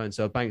of some kind,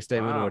 so a bank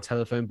statement or Wow. a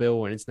telephone bill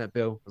or an internet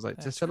bill. I was like,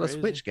 That's just sell crazy. a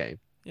Switch game.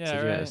 Yeah, So,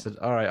 right. I said,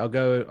 all right, I'll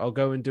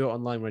go and do it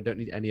online where I don't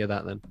need any of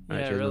that then. All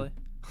right, Yeah, cheers, really.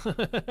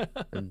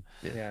 man. And,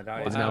 Yeah, that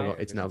it's is now crazy.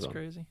 gone. It's now That's gone.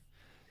 crazy.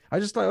 I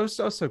just like I was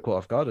so caught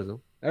off guard as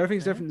well.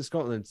 Everything's different in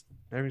Scotland.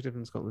 Everything's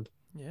different in Scotland.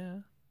 Yeah.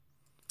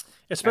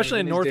 Especially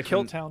in Everything North is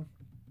different. Killtown.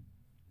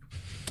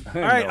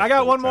 All right, I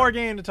got one more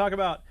game to talk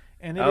about,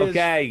 and it is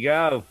Okay,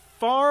 go.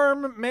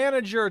 Farm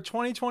Manager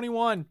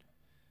 2021.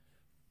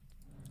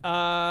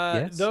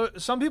 Yes. Though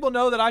some people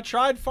know that I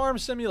tried Farm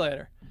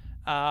Simulator,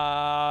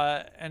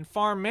 and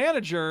Farm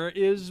Manager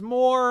is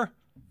more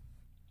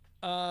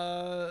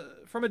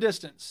from a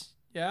distance.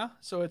 Yeah,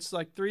 so it's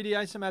like 3D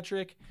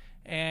isometric,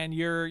 and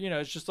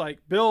it's just like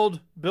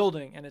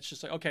building, and it's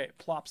just like, okay, it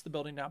plops the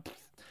building down.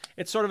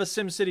 It's sort of a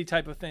SimCity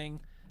type of thing.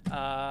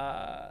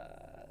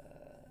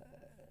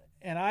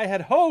 And I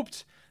had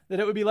hoped that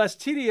it would be less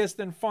tedious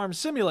than Farm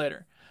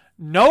Simulator.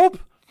 Nope,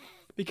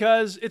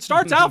 because it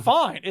starts out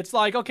fine. It's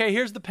like, okay,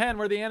 here's the pen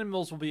where the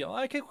animals will be.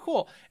 Okay,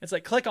 cool. It's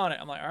like, click on it.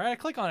 I'm like, all right, I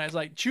click on it. It's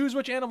like, choose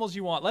which animals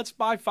you want. Let's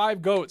buy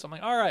 5 goats. I'm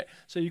like, all right.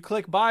 So you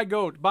click buy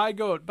goat, buy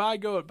goat, buy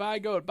goat, buy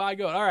goat, buy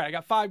goat. All right, I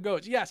got 5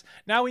 goats. Yes.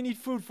 Now we need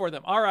food for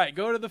them. All right,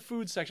 go to the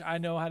food section. I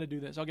know how to do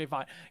this. Okay,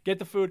 fine. Get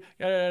the food.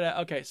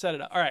 Okay, set it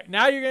up. All right,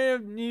 now you're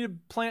going to need to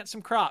plant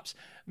some crops.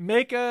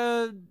 Make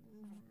a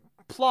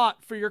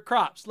plot for your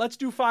crops. Let's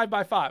do 5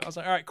 by 5. I was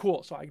like, all right,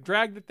 cool. So I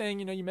drag the thing,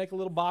 you make a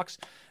little box.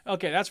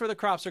 Okay, that's where the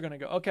crops are going to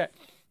go. Okay,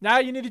 now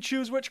you need to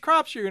choose which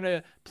crops you're going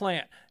to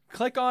plant.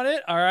 Click on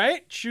it. All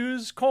right,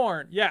 choose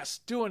corn. Yes,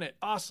 doing it.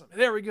 Awesome.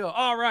 There we go.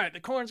 All right, the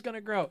corn's going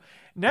to grow.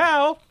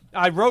 Now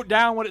I wrote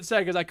down what it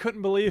said because I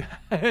couldn't believe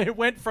it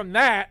went from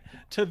that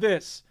to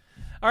this.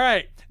 All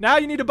right, now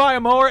you need to buy a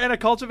mower and a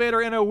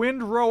cultivator and a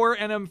windrower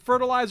and a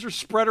fertilizer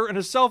spreader and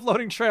a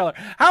self-loading trailer.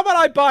 How about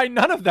I buy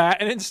none of that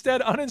and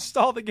instead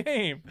uninstall the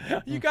game?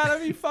 You gotta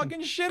be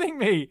fucking shitting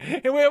me.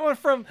 It went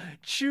from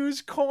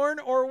choose corn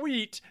or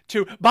wheat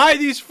to buy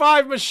these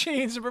 5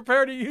 machines and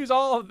prepare to use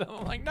all of them.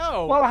 I'm like,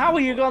 no. Well, how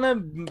are you going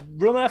to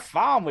run a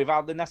farm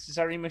without the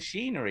necessary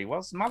machinery?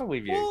 What's the matter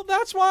with you? Well,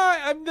 that's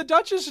why the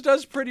Duchess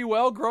does pretty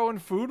well growing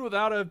food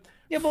without a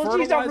Yeah, but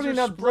she's not running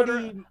a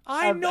bloody.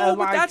 I know,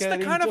 but that's the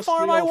kind of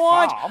farm I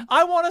want.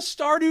 I want a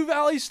Stardew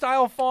Valley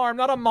style farm,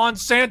 not a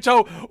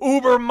Monsanto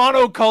uber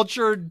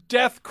monoculture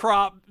death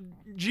crop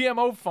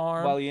GMO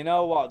farm. Well, you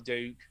know what,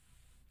 Duke?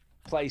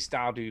 Play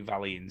Stardew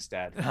Valley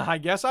instead. I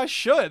guess I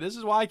should. This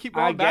is why I keep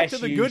I going back to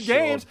guess the you good should.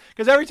 games,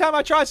 because every time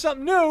I try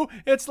something new,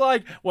 it's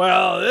like,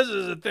 well, this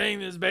is a thing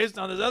that's based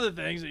on this other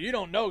thing, so you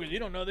don't know because you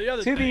don't know the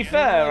other thing. To be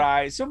fair,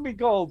 right, something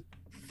called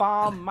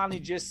Farm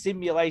Manager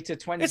Simulator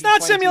 2021. It's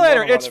not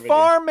simulator. or It's whatever it is.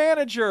 Farm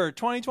Manager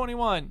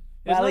 2021.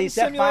 There's Well, nothing it's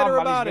a simulator farm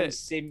about management it.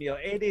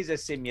 simulator. It is a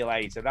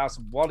simulator. That's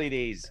what it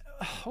is.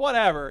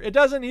 whatever. It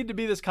doesn't need to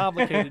be this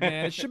complicated,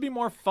 man. It should be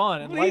more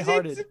fun and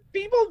lighthearted.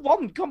 People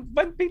want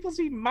when people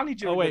see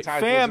manager. Oh wait,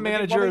 fan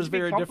manager is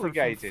very different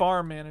from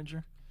farm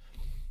manager.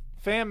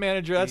 Fan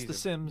manager, that's The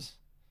Sims.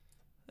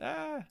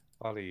 What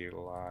are you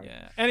like?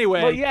 Yeah.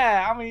 Anyway. But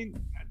yeah, I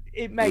mean,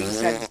 it makes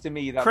sense to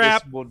me that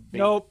this would be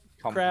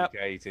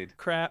complicated.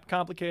 Crap.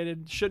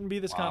 Complicated. Shouldn't be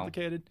this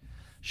complicated.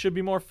 Should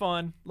be more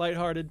fun,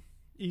 lighthearted,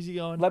 easy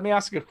going. Let me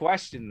ask a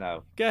question,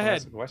 though. Go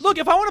ahead. Look,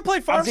 if I want to play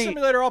Farm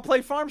Simulator, I'll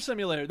play Farm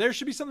Simulator. There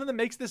should be something that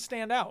makes this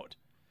stand out.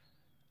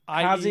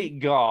 Has it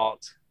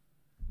got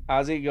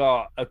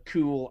a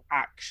cool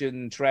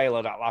action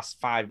trailer that lasts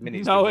 5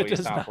 minutes? No, it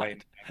does not.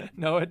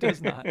 No, it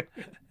does not.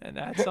 And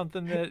that's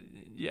something that,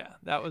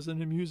 that was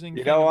an amusing.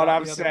 You know what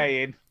I'm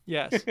saying?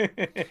 Yes.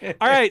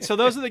 All right, so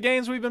those are the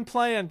games we've been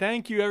playing.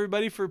 Thank you,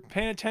 everybody, for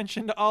paying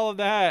attention to all of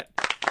that.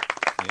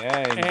 Yeah,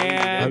 indeed.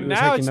 And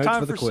now it's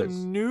time for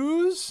some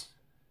news.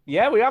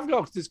 Yeah, we have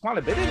got. There's quite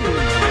a bit of news.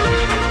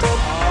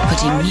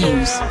 Putting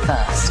news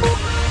first.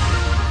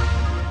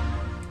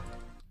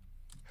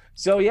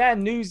 So yeah,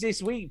 news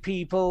this week,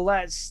 people.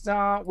 Let's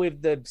start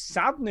with the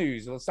sad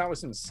news. We'll start with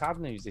some sad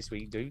news this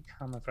week, Duke.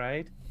 I'm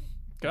afraid.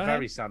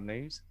 Very sad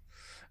news.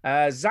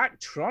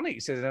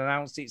 Zachtronics has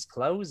announced it's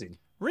closing.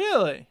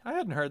 Really? I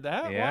hadn't heard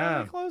that. Yeah. Why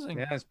are they closing?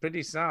 Yeah, it's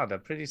pretty sad.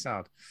 Pretty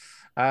sad.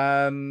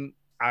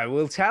 I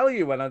will tell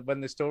you when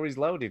the story's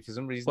loaded. For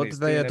some reason, what did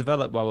they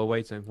develop while we're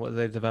waiting? What did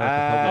they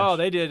develop?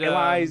 They did.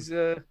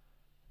 Eliza.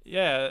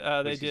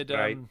 They did.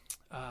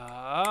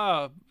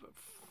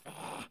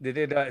 They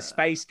did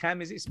Space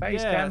Chem. Is it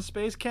Space Chem? Yeah,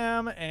 Space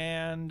Chem,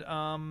 and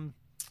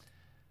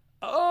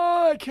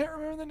I can't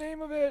remember the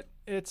name of it.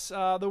 It's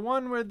the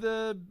one with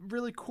the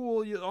really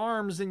cool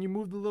arms, and you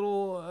move the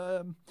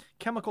little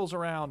chemicals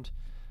around.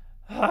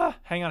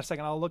 Hang on a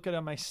second. I'll look it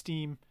on my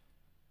Steam.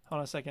 Hold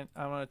on a second.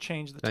 I'm going to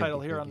change the title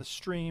here on the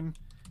stream.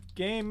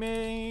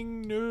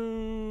 Gaming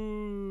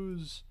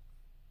news.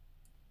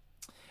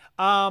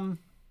 Yeah,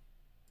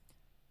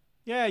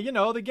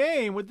 the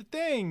game with the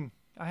thing.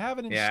 I have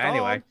it installed. Yeah,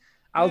 anyway.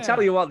 I'll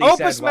tell you what they said.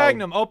 Opus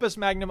Magnum. One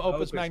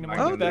of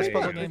the best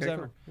puzzle games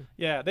ever. Cool.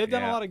 Yeah, they've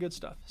done a lot of good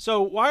stuff.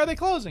 So why are they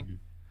closing?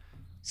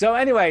 So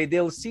anyway,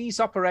 they'll cease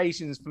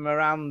operations from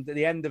around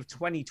the end of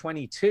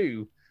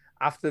 2022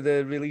 after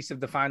the release of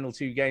the final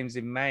 2 games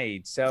in May.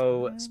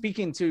 So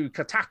speaking to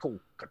Kotaku,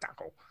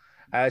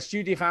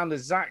 studio founder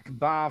Zach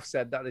Barth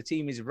said that the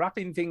team is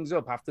wrapping things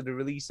up after the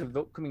release of the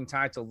upcoming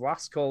title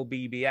Last Call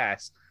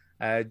BBS,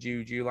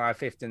 due July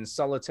 5th, and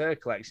Solitaire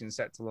Collection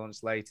set to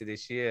launch later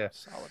this year.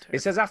 It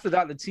says after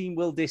that the team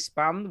will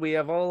disband. We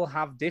all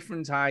have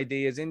different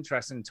ideas,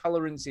 interests, and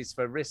tolerances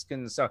for risk,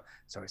 and so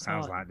it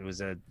sounds like there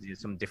was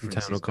some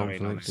differences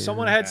going on.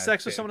 Someone had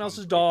sex with someone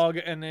else's dog,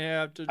 and they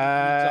have to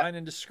resign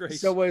in disgrace.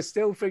 So we're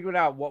still figuring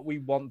out what we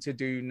want to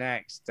do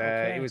next.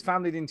 It was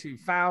founded in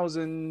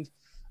 2000,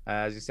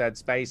 as you said,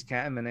 Space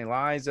Chem and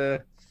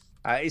Eliza.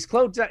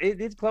 It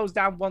did close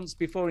down once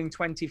before in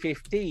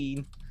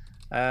 2015.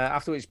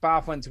 After which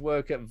Barth went to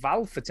work at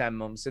Valve for 10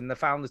 months, and the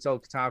founder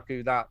told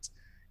Kotaku that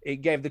it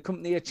gave the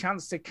company a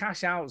chance to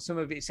cash out some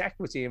of its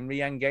equity and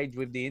re-engage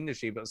with the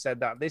industry, but said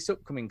that this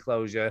upcoming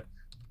closure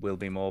will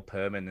be more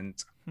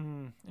permanent.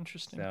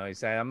 Interesting. So he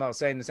said, I'm not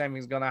saying the same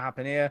thing's going to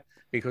happen here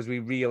because we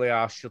really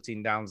are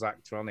shutting down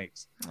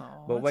Zachtronics.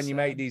 But when you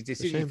make these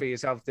decisions for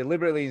yourself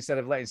deliberately instead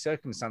of letting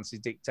circumstances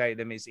dictate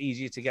them, it's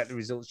easier to get the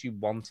results you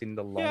want in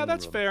the long run. Yeah,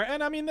 that's fair.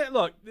 And I mean,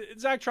 look,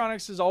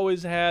 Zachtronics has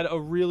always had a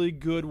really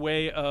good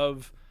way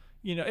of,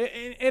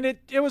 and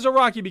it was a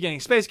rocky beginning.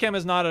 Space Chem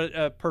is not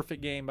a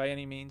perfect game by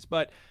any means,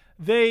 but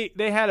they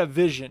had a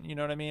vision, you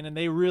know what I mean? And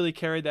they really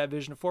carried that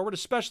vision forward,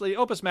 especially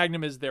Opus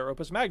Magnum is their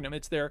Opus Magnum.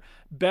 It's their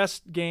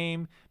best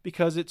game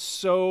because it's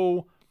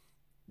so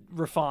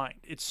refined.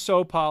 It's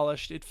so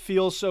polished. It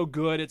feels so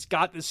good. It's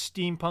got this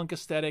steampunk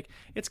aesthetic.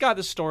 It's got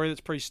this story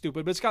that's pretty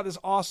stupid, but it's got this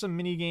awesome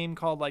mini game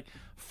called like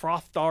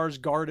Frothar's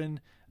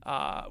Garden,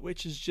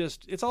 which is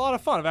it's a lot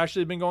of fun. I've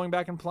actually been going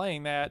back and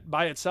playing that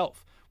by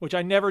itself, which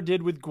I never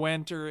did with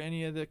Gwent or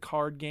any of the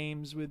card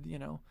games with,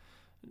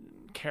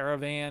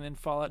 Caravan and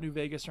Fallout New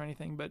Vegas or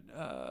anything, but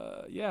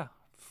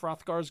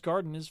Frothar's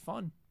Garden is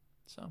fun.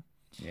 So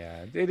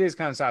yeah, it is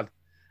kind of sad.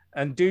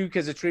 And Duke,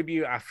 as a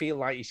tribute, I feel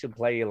like you should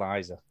play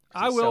Eliza.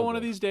 I will one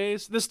of these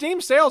days. The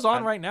Steam sale's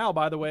on right now,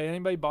 by the way.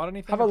 Anybody bought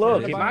anything? Have a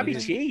look. It might be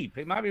cheap.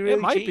 It might be really cheap.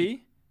 It might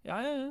be.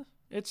 Yeah.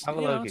 It's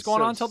it's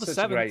going on until the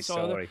 7th.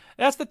 So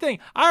that's the thing.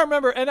 I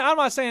remember, and I'm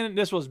not saying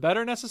this was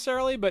better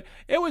necessarily, but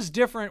it was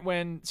different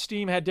when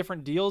Steam had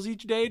different deals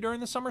each day during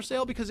the summer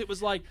sale because it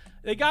was like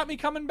they got me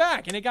coming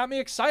back and it got me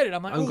excited.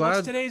 I'm like,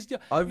 what's today's deal?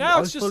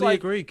 Now it's just like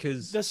agree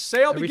because the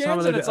sale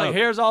begins and it's like,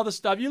 here's all the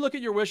stuff. You look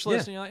at your wish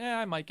list and you're like,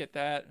 I might get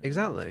that.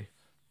 Exactly.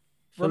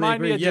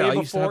 Remind me a day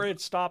before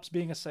it stops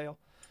being a sale.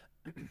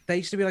 There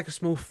used to be like a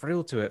small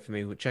thrill to it for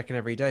me with checking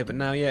every day, but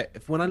now,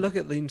 when I look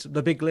at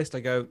the big list, I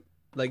go.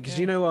 Like, because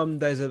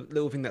there's a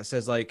little thing that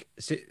says like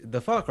the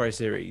Far Cry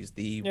series,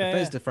 the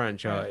Bethesda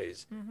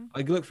franchise.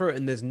 I look through it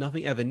and there's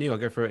nothing ever new. I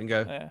go through it and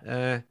go,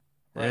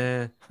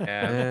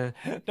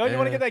 Don't you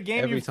want to get that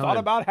game you've thought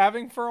about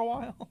having for a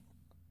while?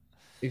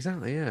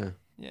 Exactly. Yeah.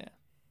 Yeah.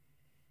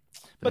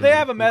 But they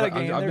have a meta I've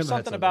game. never There's had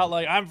something about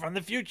like, I'm from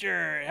the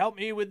future. Help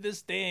me with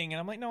this thing. And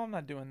I'm like, no, I'm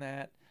not doing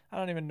that. I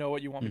don't even know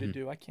what you want me to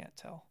do. I can't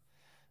tell.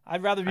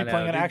 I'd rather be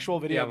playing an actual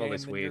video game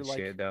than your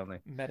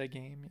like meta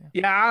game.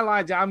 Yeah, I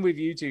liked it. I'm with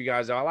you two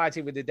guys. Though. I liked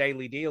it with the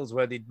daily deals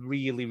where they'd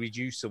really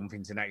reduce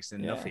something to next to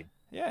nothing.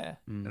 Yeah.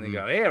 And they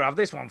go, here, have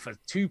this one for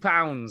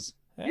 £2.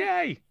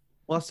 Yay.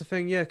 Well, that's the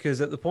thing, yeah, because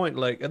at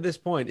this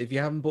point, if you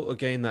haven't bought a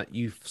game that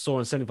you saw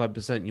on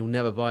 75%, you'll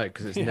never buy it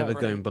because it's never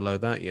going below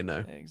that, you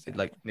know?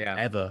 Exactly.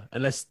 Ever.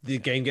 Unless the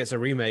game gets a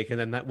remake and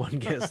then that one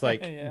gets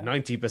like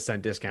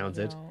 90%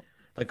 discounted.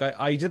 Like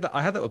I did that.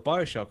 I had that with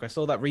BioShock. I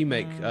saw that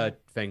remake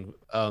thing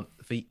for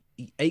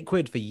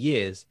 £8 for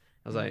years.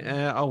 I was like,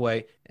 I'll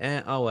wait,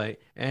 I'll wait.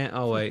 And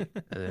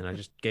then I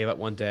just gave up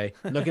one day.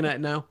 Looking at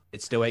it now,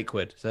 it's still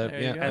 £8. So I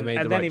made the and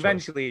then right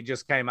eventually it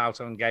just came out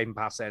on Game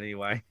Pass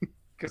anyway.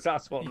 Because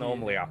that's what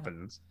normally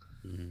happens.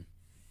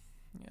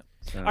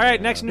 All right,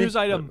 next news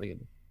item.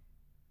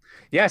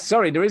 Yeah,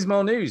 sorry, there is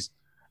more news.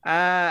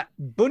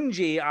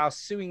 Bungie are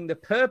suing the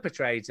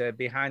perpetrator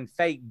behind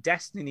fake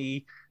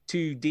Destiny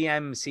 2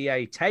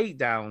 DMCA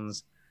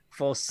takedowns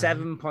for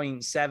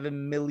 $7.7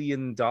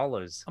 million.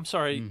 I'm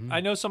sorry.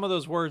 I know some of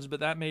those words,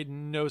 but that made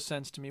no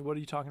sense to me. What are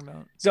you talking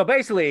about? So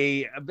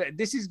basically,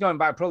 this is going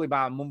back probably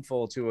about a month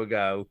or two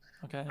ago.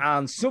 Okay.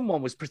 And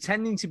someone was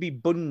pretending to be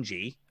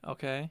Bungie.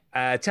 Okay.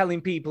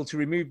 Telling people to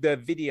remove their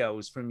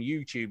videos from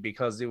YouTube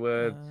because they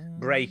were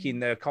breaking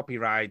their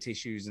copyright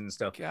issues and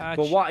stuff. Gotcha.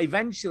 But what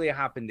eventually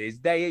happened is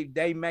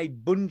they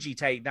made Bungie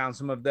take down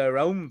some of their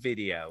own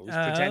videos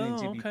pretending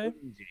to be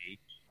Bungie.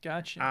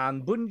 Gotcha.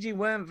 And Bungie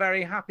weren't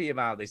very happy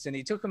about this, and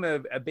it took them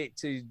a bit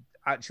to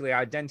actually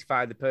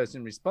identify the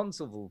person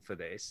responsible for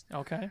this.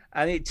 Okay.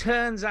 And it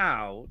turns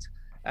out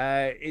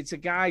it's a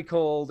guy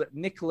called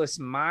Nicholas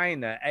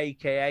Miner,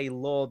 aka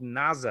Lord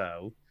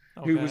Nazo,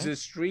 who was a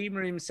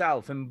streamer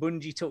himself, and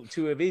Bungie took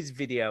 2 of his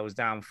videos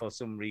down for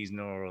some reason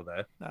or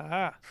other.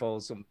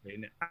 For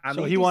something. And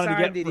so he wanted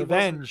to get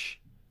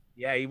revenge.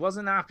 He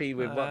wasn't happy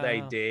with what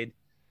they did.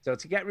 So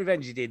to get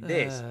revenge, he did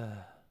this.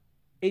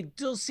 It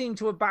does seem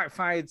to have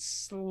backfired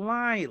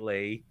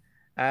slightly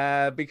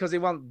because they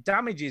want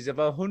damages of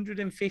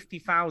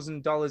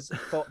 $150,000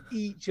 for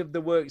each of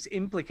the works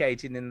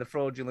implicated in the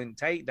fraudulent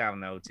takedown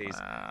notice,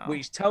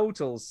 which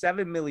totals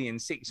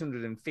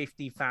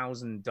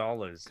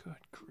 $7,650,000. Good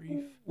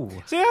grief.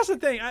 See, that's the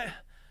thing.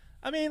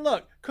 I mean,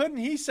 look, couldn't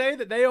he say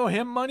that they owe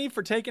him money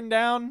for taking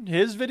down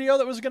his video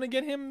that was going to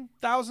get him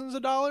thousands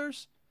of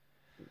dollars?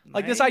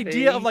 Like this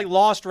idea of like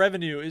lost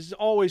revenue is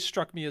always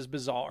struck me as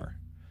bizarre.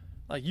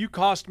 Like, you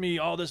cost me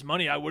all this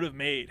money I would have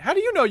made. How do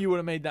you know you would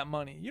have made that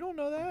money? You don't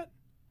know that.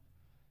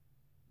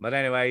 But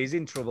anyway, he's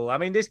in trouble. I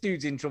mean, this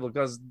dude's in trouble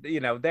because,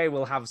 you know, they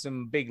will have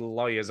some big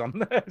lawyers on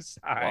their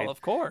side. Well, of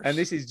course. And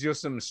this is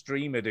just some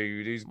streamer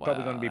dude who's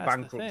probably going to be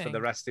bankrupt for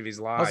the rest of his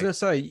life. I was going to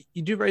say,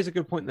 you do raise a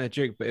good point there,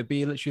 Jake, but it'd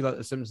be literally like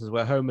The Simpsons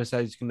where Homer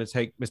says he's going to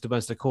take Mr.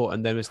 Burns to court,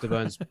 and then Mr.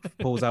 Burns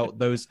pulls out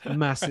those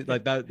massive,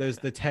 like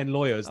the 10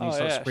 lawyers, and he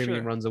starts screaming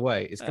and runs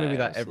away. It's going to be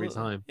that every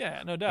time.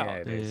 Yeah, no doubt. Yeah,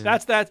 it is.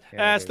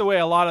 That's the way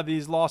a lot of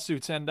these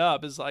lawsuits end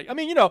up. Is like, I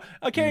mean, you know,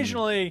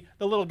 occasionally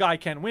the little guy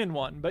can win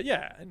one, but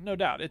yeah, no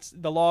doubt, it's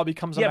the law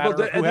becomes a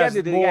matter of who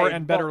has more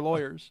and better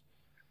lawyers.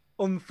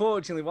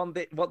 Unfortunately,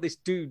 what this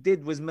dude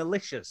did was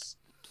malicious.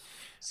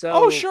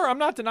 So sure, I'm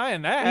not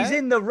denying that. He's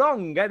in the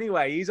wrong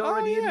anyway. He's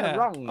already in the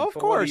wrong. Of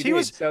course, he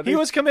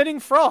was committing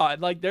fraud.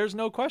 Like, there's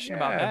no question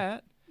about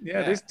that.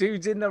 Yeah, this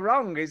dude's in the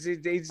wrong. He's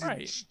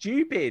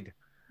stupid.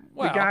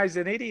 Well, the guy's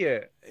an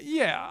idiot.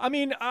 Yeah, I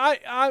mean,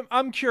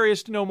 I'm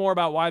curious to know more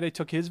about why they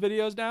took his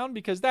videos down,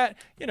 because that,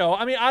 you know,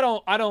 I mean, I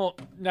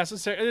don't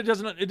necessarily,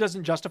 it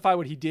doesn't justify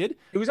what he did.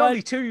 It was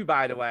only 2,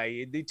 by the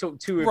way. They took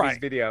 2 of his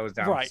videos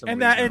down. Right,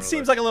 and that it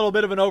seems like a little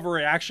bit of an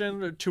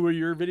overreaction. 2 of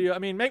your video. I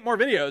mean, make more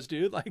videos,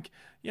 dude. Like,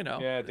 you know,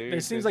 yeah, dude.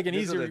 It seems like an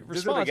easy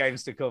response.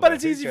 Games to cover. But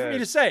it's easy for me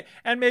to say.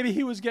 And maybe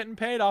he was getting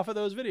paid off of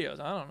those videos.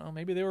 I don't know.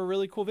 Maybe they were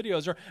really cool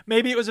videos, or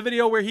maybe it was a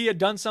video where he had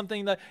done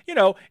something that, you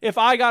know, if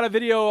I got a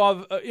video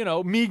of you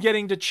know, me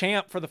getting to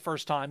champ for the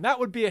first time, that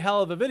would be a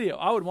hell of a video.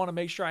 I would want to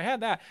make sure I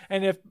had that.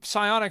 And if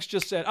Psyonix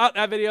just said, "Oh,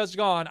 that video's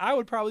gone," I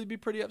would probably be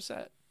pretty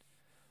upset.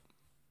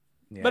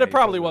 Yeah, but it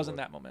probably wasn't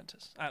that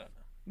momentous. I don't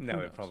know. No,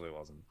 it probably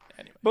wasn't.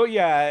 Anyway. But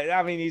yeah,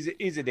 I mean,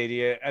 he's an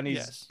idiot, and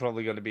he's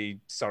probably going to be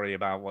sorry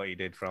about what he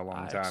did for a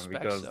long time,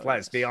 because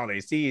let's be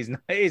honest, he's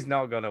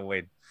not going to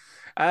win.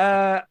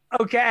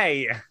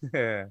 Okay.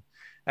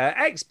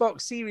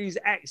 Xbox Series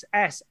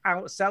XS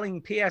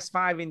outselling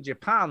PS5 in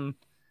Japan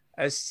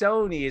as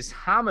Sony is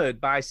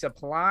hammered by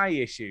supply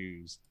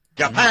issues.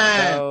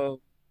 Japan!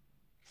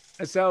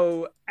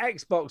 So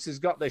Xbox has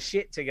got their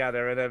shit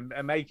together and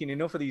are making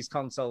enough of these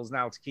consoles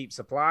now to keep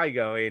supply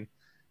going.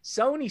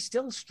 Sony's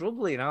still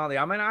struggling, aren't they?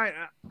 I mean,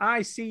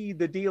 I see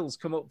the deals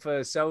come up for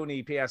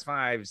Sony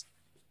PS5s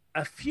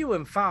a few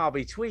and far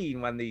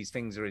between when these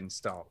things are in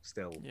stock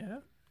still. Yeah.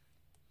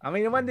 I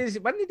mean, when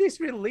did this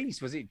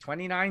release? Was it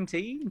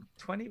 2019?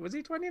 Was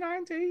it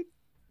 2019?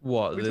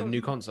 What, the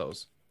new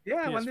consoles?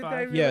 Yeah, when did they PS5?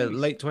 release? Yeah,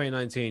 late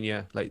 2019.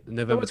 Yeah, like So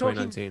November we're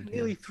talking 2019.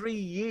 nearly 3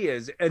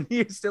 years, and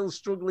you're still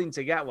struggling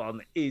to get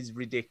one. Is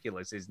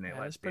ridiculous, isn't it? Yeah,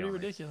 Let's it's pretty be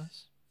honest.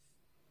 ridiculous.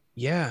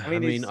 Yeah, I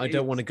mean, I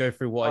don't want to it's go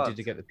through what I did odd.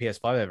 to get the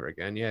PS5 ever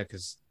again. Yeah,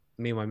 because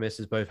me and my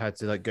missus both had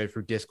to like go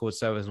through Discord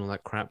servers and all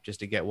that crap just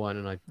to get one,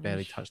 and I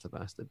barely touched the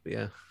bastard. But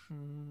yeah.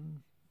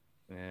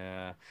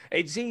 Yeah,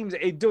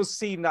 it does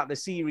seem that the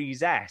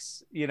Series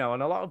S, and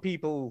a lot of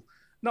people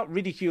not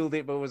ridiculed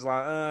it, but was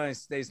like, oh,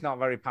 it's not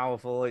very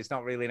powerful, it's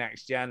not really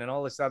next gen, and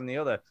all this, that, and the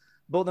other.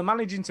 But they're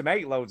managing to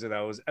make loads of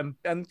those, and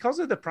because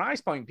of the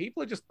price point,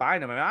 people are just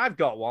buying them. I mean, I've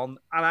got one,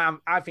 and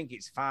I think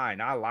it's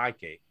fine. I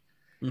like it.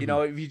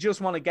 If you just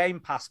want a Game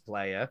Pass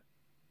player,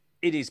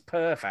 it is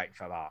perfect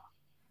for that.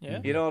 Yeah,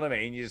 you know what I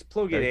mean. You just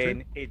plug it Very in.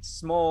 true. It's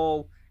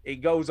small.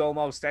 It goes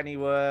almost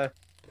anywhere.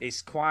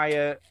 It's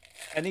quiet,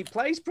 and it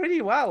plays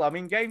pretty well. I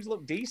mean, games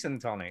look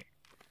decent on it.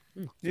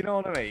 You know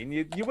what I mean?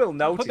 You will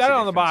notice. Put that a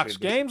on the difference box.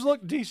 with this. Games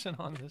look decent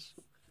on this.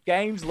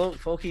 Games look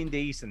fucking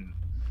decent.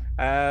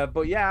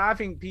 But yeah, I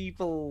think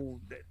people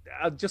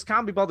just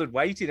can't be bothered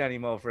waiting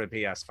anymore for a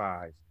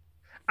PS5.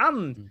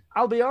 And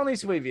I'll be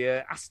honest with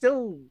you,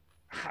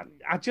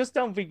 I just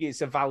don't think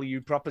it's a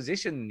value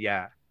proposition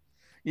yet.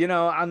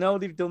 I know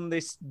they've done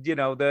this,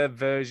 their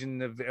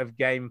version of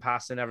Game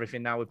Pass and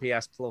everything now with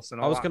PS Plus and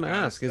all I was that going to kind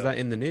of ask, is stuff. that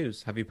in the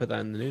news? Have you put that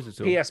in the news at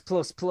all? PS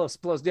Plus.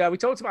 Yeah, we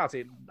talked about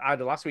it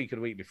either last week or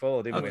the week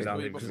before, didn't we? Okay. That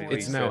week was before,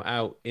 It's released. now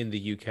out in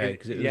the UK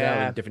because it was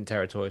out in different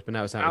territories, but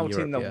now it's out in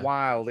Europe. in the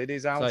wild. It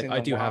is out like, in the I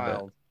do have it.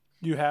 wild.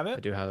 You have I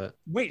it? do have it.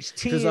 Which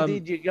tier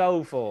did you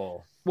go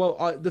for?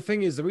 Well, the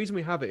thing is, the reason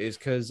we have it is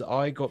because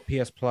I got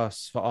PS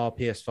Plus for our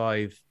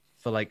PS5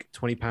 for like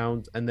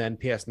 £20, and then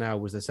PS Now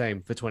was the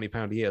same for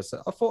 £20 a year.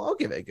 So I thought I'll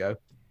give it a go.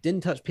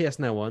 Didn't touch PS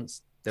Now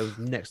once. There was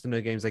next to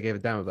no games I gave a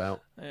damn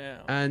about. Yeah.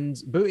 And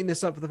booting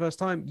this up for the first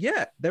time,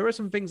 yeah, there are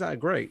some things that are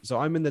great. So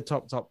I'm in the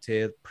top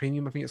tier,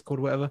 premium, I think it's called,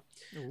 whatever.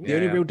 The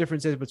only real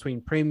difference is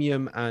between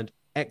premium and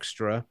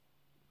extra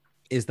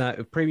is that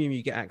with premium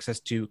you get access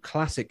to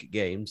classic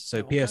games,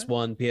 so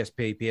PS1,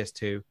 PSP,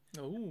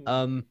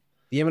 PS2.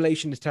 The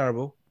emulation is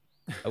terrible.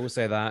 I will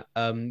say that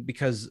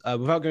because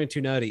without going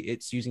too nerdy,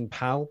 it's using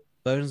PAL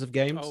versions of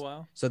games. Oh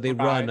wow! So they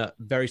run at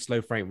very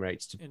slow frame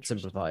rates to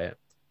simplify it.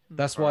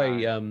 That's why,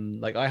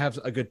 like, I have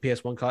a good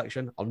PS1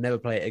 collection. I'll never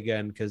play it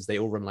again because they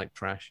all run like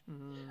trash.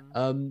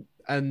 And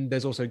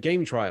there's also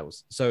game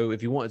trials. So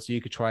if you wanted to,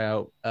 you could try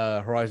out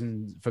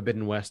Horizon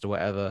Forbidden West or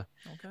whatever.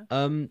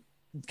 Okay.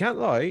 Can't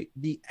lie,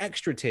 the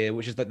extra tier,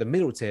 which is like the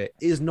middle tier,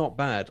 is not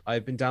bad.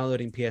 I've been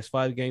downloading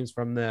PS5 games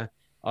from there.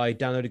 I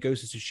downloaded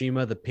Ghost of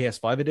Tsushima, the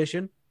PS5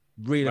 edition.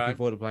 Really looking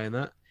forward to playing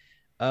that.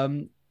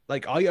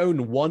 Like, I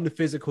own one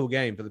physical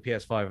game for the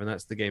PS5, and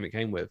that's the game it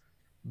came with.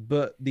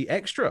 But the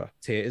extra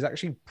tier is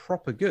actually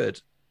proper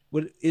good.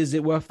 Is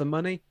it worth the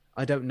money?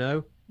 I don't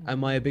know.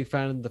 Am I a big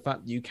fan of the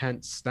fact that you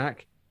can't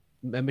stack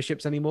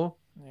memberships anymore?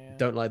 Yeah.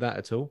 Don't like that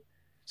at all.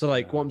 So,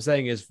 like, what I'm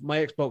saying is my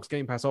Xbox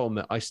Game Pass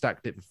Ultimate, I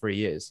stacked it for 3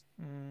 years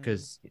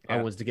because I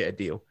wanted to get a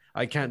deal.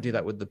 I can't do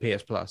that with the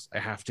PS Plus. I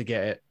have to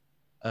get it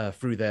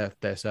through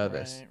their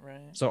service.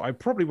 Right. So I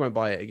probably won't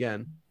buy it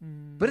again.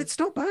 But it's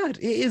not bad.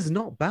 It is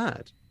not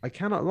bad. I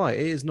cannot lie.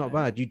 It is not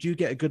bad. You do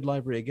get a good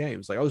library of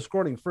games. Like, I was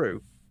scrolling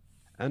through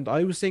and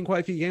I was seeing quite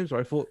a few games where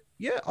I thought,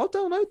 yeah, I'll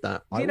download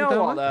that. Do you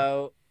know what,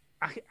 though?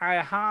 I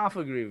half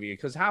agree with you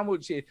because how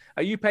much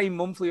are you paying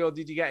monthly or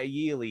did you get a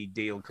yearly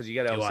deal? Because you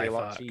get it obviously a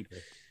lot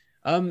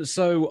cheaper.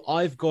 So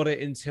I've got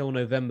it until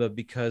November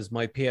because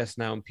my PS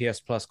Now and PS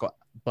Plus got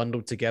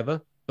bundled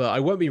together, but I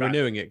won't be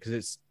renewing it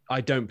because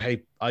I don't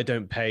pay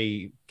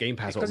Game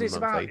Pass because it's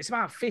monthly.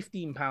 about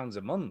 £15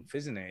 a month,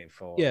 isn't it?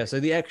 So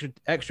the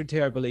extra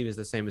tier I believe is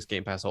the same as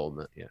Game Pass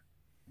Ultimate.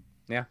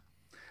 Yeah.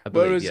 I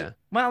believe,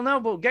 Well, no,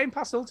 but Game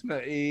Pass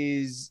Ultimate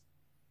is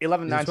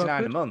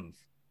 $11.99 a month.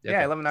 Okay.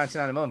 Yeah,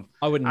 $11.99 a month.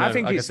 I wouldn't know. I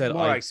think like it's I said,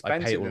 more I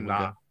expensive pay it than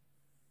that.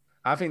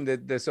 I think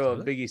that the sort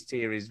of biggest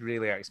tier is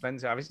really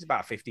expensive. I think it's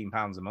about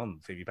 £15 a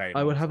month if you pay it.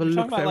 I would have a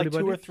look for about like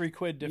everybody.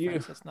 $2 or $3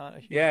 difference. That's not a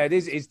huge it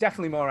is. It's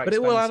definitely more but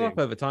expensive. it will add up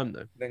over time,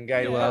 though. Than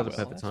Game It will add Pass.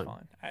 up over time.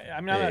 Fine.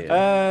 I'm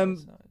not.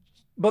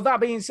 But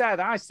that being said,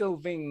 I still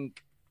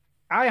think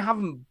I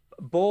haven't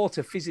bought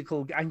a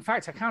physical. In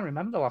fact, I can't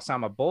remember the last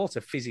time I bought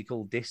a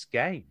physical disc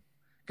game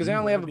because I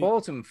only ever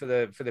bought them for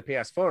the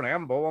PS4, and I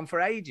haven't bought one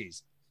for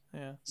ages.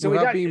 Yeah. So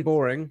without being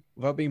boring,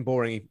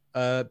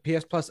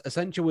 PS Plus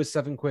Essential is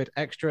 £7,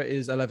 Extra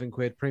is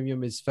 £11,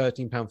 Premium is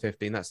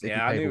 £13.50. That's if you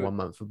pay for 1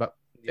 month. But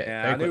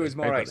I knew it was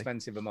more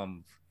expensive a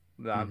month.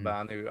 But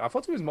I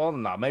thought it was more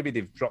than that. Maybe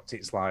they've dropped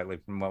it slightly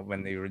from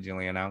when they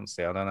originally announced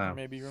it. I don't know.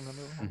 Maybe you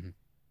remember wrong.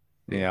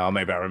 Yeah, or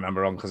maybe I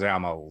remember wrong because I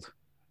am old.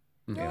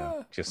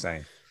 Just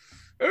saying.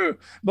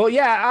 But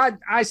yeah,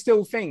 I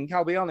still think,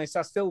 I'll be honest,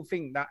 I still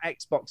think that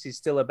Xbox is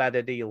still a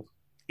better deal,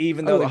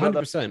 even though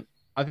 100%.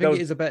 I think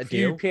it is a better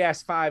deal. Few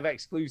PS5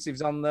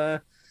 exclusives on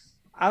there,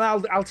 and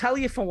I'll tell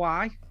you for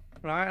why,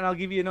 right? And I'll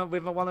give you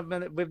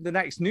with the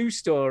next news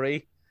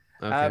story,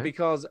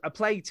 because A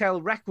Plague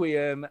Tale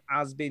Requiem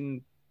has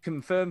been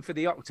confirmed for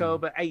the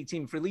October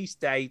 18th release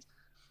date,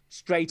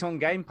 straight on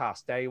Game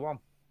Pass day one.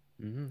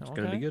 It's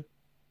going to be good.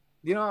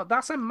 You know,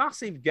 that's a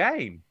massive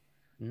game.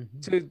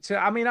 Mm-hmm.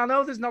 I mean, I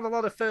know there's not a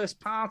lot of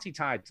first-party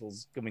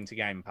titles coming to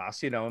Game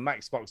Pass, you know, and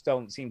Xbox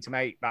don't seem to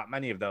make that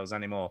many of those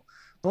anymore.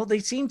 But they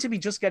seem to be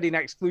just getting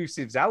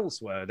exclusives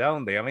elsewhere,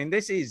 don't they? I mean,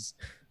 this is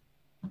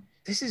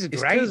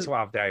great to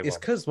have day one. It's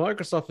because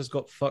Microsoft has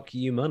got fuck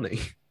you money.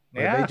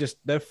 Like, Yeah.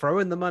 they're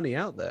throwing the money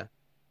out there.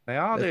 They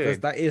are Because doing.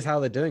 that is how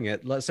they're doing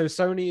it. Like, so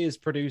Sony is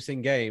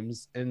producing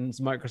games and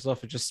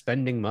Microsoft are just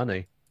spending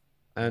money.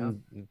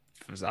 And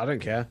I don't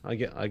care.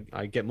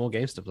 I get more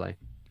games to play.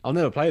 I'll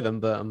never play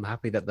them, but I'm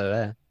happy that they're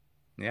there.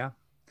 Yeah.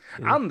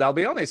 And I'll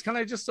be honest, can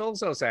I just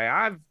also say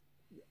I've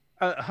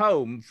at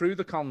home through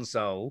the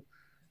console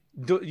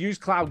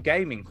used cloud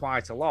gaming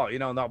quite a lot, you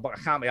know, but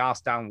I can't be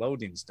asked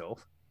downloading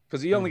stuff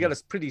because you only get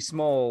a pretty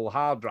small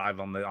hard drive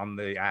on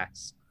the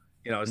S.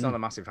 You know, it's not a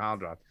massive hard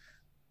drive.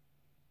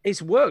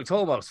 It's worked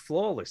almost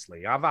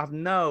flawlessly. I've had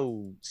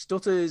no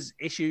stutters,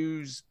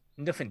 issues,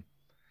 nothing.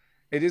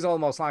 It is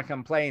almost like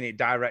I'm playing it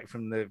direct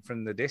from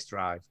the disk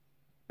drive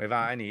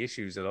without any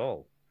issues at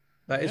all.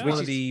 That is one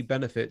of the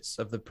benefits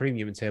of the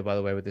premium tier, by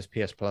the way, with this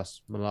PS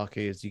Plus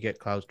malarkey, is you get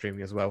cloud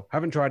streaming as well.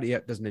 Haven't tried it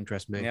yet, doesn't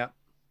interest me. Yeah.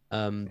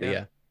 But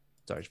yeah.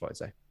 Sorry, just what I'd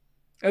say.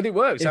 And it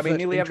works. I mean, If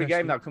nearly every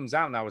game interesting- that comes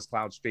out now is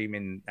cloud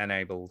streaming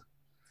enabled.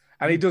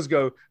 And it does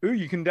go, ooh,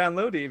 you can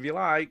download it if you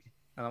like.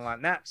 And I'm like,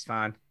 nah, it's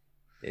fine.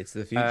 It's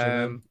the future,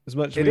 man. As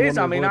much as It we is. want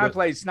I to mean, avoid I it.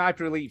 played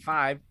Sniper Elite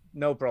 5,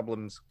 no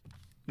problems.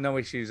 No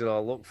issues at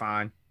all. Looked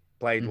fine.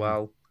 Played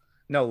well.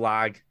 No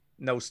lag.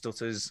 No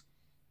stutters.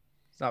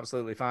 It's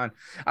absolutely fine.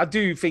 I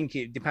do think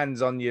it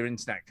depends on your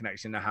internet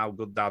connection and how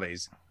good that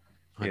is.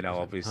 You know,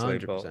 100%, obviously.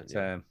 100%,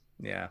 But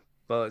yeah.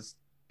 But it's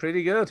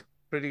pretty good.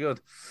 Pretty good.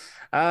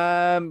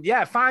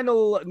 Yeah,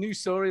 final news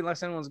story,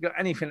 unless anyone's got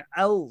anything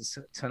else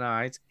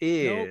tonight,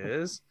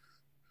 is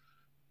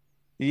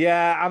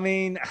yeah, I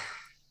mean,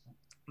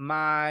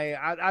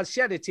 I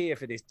shed a tear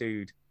for this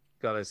dude,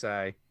 gotta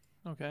say.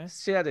 Okay.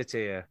 Shed a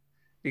tear.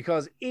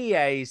 Because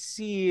EA's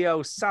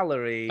CEO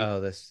salary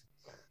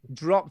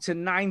dropped to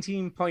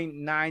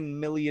 $19.9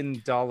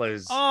 million.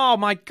 Oh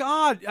my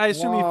God! I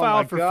assume he Oh, my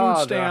filed for God.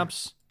 food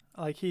stamps.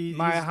 Like he's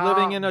My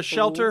living in a heart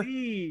shelter.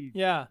 bleeds.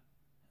 Yeah.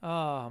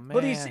 Oh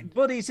man.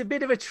 But it's a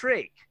bit of a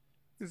trick.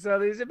 So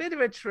there's a bit of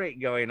a trick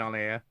going on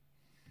here.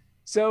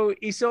 So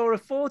he saw a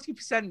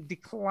 40%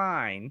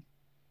 decline,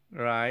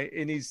 right,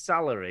 in his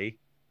salary,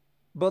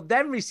 but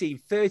then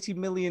received $30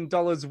 million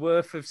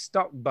worth of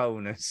stock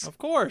bonus. Of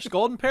course,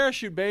 golden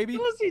parachute, baby.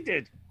 Of course he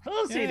did. Of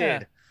course he Yeah.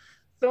 did.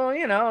 So,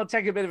 you know, I'll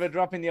take a bit of a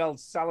drop in the old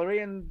salary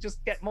and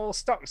just get more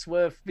stocks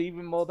worth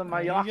even more than my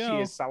There you last go.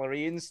 year's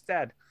salary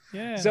instead.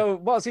 Yeah. So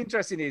what's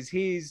interesting is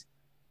his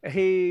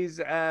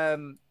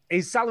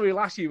salary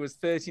last year was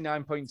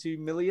 39.2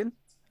 million.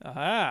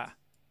 Aha.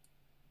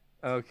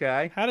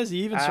 Okay. How does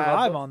he even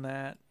survive but- on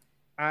that?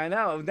 I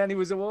know. Then he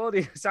was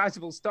awarded a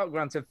sizable stock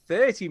grant of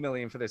 30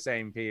 million for the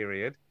same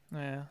period.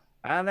 Yeah.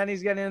 And then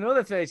he's getting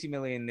another 30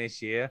 million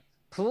this year,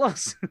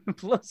 plus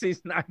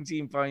his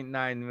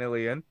 19.9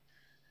 million.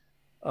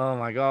 Oh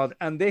my God.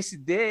 And this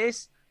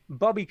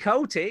Bobby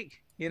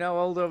Kotick, you know,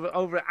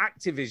 over at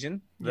Activision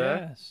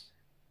there. Yes.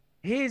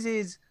 His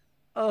is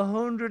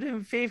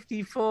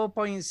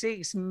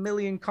 154.6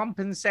 million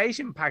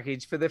compensation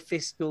package for the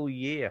fiscal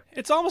year.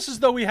 It's almost as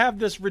though we have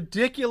this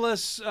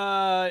ridiculous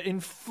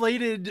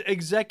inflated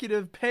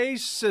executive pay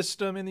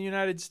system in the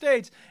United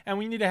States, and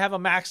we need to have a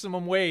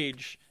maximum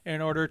wage in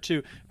order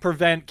to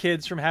prevent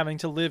kids from having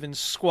to live in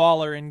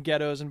squalor in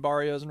ghettos and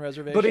barrios and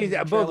reservations.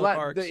 and trailer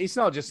parks. It's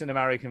not just an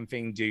American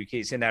thing, Duke.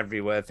 It's an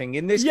everywhere thing.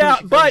 In this, Yeah,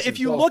 country, for but instance, if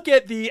you well, look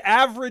at the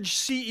average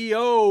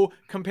CEO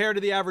compared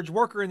to the average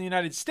worker in the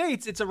United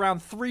States, it's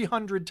around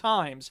 300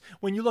 times.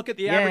 When you look at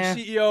the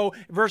average CEO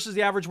versus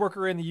the average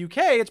worker in the UK,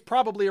 it's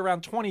probably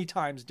around 20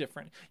 times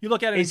different. You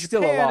look at it It's in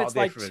still a Japan, lot it's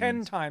like different.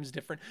 10 times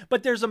different.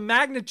 But there's a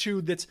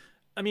magnitude that's,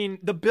 I mean,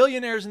 the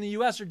billionaires in the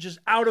US are just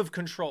out of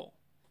control.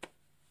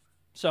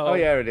 So, oh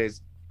yeah, it is,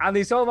 and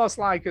it's almost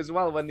like as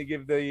well when they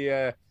give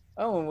the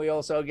and we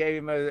also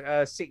gave him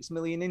a 6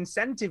 million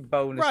incentive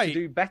bonus to Right.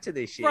 do better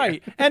this year.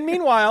 Right. And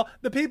meanwhile,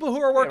 the people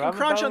who are working have a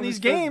crunch on bonus these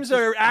for games just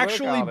that are work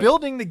actually on it.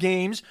 building the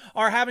games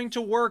are having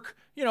to work,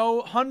 you know,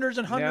 hundreds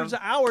and hundreds Yeah.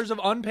 of hours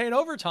of unpaid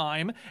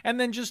overtime and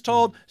then just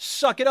told,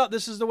 suck it up.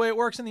 This is the way it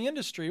works in the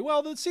industry.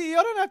 Well, the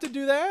CEO don't have to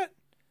do that.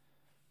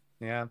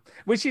 Yeah,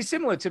 which is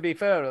similar, to be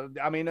fair.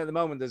 I mean, at the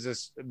moment,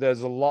 there's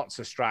lots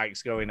of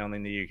strikes going on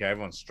in the UK.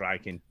 Everyone's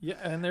striking. Yeah,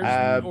 and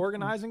there's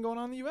organizing going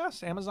on in the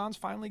US. Amazon's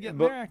finally getting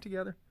their act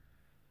together.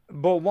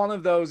 But one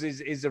of those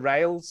is the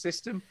rail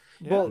system.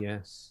 Yeah. But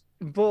Yes.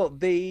 But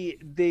the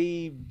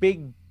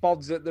big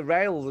bods at the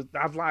rail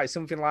have like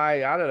something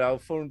like, I don't know,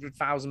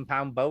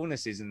 £400,000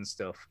 bonuses and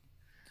stuff.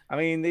 I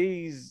mean,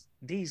 these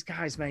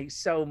guys make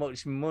so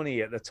much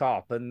money at the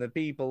top, and the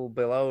people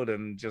below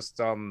them just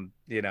on,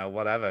 you know,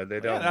 whatever.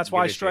 They don't. Yeah, that's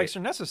why give a strikes shit.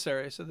 are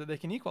necessary, so that they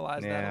can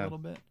equalize that Yeah. a little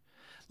bit.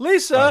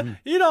 Lisa,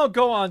 you don't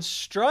go on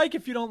strike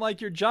if you don't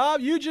like your job.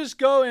 You just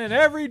go in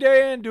every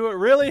day and do it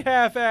really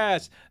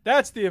half-assed.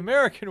 That's the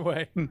American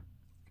way.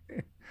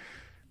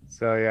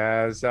 So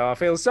yeah, so I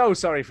feel so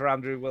sorry for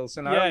Andrew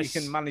Wilson. I hope Yes.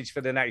 you can manage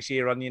for the next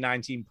year on your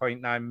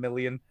 19.9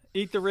 million.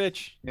 Eat the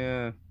rich.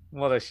 Yeah,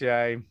 what a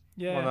shame.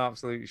 Yeah. What an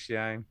absolute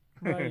shame.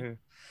 Right.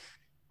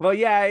 Well,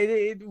 yeah,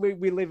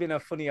 we live in a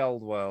funny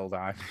old world,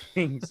 I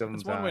think,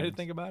 sometimes. That's one way to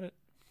think about it.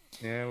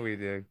 Yeah, we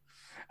do.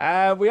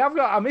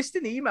 I missed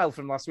an email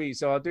from last week,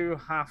 so I do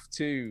have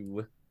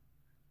to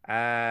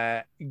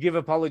give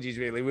apologies,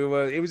 really.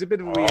 It was a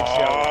bit of a weird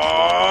show.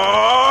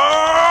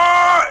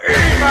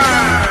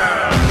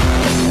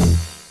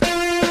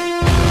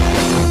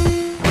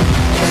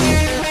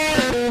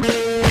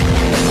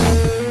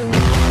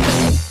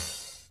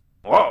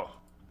 Whoa,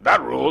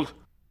 that ruled.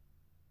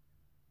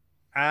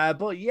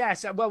 But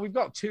yes, well, we've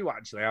got two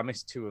actually. I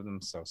missed two of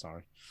them, so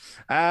sorry.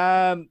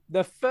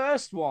 The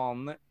first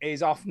one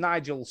is off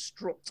Nigel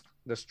Strutt,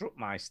 the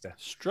Struttmeister.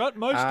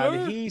 Struttmeister.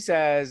 And he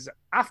says,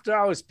 after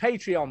our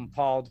Patreon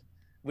pod,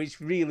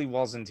 which really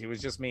wasn't, it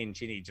was just me and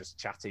Chinny just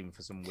chatting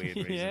for some weird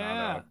reason.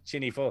 Yeah.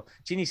 Chinny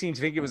seemed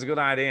to think it was a good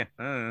idea.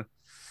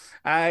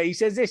 He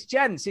says this,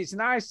 gents, it's a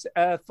nice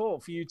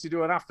thought for you to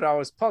do an after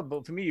hours pod,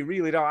 but for me, you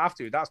really don't have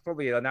to. That's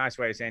probably a nice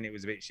way of saying it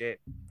was a bit shit.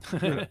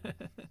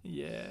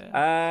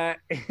 Yeah.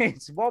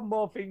 It's one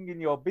more thing in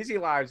your busy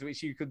lives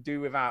which you could do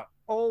without.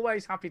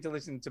 Always happy to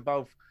listen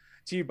to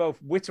you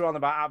both witter on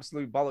about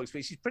absolute bollocks,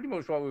 which is pretty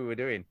much what we were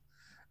doing.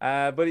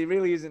 But it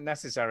really isn't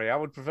necessary. I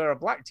would prefer a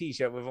black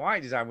t-shirt with a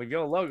white design with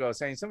your logo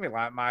saying something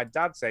like, my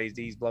dad says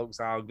these blokes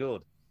are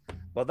good.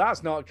 But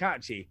that's not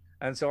catchy.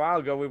 And so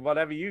I'll go with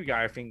whatever you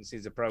guys thinks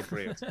is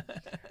appropriate.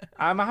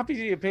 I'm happy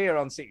to appear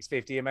on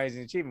 650.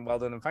 Amazing achievement. Well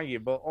done and thank you.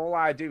 But all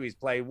I do is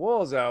play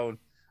Warzone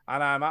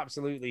and I'm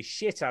absolutely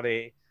shit at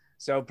it.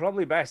 So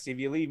probably best if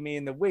you leave me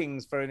in the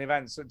wings for an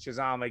event such as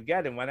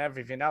Armageddon when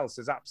everything else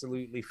has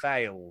absolutely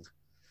failed.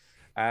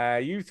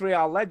 You three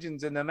are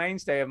legends and the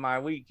mainstay of my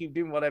week. Keep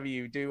doing whatever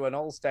you do and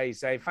all stay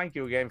safe. Thank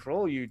you again for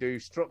all you do,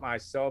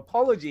 Struttmeister. So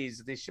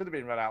apologies. This should have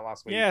been read out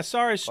last week. Yeah,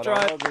 sorry,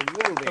 Strut.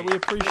 But we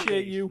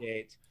appreciate you.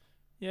 Shit.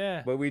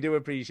 Yeah. But we do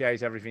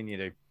appreciate everything you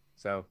do.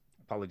 So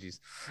apologies.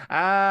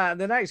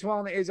 The next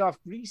one is off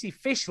Greasy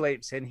Fish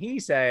Lips, and he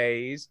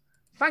says,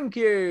 thank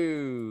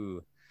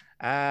you.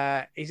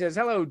 He says,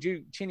 hello,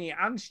 Duke, Chinny,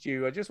 and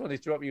Stu. I just wanted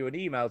to drop you an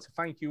email to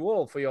thank you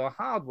all for your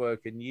hard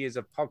work and years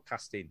of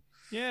podcasting.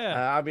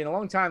 Yeah. I've been a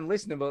long time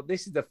listener, but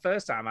this is the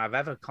first time I've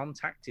ever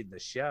contacted the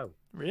show.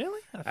 Really?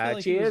 I feel like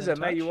he cheers, was in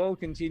and may touch. you all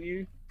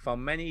continue for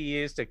many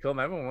years to come.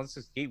 Everyone wants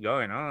to keep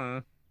going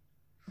on.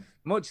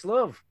 Much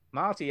love.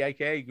 Marty,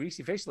 aka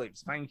Greasy Fish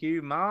Lips. Thank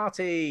you,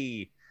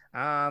 Marty.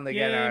 And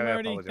again, Yay, I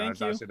Marty, apologize.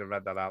 thank I you. should have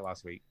read that out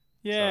last week.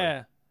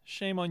 Yeah.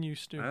 Shame on you,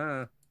 Stu.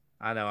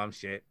 I know I'm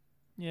shit.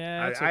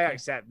 Yeah, it's I okay.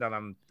 accept that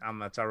I'm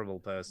a terrible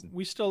person.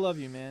 We still love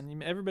you,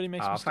 man. Everybody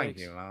makes mistakes. Thank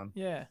you, man.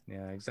 Yeah.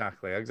 Yeah,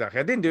 exactly. I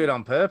didn't do it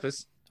on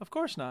purpose. Of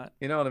course not.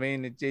 You know what I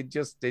mean? It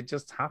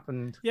just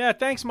happened. Yeah,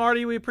 thanks,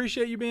 Marty. We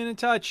appreciate you being in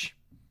touch.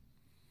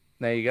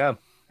 There you go.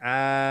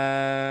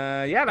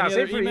 Yeah, that's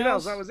Any it for other emails?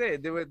 emails? That was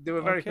it. They were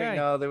very quick. Okay.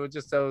 No, they were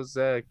just those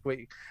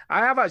quick. I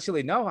have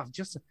actually I'm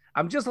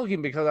just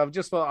looking because I've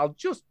just thought I'll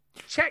just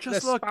check the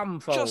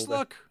spam folder. Just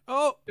look.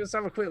 Oh, just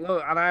have a quick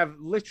look, and I have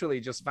literally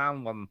just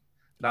found one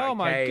that Oh,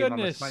 my came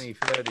goodness. on the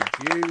 23rd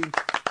of June.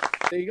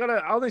 So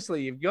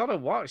you've got to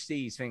watch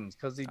these things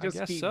because they just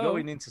guess keep so.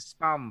 going into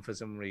spam for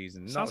some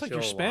reason. sounds Not like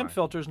your sure spam why.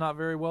 filter's not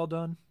very well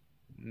done.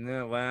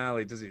 No, well,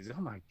 it does. Oh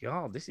my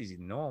god, this is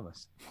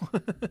enormous.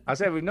 I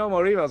said with no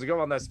more emails to go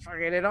on. That's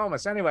fucking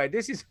enormous. Anyway,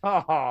 this is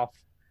off.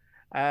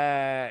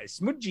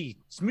 Smudgy,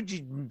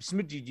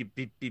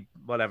 beep, beep,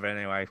 whatever.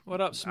 Anyway,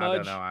 What up, I Smudge?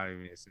 don't know how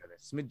you said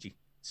it.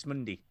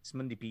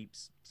 Smundy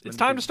peeps. It's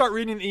time to start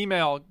reading the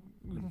email.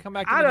 We can come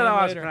back to I the don't know name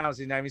how to later. pronounce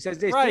his name. He says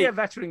this, Right. dear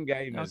veteran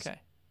gamers. Okay.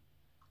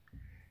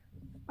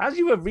 As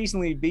you have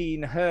recently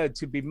been heard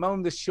to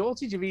bemoan the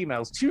shortage of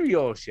emails to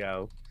your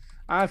show,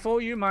 I thought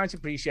you might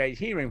appreciate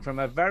hearing from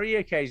a very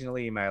occasional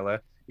emailer,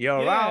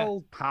 your Yeah.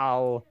 old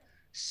pal,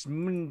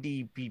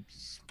 Smundy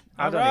Peeps.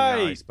 I All don't even know how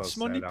you're right, supposed to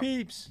say Smundy that.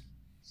 Peeps.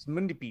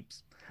 Smundy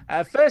Peeps.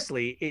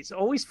 Firstly, it's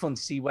always fun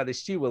to see whether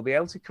Stu will be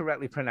able to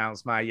correctly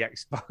pronounce my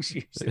Xbox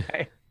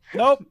username.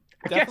 Nope,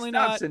 I definitely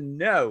guess that's not. a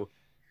no.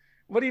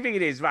 What do you think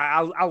it is?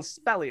 Right, I'll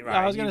spell it right.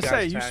 I was gonna guys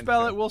say, you try and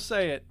spell it, we'll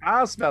say it.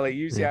 I'll spell it.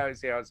 You see how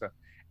it's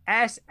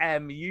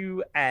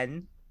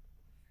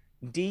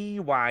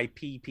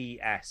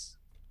SMUNDYPPS.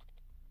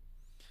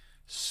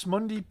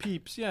 Smundy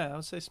Peeps. Yeah, I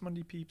would say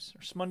Smundy Peeps or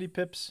Smundy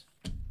Pips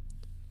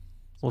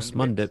Or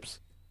Smundips.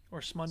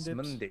 or Smundips.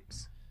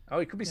 Smundips. Oh,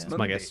 it could be Yeah. That's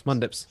my guess.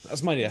 Smundips.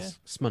 That's my guess.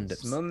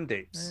 Smundips.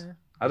 Smundips. Yeah.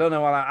 I don't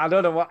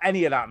know what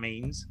any of that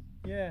means.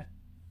 Yeah.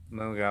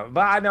 No,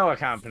 but I know I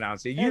can't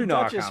pronounce it. You And know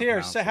I Duchess, can't here.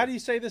 pronounce Say, it. how do you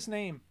say this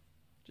name?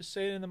 Just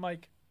say it in the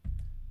mic.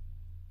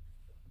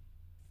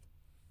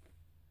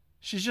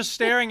 She's just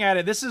staring at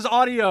it. This is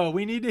audio.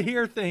 We need to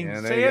hear things.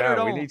 Yeah, there say you it or go.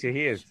 don't. We need to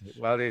hear it.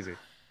 What is it?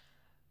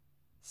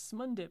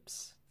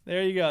 Smundips.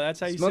 There you go. That's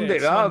how you say Smundips.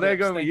 it. Oh, they're Smundips.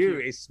 going with Thank you.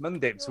 It's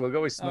Smundips. We'll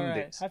go with All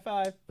right. Smundips. High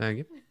five. Thank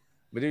you.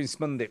 We're doing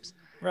Smundips.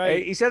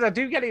 Right. He says I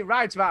do get it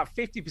right about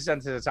 50%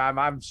 of the time.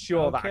 I'm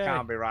sure that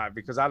can't be right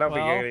because I don't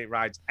think I get it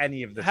right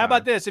any of the time. How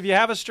about this? If you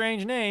have a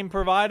strange name,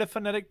 provide a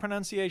phonetic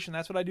pronunciation.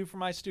 That's what I do for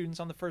my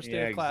students on the first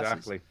day of classes.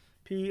 Exactly.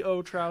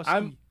 P.O.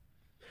 Trowski.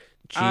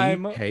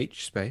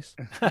 G-H space.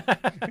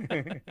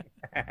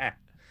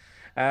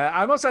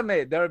 I must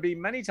admit, there have been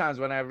many times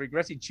when I have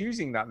regretted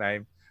choosing that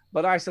name,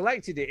 but I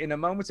selected it in a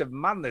moment of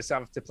madness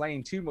after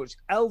playing too much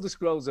Elder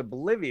Scrolls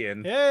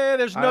Oblivion. Yeah,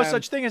 there's no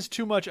such thing as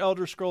too much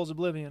Elder Scrolls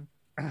Oblivion.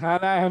 And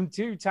I am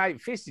too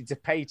tight-fisted to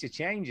pay to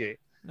change it.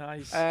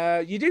 Nice.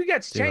 You do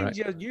get to change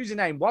your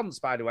username once,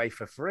 by the way,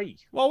 for free.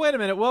 Well, wait a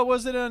minute. What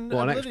was it in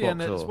Oblivion?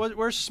 Xbox,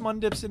 Where's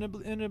Smundips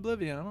in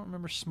Oblivion? I don't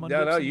remember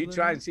Smundips. No, you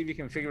try and see if you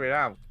can figure it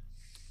out.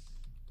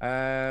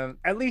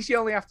 At least you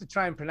only have to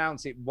try and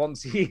pronounce it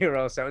once a year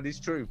or so. It is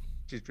true.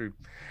 Which is true.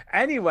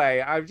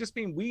 Anyway, I've just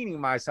been weaning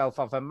myself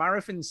off a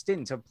marathon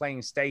stint of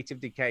playing State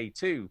of Decay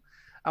 2.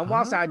 And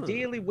whilst I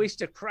ideally wish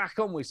to crack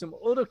on with some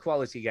other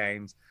quality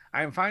games,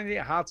 I am finding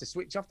it hard to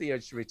switch off the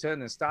urge to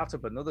return and start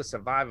up another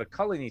survivor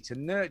colony to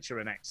nurture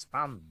and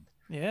expand.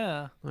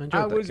 Yeah.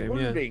 I was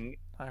wondering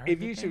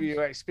if each of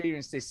you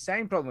experienced this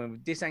same problem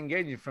with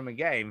disengaging from a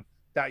game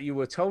that you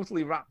were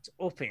totally wrapped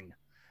up in.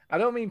 I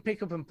don't mean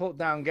pick up and put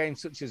down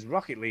games such as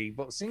Rocket League,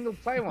 but single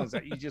player ones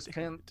that you just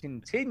can't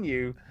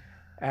continue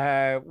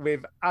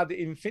with ad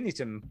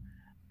infinitum.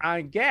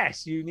 I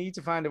guess you need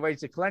to find a way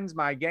to cleanse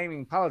my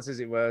gaming palate, as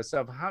it were,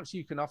 so perhaps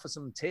you can offer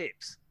some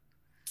tips.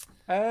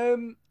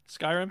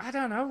 Skyrim? I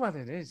don't know what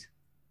it is.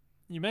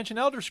 You mentioned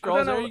Elder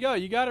Scrolls. There you go.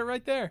 You got it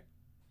right there.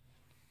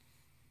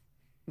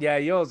 Yeah,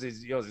 yours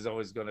is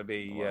always going to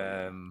be.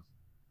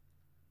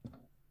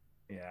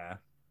 Yeah,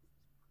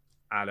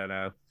 I don't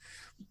know.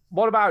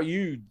 What about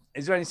you?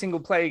 Is there any single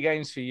player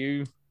games for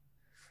you,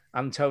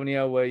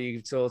 Antonio, where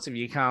you sort of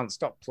you can't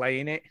stop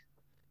playing it?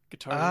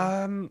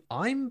 Guitar.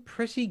 I'm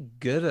pretty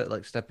good at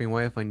like stepping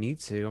away if I need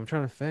to. I'm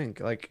trying to think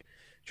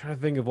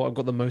of what I've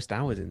got the most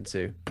hours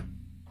into.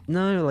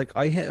 No, like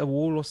I hit a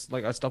wall or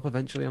like I stop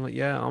eventually. I'm like,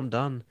 yeah, I'm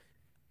done.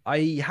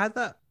 I had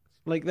that.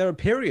 Like there are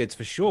periods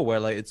for sure where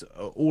like it's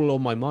all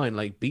on my mind.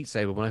 Like Beat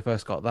Saber, when I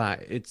first got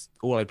that, it's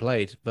all I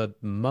played for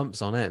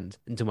months on end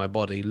until my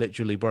body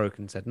literally broke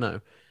and said no.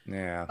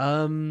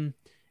 Yeah.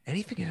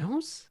 Anything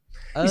else?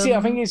 You see, I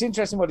think it's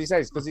interesting what he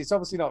says because it's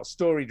obviously not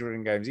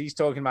story-driven games. He's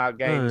talking about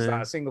games that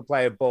are single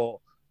player, but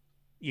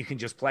you can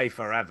just play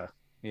forever.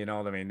 You know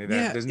what I mean?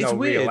 There's no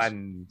real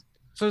end.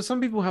 So some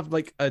people have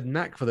like a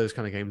knack for those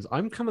kind of games.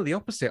 I'm kind of the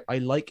opposite. I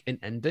like an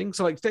ending.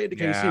 So like State of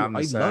Decay 2, I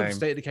love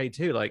State of Decay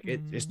 2. Like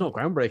it's not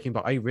groundbreaking,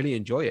 but I really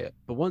enjoy it.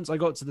 But once I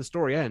got to the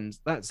story end,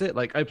 that's it.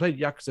 Like I played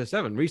Yakuza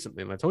 7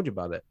 recently and I told you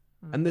about it.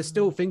 And there's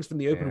still things from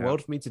the open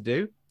world for me to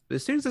do. But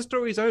as soon as the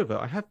story's over,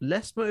 I have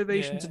less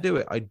motivation to do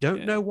it. I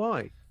don't know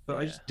why, but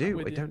I just do.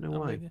 I don't know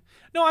why.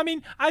 No, I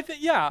mean,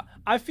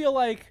 I feel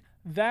like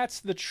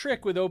that's the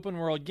trick with open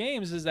world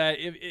games is that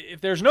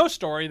if there's no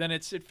story, then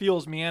it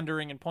feels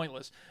meandering and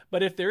pointless.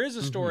 But if there is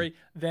a story,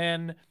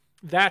 then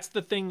that's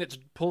the thing that's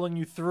pulling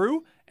you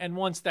through. And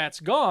once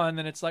that's gone,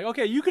 then it's like,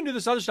 okay, you can do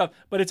this other stuff,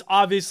 but it's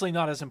obviously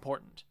not as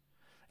important.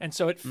 And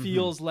so it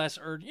feels less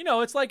urgent. You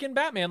know, it's like in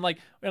Batman, like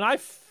when I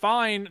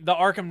find the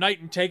Arkham Knight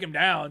and take him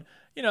down,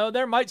 you know,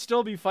 there might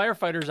still be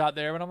firefighters out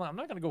there, but I'm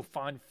not going to go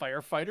find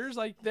firefighters.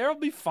 Like they'll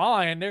be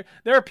fine.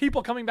 There are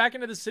people coming back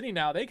into the city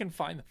now. They can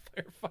find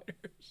the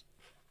firefighters.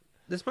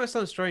 This might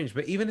sound strange,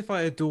 but even if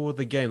I adore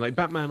the game, like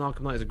Batman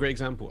Arkham Knight is a great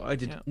example. I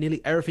did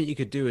nearly everything you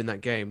could do in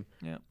that game.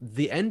 Yeah.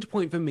 The end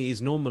point for me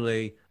is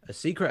normally a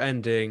secret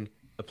ending,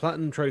 a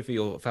platinum trophy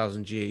or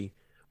 1000G,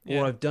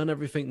 or I've done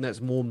everything that's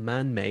more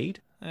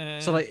man-made.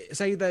 So like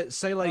say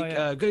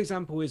a good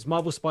example is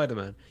Marvel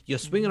Spider-Man. You're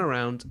swinging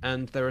around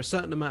and there are a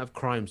certain amount of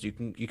crimes you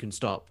can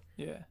stop.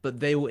 Yeah.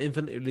 But they will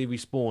infinitely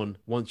respawn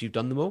once you've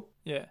done them all.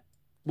 Yeah.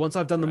 Once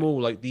I've done them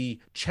all, like the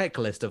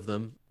checklist of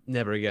them,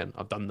 never again.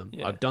 I've done them.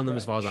 I've done them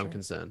as far as I'm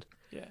concerned.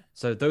 Yeah.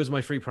 So those are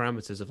my three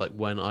parameters of like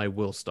when I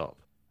will stop.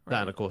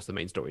 That and of course the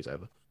main story's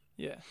over.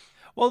 Yeah.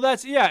 Well,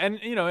 that's and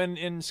you know, in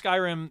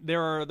Skyrim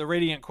there are the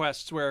Radiant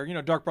quests where you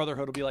know Dark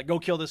Brotherhood will be like, go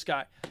kill this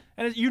guy,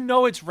 and it's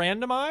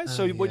randomized.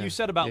 So what you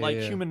said about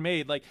human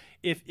made, like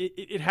if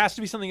it has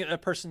to be something that a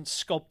person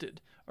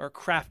sculpted or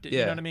crafted, you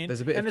know what I mean?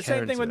 There's a bit and of the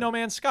same thing with No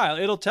Man's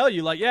Sky. It'll tell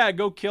you like,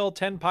 go kill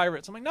 10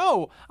 pirates. I'm like,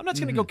 no, I'm not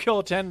just gonna go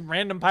kill 10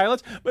 random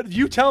pilots. But if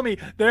you tell me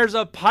there's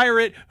a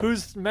pirate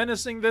who's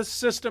menacing this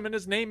system and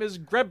his name is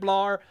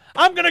Greblar,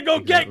 I'm gonna go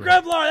get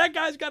Greblar. That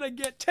guy's gotta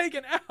get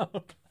taken out.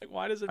 Like,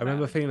 why does it matter? I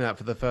remember feeling that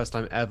for the first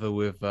time ever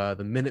with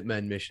the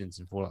Minutemen missions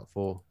in Fallout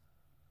 4.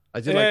 I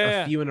did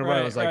a few in a row.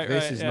 I was like,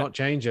 this is not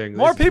changing.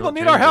 More people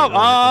need our help.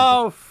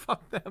 Oh,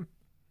 fuck them.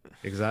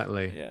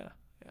 Exactly.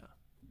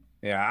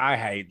 Yeah, I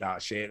hate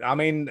that shit. I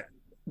mean,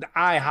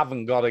 I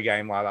haven't got a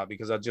game like that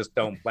because I just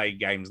don't play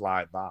games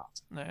like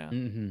that. Yeah.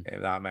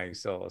 If that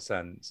makes sort of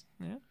sense.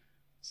 Yeah.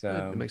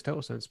 So it makes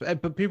total sense.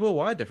 But people are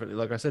wired differently.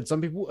 Like I said,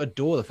 some people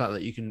adore the fact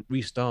that you can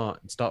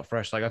restart and start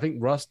fresh. Like I think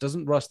Rust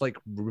like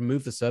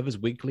remove the servers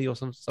weekly or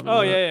something. Oh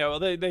like yeah, that? yeah. Well,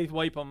 they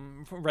wipe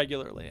them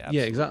regularly. Absolutely.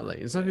 Yeah,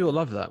 exactly. And some people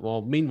love that.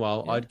 Well,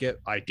 meanwhile,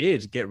 I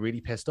did get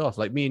really pissed off.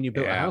 Like me and you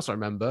built a house, I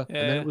remember, and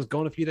then it was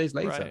gone a few days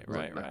later.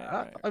 Right.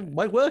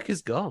 My work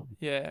is gone.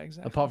 Yeah,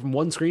 exactly. Apart from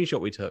one screenshot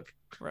we took.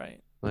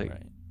 Right. Like,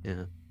 right.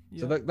 yeah.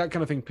 So that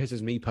kind of thing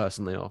pisses me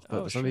personally off.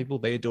 But for some people,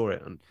 they adore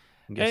it.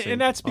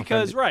 And that's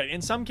because,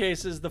 in some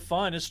cases, the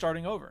fun is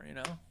starting over,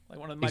 Like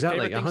one of my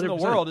favorite things 100%. In the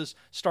world is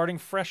starting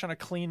fresh on a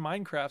clean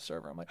Minecraft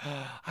server. I'm like,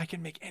 I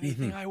can make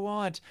anything I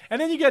want.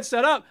 And then you get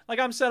set up. Like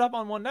I'm set up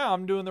on one now.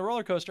 I'm doing the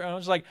roller coaster. And I'm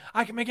just like,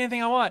 I can make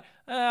anything I want.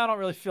 I don't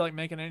really feel like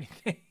making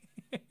anything.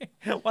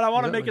 What I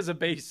want to make is a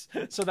base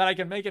so that I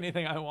can make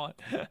anything I want.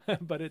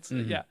 But it's,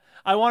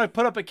 I want to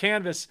put up a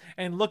canvas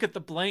and look at the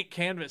blank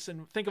canvas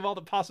and think of all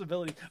the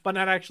possibilities, but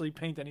not actually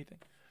paint anything.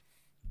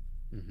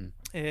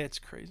 It's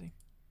crazy.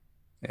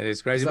 It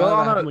is crazy. Does that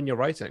ever happen when you're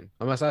writing?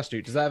 I must ask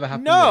you. Does that ever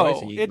happen? No, when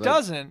you're writing? It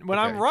doesn't. When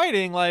I'm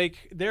writing, like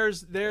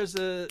there's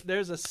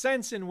a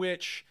sense in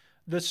which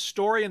the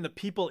story and the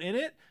people in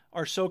it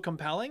are so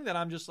compelling that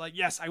I'm just like,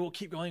 yes, I will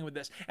keep going with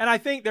this. And I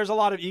think there's a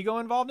lot of ego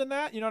involved in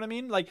that. You know what I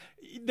mean? Like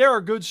there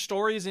are good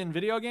stories in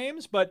video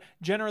games, but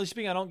generally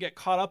speaking, I don't get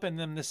caught up in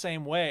them the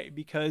same way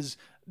because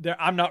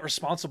I'm not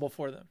responsible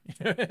for them.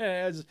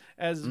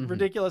 as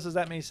ridiculous as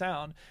that may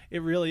sound,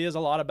 it really is a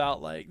lot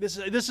about like, this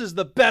is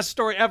the best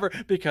story ever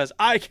because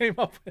I came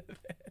up with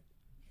it.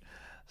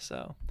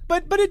 So,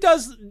 but it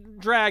does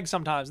drag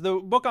sometimes. The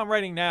book I'm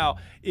writing now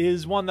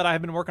is one that I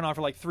have been working on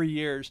for like 3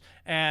 years,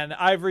 and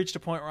I've reached a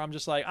point where I'm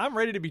just like, I'm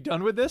ready to be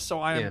done with this, so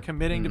I am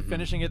committing to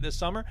finishing it this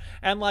summer.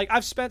 And like,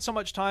 I've spent so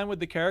much time with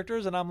the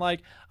characters, and I'm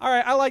like, all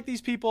right, I like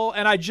these people,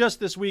 and I just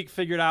this week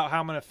figured out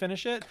how I'm going to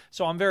finish it,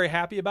 so I'm very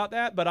happy about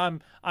that. But I'm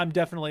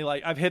definitely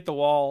like, I've hit the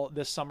wall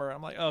this summer.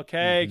 I'm like,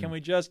 okay, can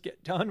we just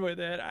get done with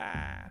it?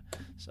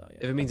 So yeah.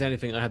 If it means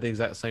anything, I had the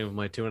exact same with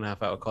my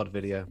 2.5 hour COD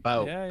video.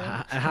 About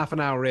a half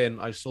an hour in,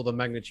 I saw the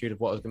magnitude of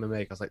what I was going to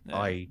make. I was like,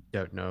 I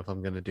don't know if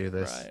I'm going to do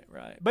this.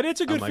 Right. But it's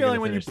a good feeling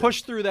when you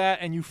push through that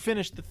and you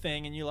finish the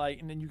thing and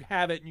and then you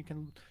have it and you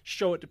can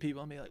show it to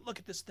people and be like, look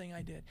at this thing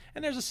I did.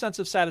 And there's a sense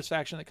of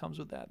satisfaction that comes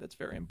with that. That's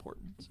very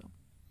important. So.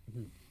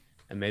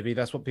 And maybe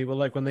that's what people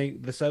like when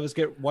the servers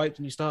get wiped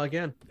and you start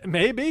again.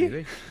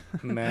 Maybe.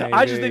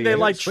 I just think they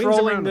like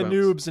trolling the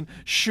noobs and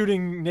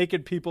shooting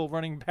naked people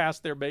running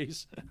past their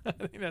base. I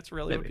think that's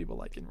really what people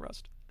like in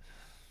Rust.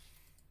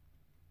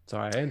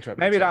 Sorry, I interrupted.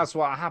 Maybe that's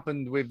what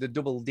happened with the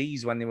Double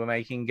Ds when they were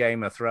making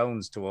Game of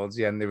Thrones towards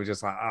the end. They were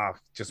just like,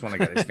 just want to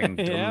get this thing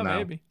done now.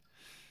 Maybe.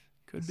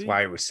 Could be.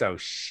 Why it was so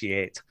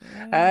shit.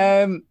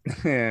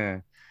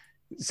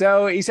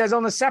 So he says,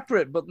 on a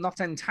separate but not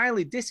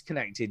entirely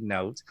disconnected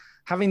note,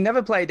 having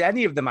never played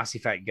any of the Mass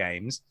Effect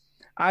games,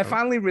 I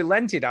finally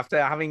relented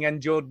after having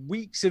endured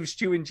weeks of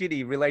Stu and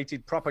Chinny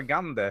related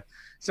propaganda.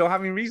 So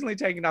having recently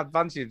taken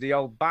advantage of the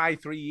old buy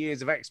 3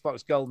 years of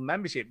Xbox Gold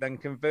membership, then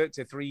convert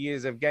to 3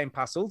 years of Game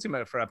Pass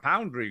Ultimate for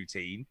 £1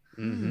 routine,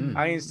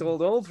 I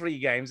installed all 3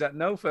 games at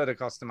no further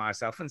cost to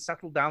myself and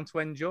settled down to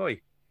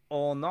enjoy.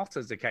 Or not,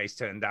 as the case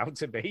turned out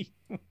to be.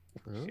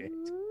 Shit.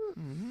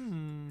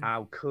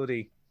 How could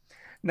he?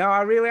 Now,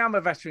 I really am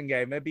a veteran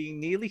gamer, being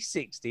nearly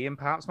 60, and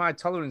perhaps my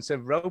tolerance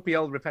of ropey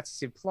old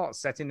repetitive plots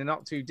set in a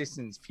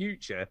not-too-distant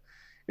future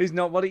is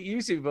not what it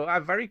used to be, but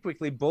I'm very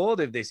quickly bored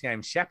of this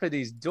game. Shepard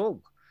is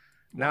dull.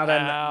 Now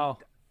then, I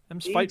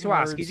need to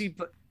ask, is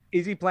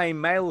he playing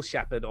male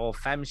Shepard or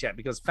femme Shepard?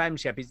 Because femme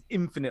Shepard is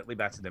infinitely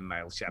better than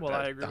male Shepard. Well,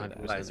 I agree with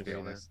that. Let's be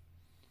honest.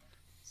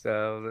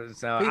 So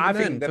I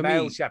think the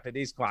male Shepard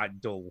is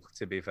quite dull,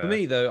 to be fair. For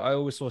me, though, I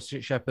always saw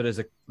Shepard as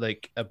a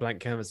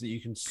blank canvas that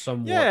you can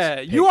somewhat. Yeah,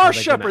 you are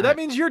Shepard. That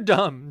means you're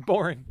dumb,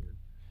 boring.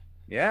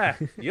 Yeah,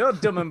 you're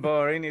dumb and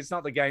boring. It's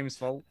not the game's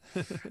fault.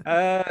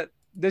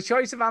 The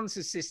choice of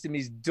answers system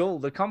is dull.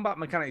 The combat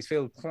mechanics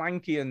feel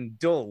clanky and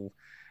dull.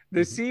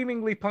 The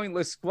seemingly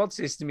pointless squad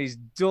system is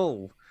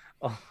dull.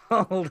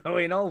 Although,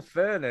 in all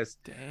fairness,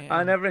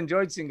 I never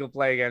enjoyed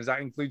single-player games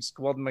that include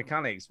squad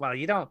mechanics. Well,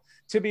 you don't.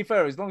 To be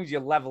fair, as long as you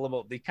level them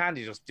up, they kind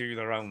of just do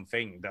their own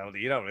thing, don't they?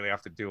 You don't really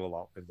have to do a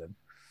lot with them.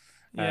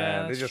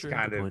 Yeah, they're just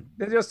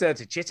they're just there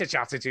to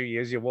chitter-chatter to you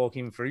as you're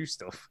walking through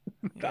stuff.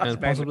 And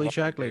possibly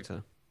shag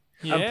later.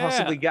 And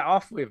possibly get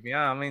off with.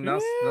 Yeah, I mean,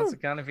 that's the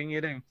kind of thing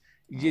you do.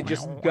 You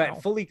just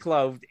get fully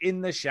clothed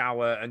in the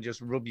shower and just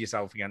rub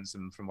yourself against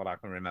them, from what I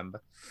can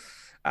remember.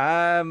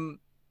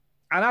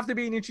 And after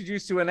being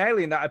introduced to an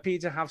alien that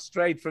appeared to have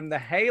strayed from the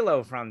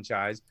Halo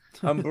franchise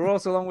and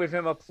brought along with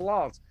him a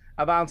plot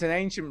about an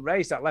ancient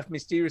race that left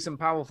mysterious and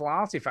powerful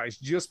artifacts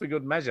just for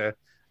good measure,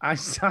 I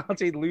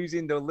started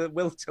losing the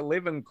will to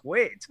live and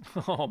quit.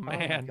 Oh,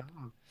 man.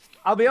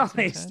 I'll be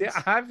honest,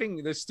 I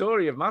think the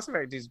story of Mass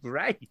Effect is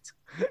great.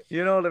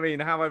 You know what I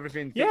mean? How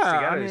everything fits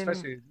together,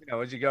 especially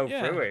as you go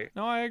through it.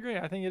 No, I agree.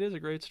 I think it is a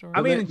great story.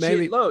 I mean,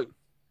 look,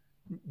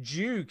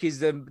 Duke is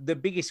the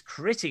biggest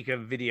critic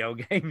of video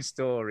game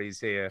stories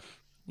here.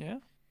 Yeah.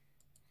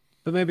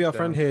 But maybe our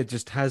friend here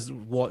just has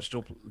watched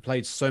or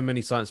played so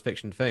many science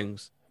fiction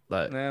things.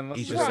 Like,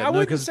 he just Well, said I no,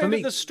 wouldn't because say for that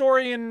me, the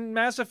story in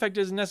Mass Effect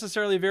is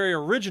necessarily very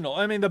original.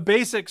 I mean, the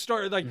basic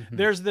story, like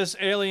there's this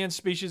alien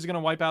species going to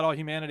wipe out all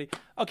humanity.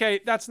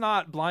 Okay, that's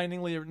not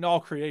blindingly all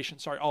creation.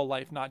 Sorry, all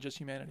life, not just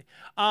humanity.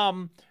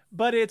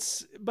 But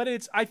it's.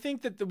 I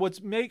think that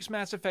what makes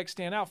Mass Effect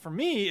stand out for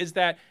me is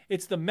that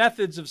it's the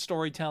methods of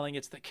storytelling,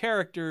 it's the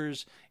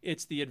characters,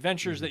 it's the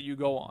adventures that you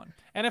go on.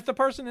 And if the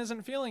person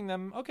isn't feeling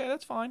them, okay,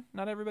 that's fine.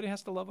 Not everybody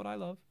has to love what I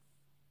love.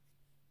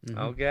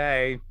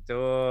 Okay.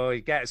 Oh,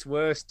 it gets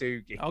worse,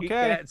 Duke. It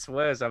gets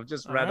worse. I've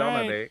just read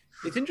on a bit.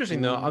 It's interesting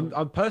though.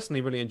 I'm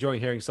personally really enjoying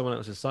hearing someone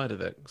else's side of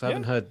it because I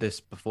haven't heard this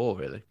before,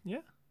 really.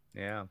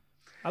 Yeah.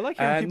 I like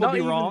hearing people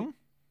be wrong.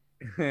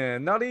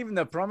 Not even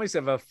the promise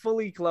of a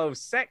fully clothed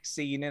sex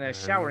scene in a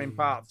shower in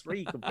part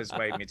 3 could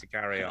persuade me to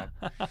carry on.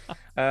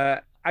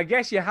 I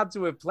guess you had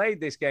to have played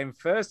this game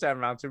first time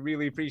around to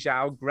really appreciate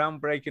how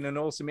groundbreaking and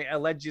awesome it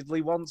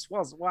allegedly once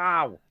was.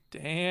 Wow.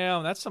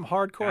 Damn, that's some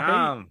hardcore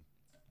hate.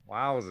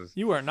 Wowzers.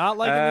 You are not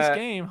liking this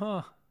game,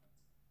 huh?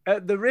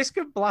 At the risk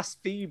of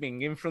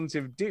blaspheming in front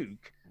of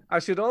Duke, I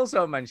should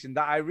also mention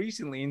that I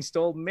recently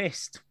installed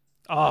Myst.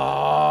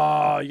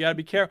 Oh, you gotta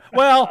be careful.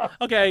 Well,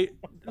 okay,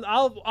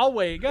 I'll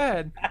wait. Go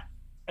ahead.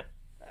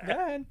 Go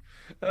ahead.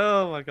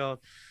 Oh my god.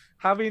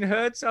 Having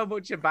heard so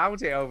much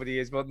about it over the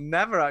years, but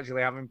never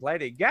actually having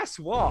played it, guess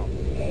what?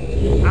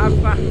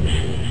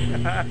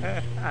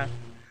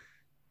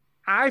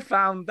 I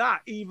found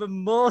that even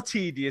more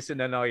tedious and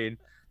annoying.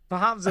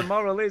 Perhaps the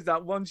moral is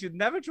that one should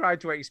never try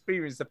to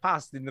experience the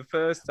past in the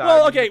first time.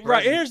 Well, okay,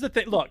 right. Here's the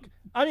thing. Look,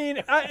 I mean,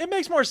 it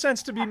makes more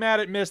sense to be mad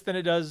at Myst than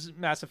it does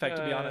Mass Effect,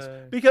 to be honest.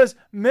 Because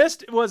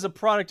Myst was a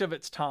product of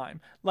its time.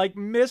 Like,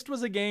 Myst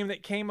was a game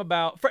that came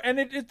about...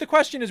 the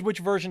question is, which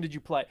version did you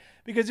play?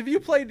 Because if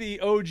you played the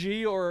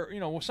OG or,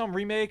 some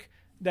remake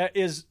that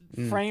is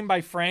frame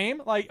by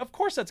frame, like, of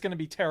course that's going to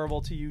be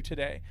terrible to you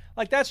today.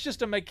 Like, that's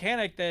just a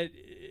mechanic that...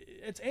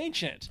 It's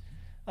ancient.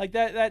 Like,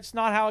 that's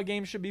not how a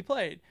game should be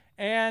played.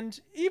 And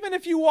even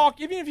if you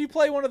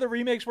play one of the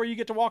remakes where you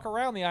get to walk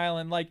around the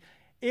island, like,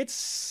 it's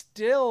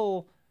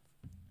still,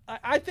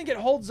 I think it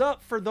holds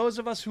up for those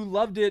of us who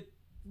loved it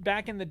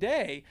back in the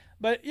day.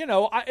 But,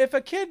 if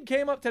a kid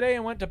came up today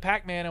and went to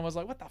Pac-Man and was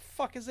like, what the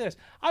fuck is this?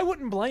 I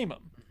wouldn't blame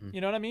him. You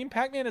know what I mean?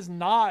 Pac-Man is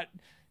not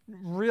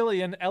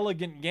really an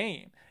elegant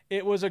game.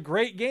 It was a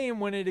great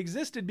game when it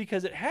existed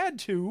because it had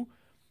to.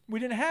 We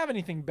didn't have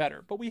anything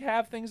better, but we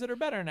have things that are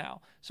better now.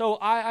 So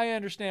I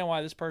understand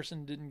why this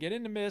person didn't get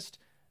into Myst.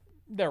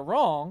 They're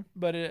wrong,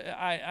 but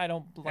I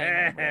don't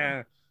blame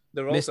them.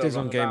 Myst is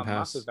on Game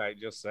Pass.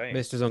 Just saying.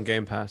 Myst is on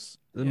Game Pass.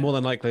 More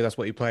than likely, that's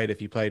what you played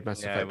if you played Mass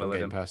Effect on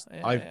Game Pass.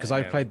 Because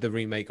I've played the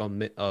remake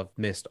of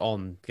Myst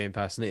on Game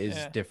Pass, and it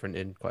is different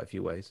in quite a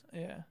few ways.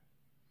 Yeah.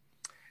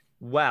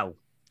 Well,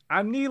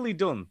 I'm nearly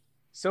done.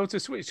 So to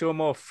switch to a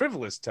more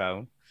frivolous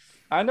tone,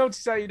 I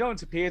noticed that you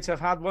don't appear to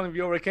have had one of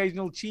your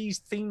occasional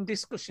cheese-themed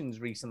discussions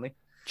recently.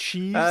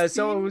 Cheese-themed?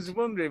 So I was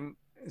wondering...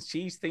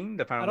 Cheese themed,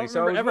 apparently. I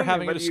don't remember ever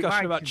having a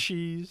discussion about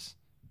cheese.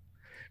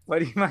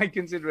 Whether you might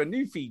consider a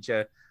new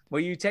feature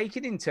where you take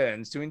it in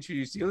turns to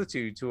introduce the other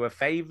two to a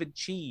favored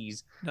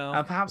cheese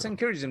and perhaps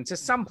encourage them to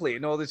sample it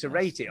in order to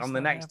rate it on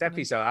the next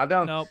episode. I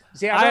don't know.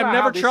 I am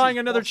never trying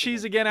another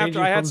cheese again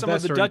after I had some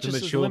of the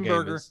Duchess's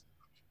Limburger.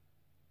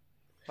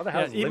 What the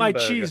hell is eat my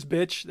cheese,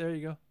 bitch. There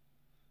you go.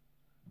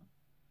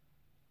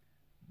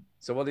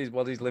 So what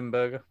is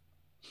Limburger?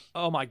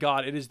 Oh my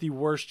God, it is the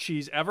worst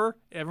cheese ever.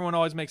 Everyone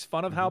always makes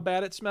fun of how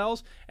bad it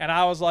smells. And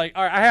I was like,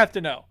 all right, I have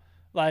to know.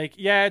 Like,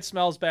 yeah, it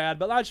smells bad,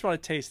 but I just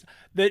want to taste it.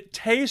 The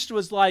taste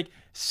was like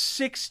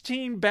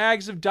 16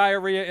 bags of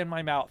diarrhea in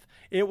my mouth.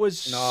 It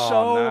was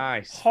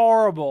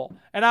horrible.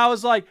 And I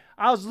was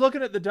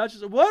looking at the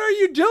Duchess. What are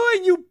you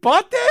doing? You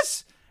bought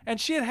this?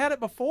 And she had it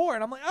before.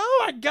 And I'm like,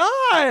 oh my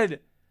God.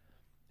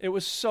 It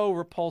was so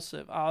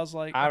repulsive. I was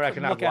like, I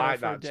reckon I'd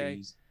like that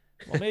cheese.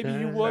 Well, maybe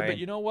you would, but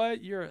you know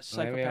what? You're a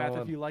psychopath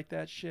if you like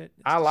that shit.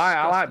 I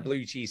like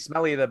blue cheese.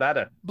 Smellier the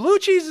better. Blue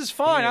cheese is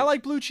fine. I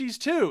like blue cheese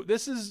too.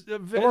 This is.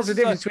 What's the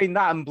difference between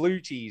that and blue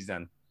cheese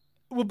then?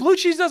 Well, blue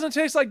cheese doesn't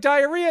taste like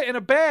diarrhea in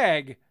a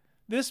bag.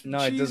 This cheese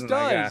it doesn't,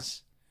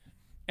 does.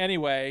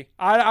 Anyway,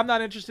 I'm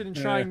not interested in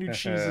trying new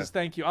cheeses.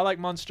 Thank you. I like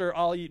Munster.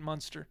 I'll eat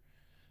Munster.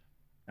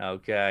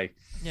 Okay.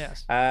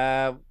 Yes.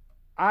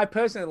 I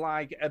personally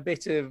like a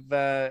bit of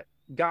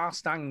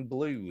Garstang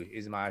Blue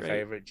is my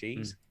favorite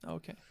cheese.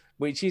 Okay.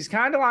 Which is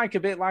kind of like a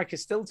bit like a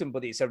Stilton,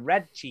 but it's a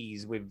red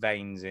cheese with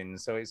veins in,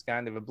 so it's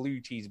kind of a blue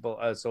cheese, but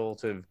a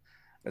sort of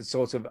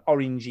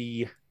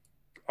orangey,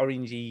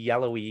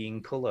 yellowy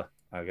in color,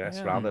 I guess,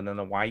 rather than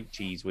a white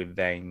cheese with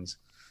veins.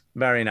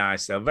 Very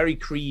nice, though. Very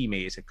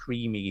creamy. It's a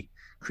creamy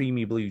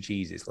blue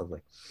cheese. It's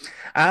lovely.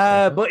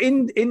 But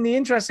in the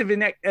interest of in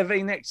the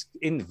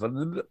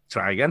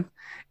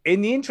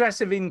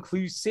interest of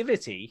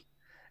inclusivity,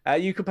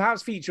 you could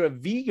perhaps feature a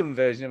vegan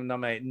version of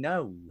Nominate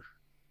No.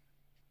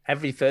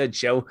 Every third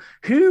show.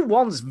 Who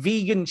wants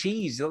vegan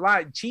cheese?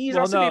 Like cheese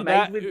has to be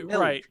made with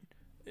milk. Right.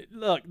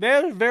 Look,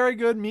 there's very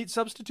good meat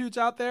substitutes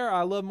out there.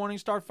 I love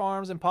Morningstar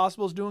Farms.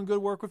 Impossible's doing good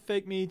work with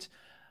fake meats.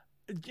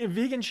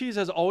 vegan cheese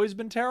has always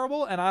been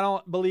terrible, and I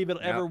don't believe it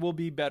ever will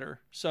be better.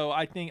 So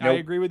I think I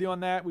agree with you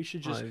on that. We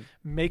should just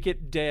make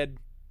it dead.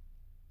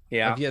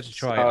 Yeah, I've yet to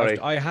try it.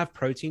 I have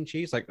protein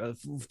cheese. Like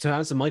to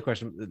answer my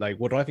question, like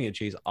what do I think of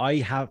cheese? I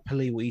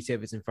happily will eat it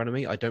if it's in front of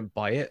me. I don't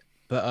buy it,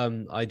 but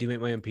I do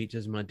make my own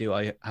pizzas, and when I do,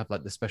 I have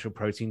like the special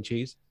protein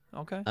cheese.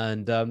 Okay.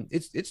 And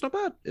it's not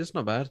bad. It's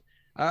not bad.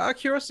 Out of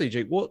curiosity,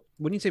 Jake,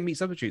 when you say meat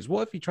substitutes,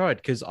 what have you tried?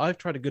 Because I've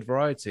tried a good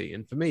variety,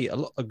 and for me,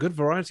 a good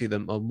variety of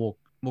them are more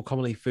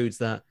commonly foods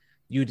that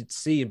you'd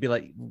see and be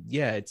like,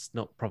 yeah, it's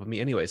not proper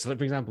meat anyway. So, like,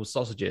 for example,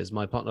 sausages.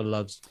 My partner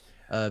loves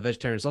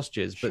vegetarian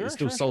sausages, but it's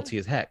still salty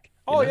as heck.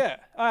 Oh, yeah,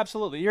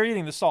 absolutely. You're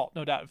eating the salt,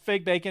 no doubt.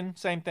 Fake bacon,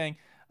 same thing.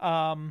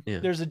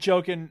 There's a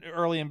joke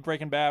early in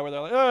Breaking Bad where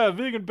they're like, "Oh,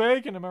 vegan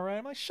bacon, am I right?"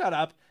 I'm like, "Shut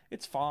up,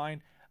 it's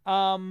fine."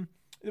 When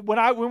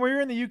we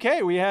were in the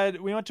UK,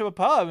 we went to a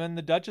pub and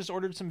the Duchess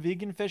ordered some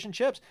vegan fish and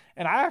chips,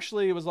 and I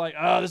actually was like,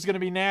 "Oh, this is gonna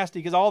be nasty,"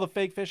 because all the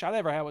fake fish I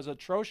ever had was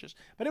atrocious,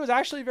 but it was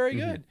actually very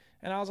good.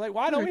 And I was like,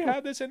 "Why don't we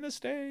have this in the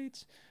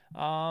States?"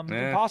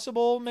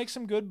 Impossible makes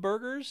some good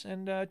burgers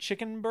and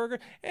chicken burger.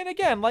 And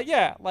again,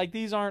 like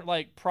these aren't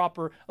like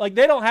proper, like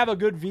they don't have a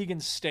good vegan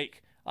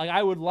steak. Like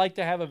I would like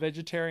to have a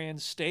vegetarian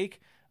steak,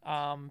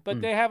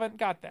 but they haven't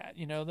got that.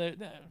 You know,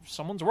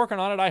 someone's working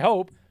on it. I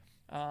hope.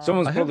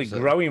 Someone's probably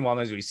growing one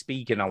as we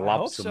speak in a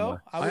lab So.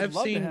 somewhere. I would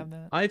love to have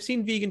that. I've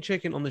seen vegan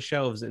chicken on the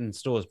shelves in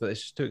stores, but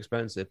it's just too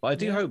expensive. But I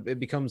do hope it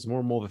becomes more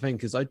and more of a thing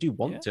because I do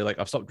want to. Like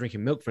I've stopped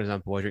drinking milk, for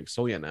example. I drink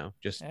soya now,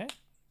 just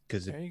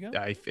because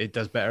it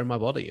does better in my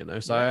body. You know,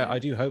 so I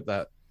do hope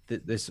that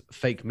this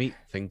fake meat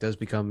thing does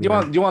become.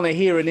 Do you want to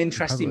hear an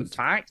interesting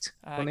fact?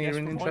 Want to hear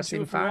an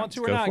interesting fact?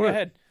 Go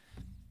ahead.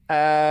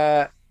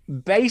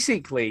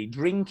 Basically,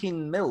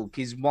 drinking milk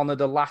is one of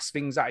the last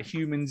things that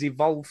humans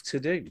evolved to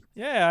do.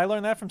 Yeah, I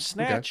learned that from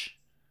Snatch.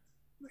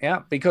 Okay. Yeah,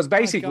 because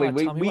basically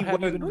we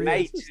weren't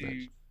made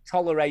to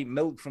tolerate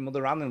milk from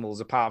other animals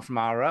apart from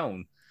our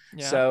own.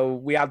 Yeah. So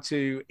we had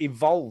to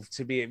evolve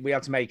we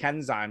had to make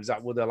enzymes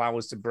that would allow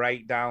us to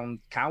break down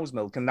cow's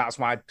milk. And that's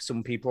why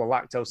some people are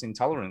lactose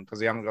intolerant, because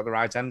they haven't got the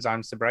right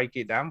enzymes to break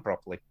it down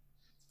properly.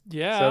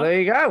 Yeah. So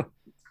there you go.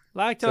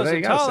 Lactose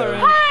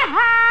intolerant.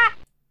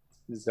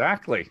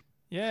 Exactly.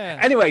 Yeah.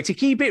 Anyway, to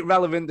keep it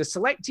relevant, the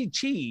selected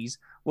cheese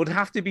would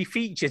have to be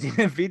featured in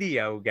a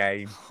video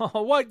game.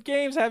 What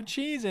games have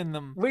cheese in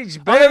them? Which,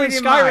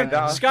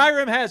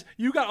 Skyrim has.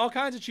 You got all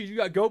kinds of cheese. You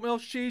got goat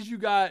milk cheese. You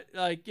got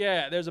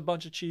there's a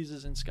bunch of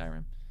cheeses in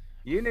Skyrim.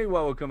 You knew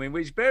what were coming.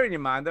 Which, bearing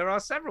in mind, there are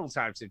several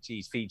types of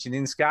cheese featured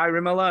in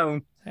Skyrim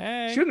alone.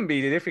 Hey. Shouldn't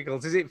be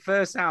difficult as it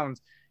first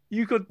sounds.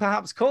 You could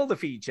perhaps call the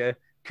feature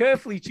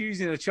carefully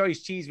choosing a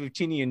choice cheese with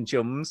Chinny and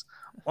chums,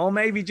 or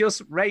maybe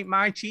just rate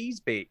my cheese,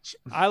 bitch.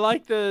 I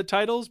like the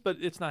titles, but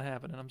it's not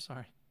happening. I'm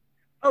sorry.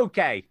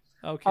 Okay.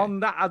 On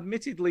that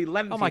admittedly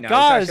lengthy Oh my note,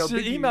 God,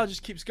 the email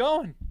just keeps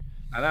going.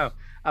 I know.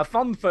 A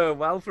fond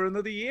farewell for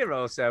another year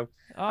or so.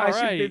 I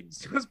should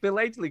just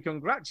belatedly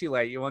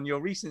congratulate you on your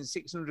recent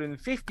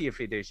 650th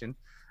edition.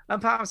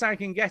 And perhaps I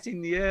can get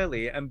in the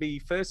early and be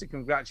first to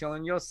congratulate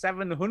on your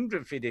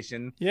 700th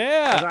edition.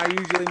 Yeah. As I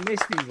usually miss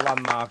these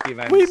landmark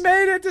events. We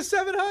made it to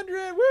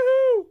 700.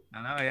 Woohoo!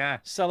 I know, yeah.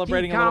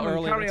 Celebrating a little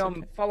early. Carry on.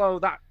 Okay. Follow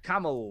that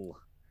camel.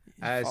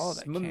 Follow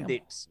that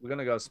Smundips. We're going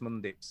to go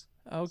Smundips.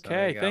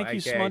 Okay. So thank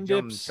you,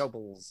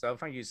 Smundips. So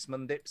thank you,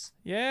 Smundips.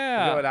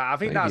 Yeah. I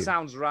think that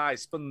sounds right.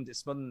 No,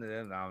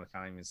 I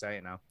can't even say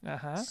it now.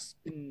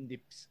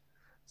 Smundips.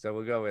 So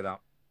we'll go with that,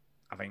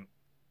 I think.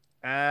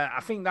 I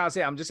think that's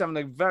it. I'm just having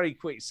a very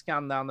quick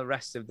scan down the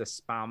rest of the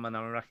spam, and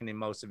I'm reckoning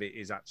most of it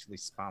is actually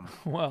spam.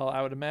 Well,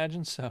 I would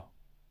imagine so.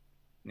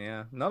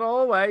 Yeah, not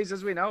always,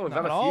 as we know. We've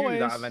had a few always.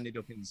 that have ended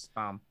up in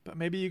spam. But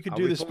maybe you could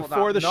do this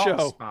before the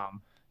show. Spam.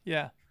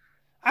 Yeah.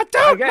 I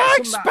don't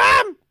like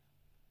spam!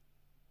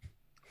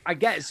 I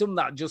get some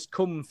that just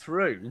come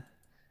through.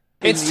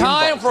 It's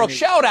time for a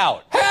shout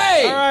out.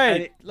 Hey! All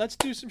right, let's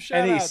do some shout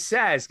outs. And it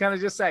says, can I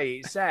just say,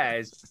 it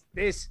says,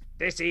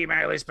 this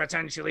email is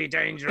potentially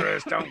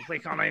dangerous. Don't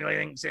click on any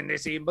links in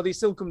this email. But it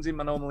still comes in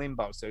my normal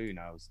inbox, so who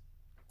knows?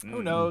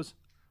 Who knows?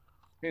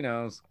 Who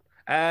knows?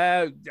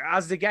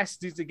 As the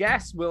guest is the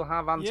guest, we'll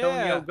have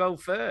Antonio go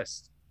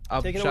first.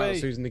 I'll Take it shout away. out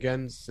Susan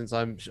again, since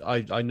I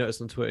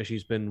noticed on Twitter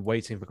she's been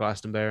waiting for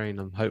Glastonbury,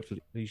 and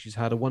hopefully she's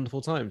had a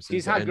wonderful time.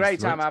 She's had a great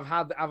time. I've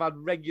had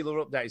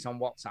regular updates on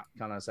WhatsApp,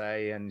 can I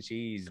say, and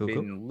she's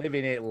been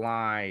living it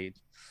live.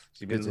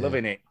 She's been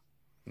loving it.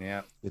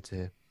 Yeah, good to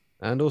hear.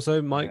 And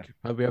also, Mike,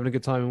 hope you're having a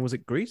good time. And was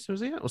it Greece? Or was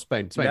he at? Or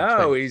Spain? Spain. No,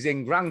 Spain. He's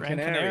in Gran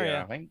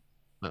Canaria, I think.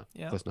 No,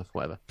 close enough.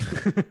 Whatever.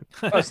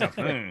 Close enough.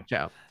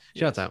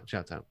 Shout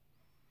out.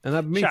 And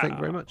that'd be me. Thank you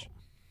very much.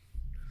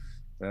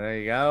 There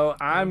you go.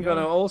 I'm going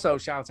to also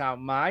shout out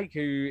Mike,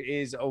 who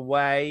is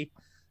away.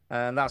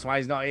 And that's why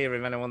he's not here,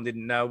 if anyone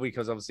didn't know,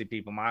 because obviously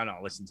people might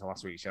not listen to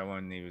last week's show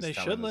when he was. They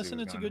should listen.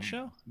 It's a good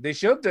show. They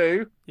should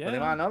do. Yeah. But they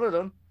might not have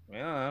done. We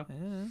don't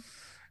know.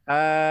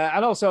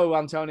 And also,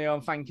 Antonio,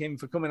 and thank him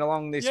for coming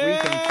along this week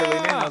and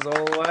filling in as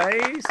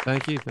always.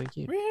 Thank you.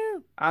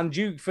 Woo-hoo. And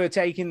Duke for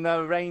taking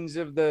the reins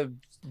of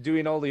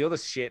doing all the other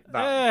shit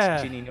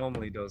that Chinny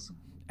normally does.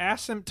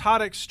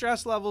 asymptotic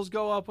stress levels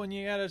go up when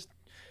you gotta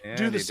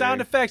do the they sound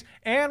do. effects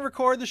and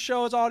record the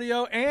show as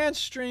audio and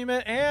stream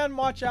it and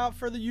watch out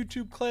for the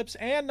YouTube clips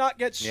and not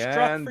get struck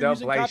and for don't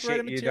using play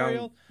copyrighted shit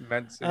material. you don't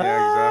meant to.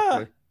 Yeah,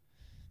 exactly.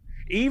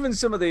 Even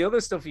some of the other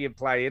stuff you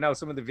play,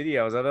 some of the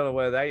videos, I don't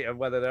know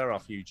whether they're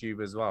off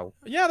YouTube as well.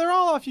 Yeah, they're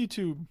all off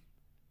YouTube.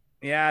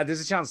 Yeah, there's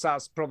a chance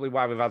that's probably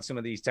why we've had some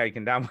of these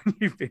taken down when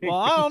you've been. Well,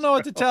 I don't know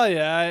what to tell you.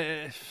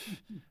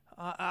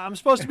 I'm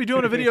supposed to be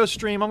doing a video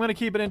stream. I'm going to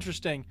keep it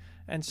interesting.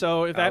 And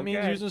so if that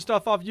means using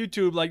stuff off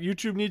YouTube, like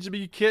YouTube needs to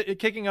be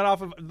kicking it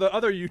off of the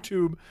other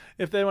YouTube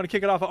if they want to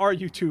kick it off of our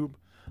YouTube.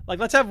 Like,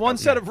 let's have one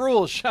set of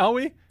rules, shall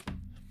we?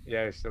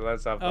 Yeah, so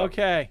let's have that.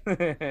 Okay.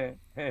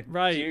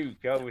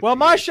 Right. Go well,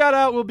 my shout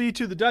out will be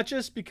to the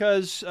Duchess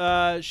because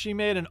she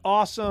made an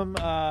awesome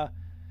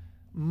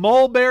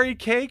mulberry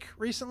cake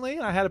recently.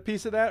 I had a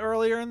piece of that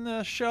earlier in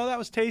the show. That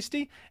was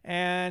tasty.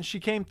 And she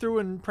came through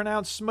and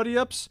pronounced smutty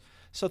ups.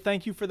 So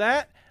thank you for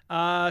that.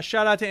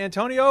 Shout out to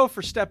Antonio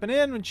for stepping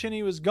in when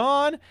Chinny was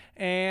gone.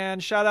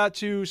 And shout out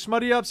to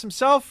Smutty Ups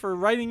himself for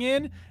writing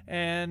in.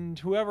 And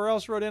whoever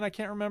else wrote in, I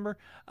can't remember.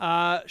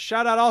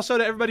 Shout out also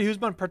to everybody who's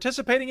been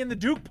participating in the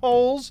Duke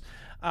polls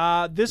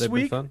this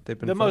week.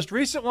 The most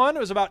recent one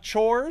was about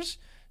chores.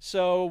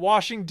 So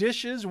washing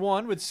dishes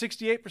won with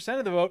 68%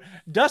 of the vote.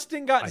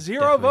 Dusting got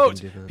 0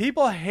 votes.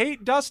 People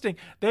hate dusting.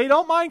 They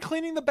don't mind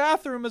cleaning the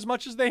bathroom as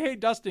much as they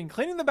hate dusting.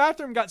 Cleaning the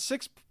bathroom got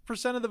 6%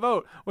 of the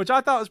vote, which I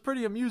thought was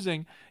pretty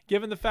amusing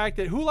given the fact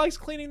that who likes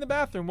cleaning the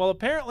bathroom? Well,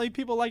 apparently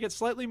people like it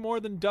slightly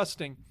more than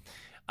dusting.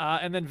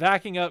 And then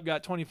vacuuming up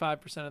got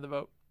 25% of the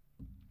vote.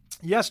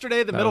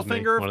 Yesterday, the middle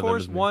finger, of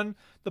course, won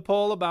the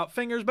poll about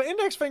fingers, but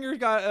index fingers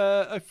got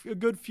a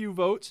good few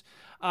votes.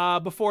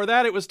 Before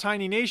that, it was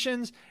Tiny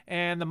Nations,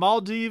 and the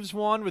Maldives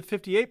won with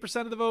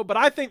 58% of the vote. But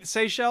I think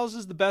Seychelles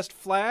is the best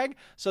flag,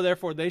 so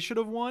therefore they should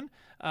have won.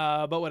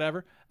 But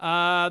whatever.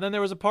 Then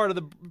there was parts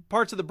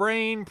of the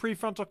brain,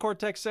 prefrontal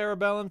cortex,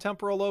 cerebellum,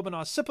 temporal lobe, and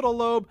occipital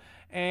lobe.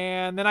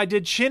 And then I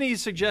did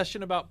Chinny's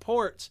suggestion about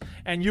ports,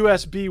 and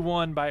USB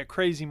won by a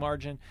crazy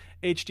margin.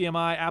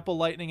 HDMI, Apple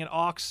Lightning, and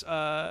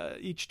aux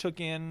each took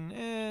in,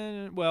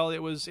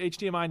 it was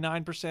HDMI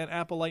 9%,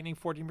 Apple Lightning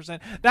 14%.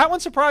 That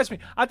one surprised me.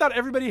 I thought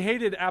everybody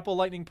hated Apple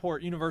Lightning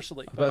port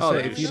universally.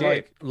 If you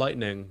like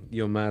Lightning,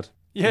 you're mad.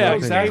 Yeah,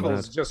 exactly.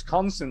 Cables just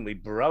constantly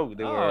broke.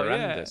 They were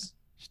horrendous.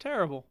 Yeah. It's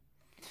terrible.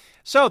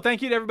 So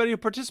thank you to everybody who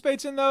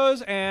participates in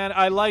those, and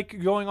I like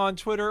going on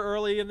Twitter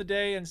early in the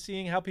day and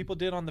seeing how people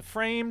did on the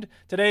framed.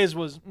 Today's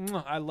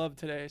I love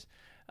today's.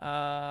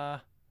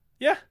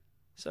 Yeah.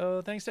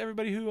 So thanks to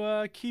everybody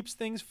who keeps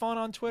things fun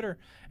on Twitter,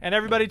 and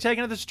everybody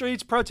taking to the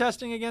streets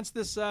protesting against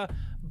this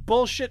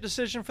bullshit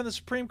decision from the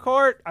Supreme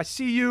Court. I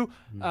see you.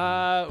 We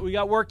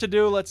got work to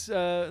do.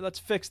 Let's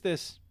fix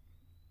this.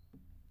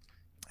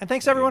 And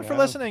thanks everyone for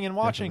listening and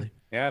watching. Definitely.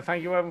 Yeah,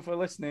 thank you everyone for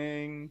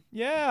listening.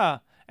 Yeah,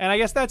 and I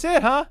guess that's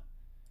it, huh?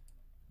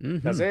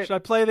 That's it. Should I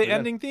play the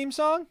ending theme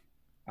song?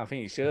 I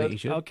think you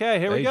should. Okay,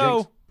 here we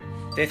go.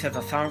 This is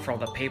a song for all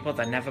the people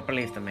that never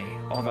believed in me.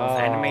 All those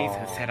enemies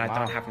who said I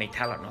don't have any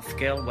talent or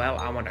skill. Well,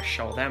 I want to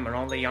show them and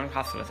all the young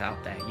hustlers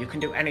out there. You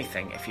can do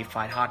anything if you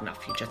fight hard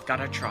enough. You just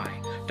gotta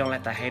try. Don't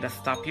let the haters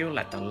stop you.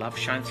 Let the love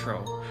shine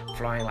through.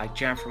 Flying like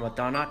jam from a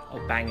donut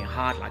or banging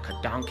hard like a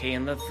donkey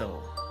in the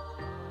zoo.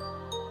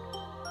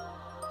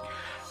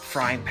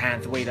 Frying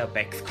pans,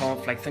 Weetabix,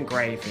 cornflakes and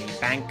gravy.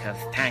 Bankers,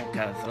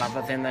 tankers,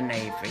 lovers in the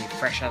Navy.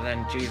 Fresher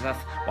than Jesus,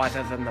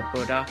 wiser than the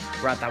Buddha.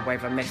 Ride that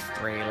wave of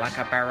mystery like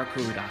a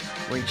barracuda.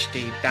 Reach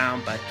deep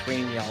down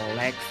between your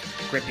legs.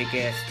 Grippy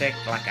gear stick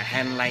like a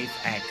hen lays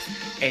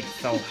eggs. It's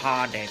so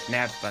hard it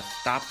never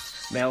stops.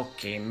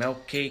 Milky,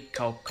 milky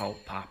Cocoa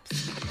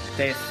Pops.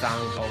 This song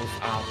goes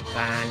up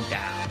and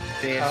down.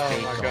 This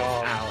beat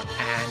goes out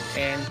and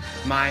in.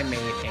 My meat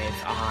is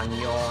on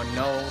your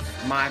nose.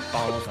 My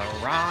bones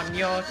are on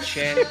your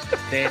chin.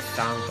 This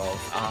song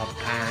goes up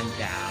and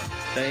down.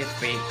 This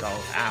beat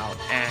goes out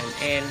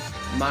and in.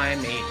 My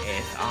meat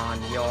is on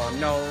your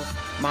nose.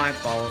 My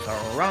bones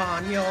are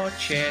on your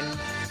chin.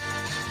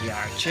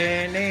 Your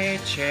chinny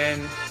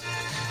chin.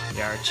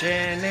 Your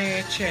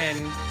chinny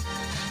chin.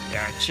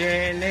 Your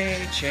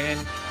chinny chin,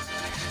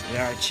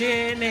 your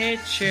chinny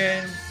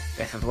chin.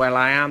 This is Will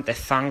I Am. This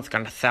song's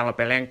gonna sell 1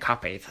 billion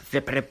copies.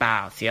 Zippity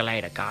bow. See you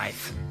later,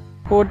 guys.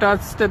 Who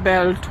does the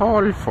bell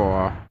toll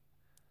for?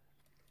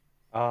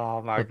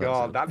 Oh my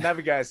god, that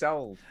never gets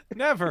old.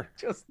 Never.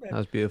 That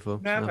was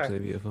beautiful. Never.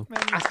 Absolutely beautiful.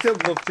 I still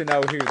love to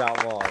know who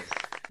that was.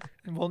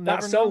 We'll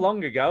never That's so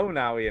long ago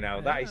now,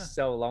 That is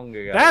so long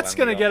ago. That's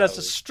gonna get us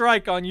a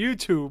strike on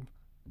YouTube.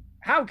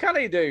 How can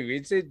it do?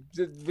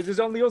 There's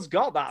only us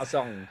got that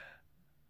song.